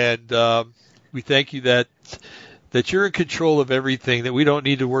 And we thank you that you're in control of everything, that we don't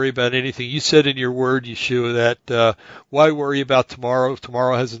need to worry about anything. You said in your word, Yeshua, that why worry about tomorrow?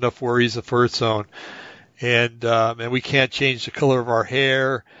 Tomorrow has enough worries for its own. And we can't change the color of our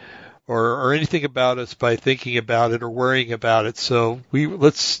hair or anything about us by thinking about it or worrying about it. So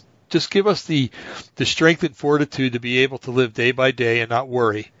let's just give us the strength and fortitude to be able to live day by day and not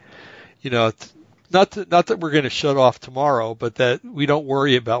worry. Not that we're going to shut off tomorrow, but that we don't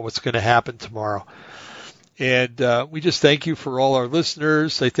worry about what's going to happen tomorrow. And we just thank you for all our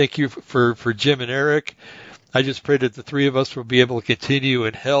listeners. I thank you for Jim and Eric. I just pray that the three of us will be able to continue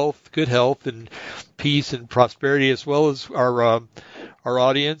in good health and peace and prosperity, as well as our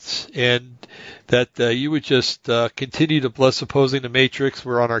audience, and that you would just continue to bless Opposing the Matrix.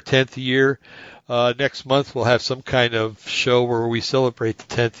 We're on our 10th year. Next month we'll have some kind of show where we celebrate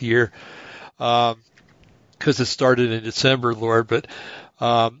the 10th year because it started in December, Lord. But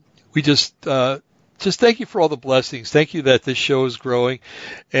we just thank you for all the blessings. Thank you that this show is growing.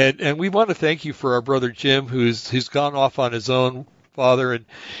 And we want to thank you for our brother Jim, who's gone off on his own, Father, and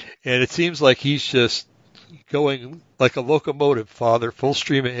it seems like he's just going like a locomotive, Father, full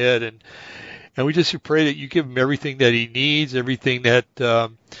stream ahead. And we just pray that you give him everything that he needs, everything that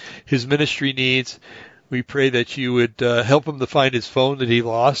his ministry needs. We pray that you would help him to find his phone that he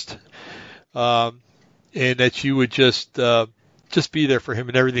lost, and that you would just be there for him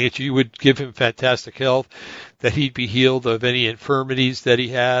and everything, that you would give him fantastic health, that he'd be healed of any infirmities that he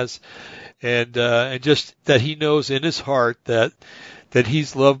has, and just that he knows in his heart that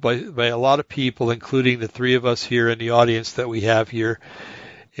he's loved by a lot of people, including the three of us here in the audience that we have here.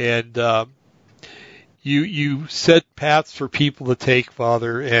 And you set paths for people to take,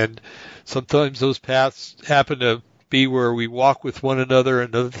 Father, and sometimes those paths happen to be where we walk with one another,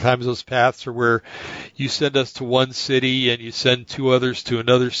 and other times those paths are where you send us to one city and you send two others to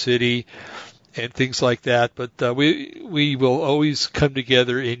another city and things like that. But we will always come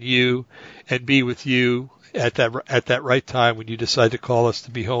together in you and be with you at that right time when you decide to call us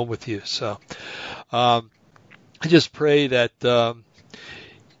to be home with you. So I just pray that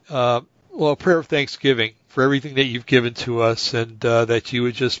a prayer of thanksgiving for everything that you've given to us, and that you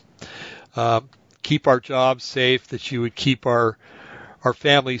would just keep our jobs safe, that you would keep our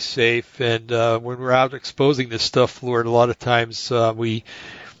families safe. And when we're out exposing this stuff, Lord, a lot of times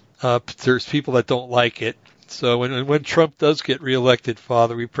there's people that don't like it. So when Trump does get reelected,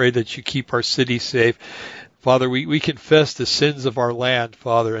 Father, we pray that you keep our city safe. Father, we confess the sins of our land,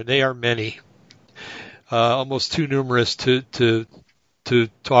 Father, and they are many, almost too numerous to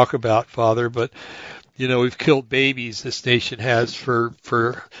talk about, Father. But we've killed babies, this nation has, for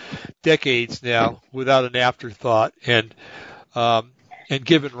decades now without an afterthought, and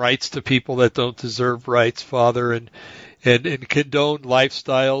given rights to people that don't deserve rights, Father, and condone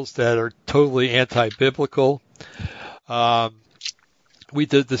lifestyles that are totally anti-biblical.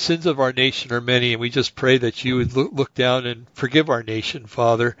 The sins of our nation are many, and we just pray that you would look down and forgive our nation,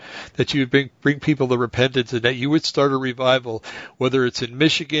 Father, that you would bring people to repentance, and that you would start a revival, whether it's in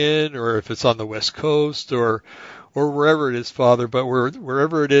Michigan or if it's on the West Coast or wherever it is, Father, but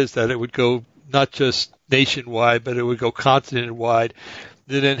wherever it is, that it would go not just nationwide, but it would go continent-wide,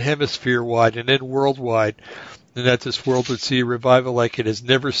 then hemisphere-wide, and then worldwide, and that this world would see a revival like it has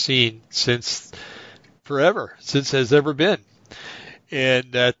never seen since has ever been.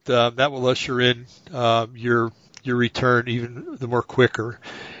 And that will usher in your return even the more quicker.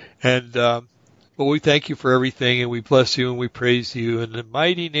 And we thank you for everything, and we bless you and we praise you in the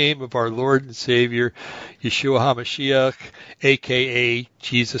mighty name of our Lord and Savior, Yeshua HaMashiach, a.k.a.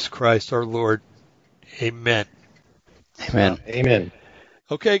 Jesus Christ our Lord. Amen. Amen. Amen.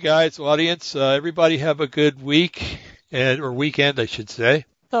 Okay, guys, audience, everybody have a good week, or weekend, I should say.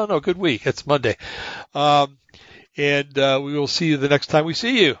 No, good week. It's Monday. And we will see you the next time we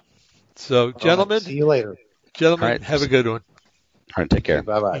see you. So, gentlemen. See you later. Gentlemen, right. have a good one. All right, take care.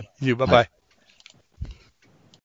 Bye-bye. Bye-bye.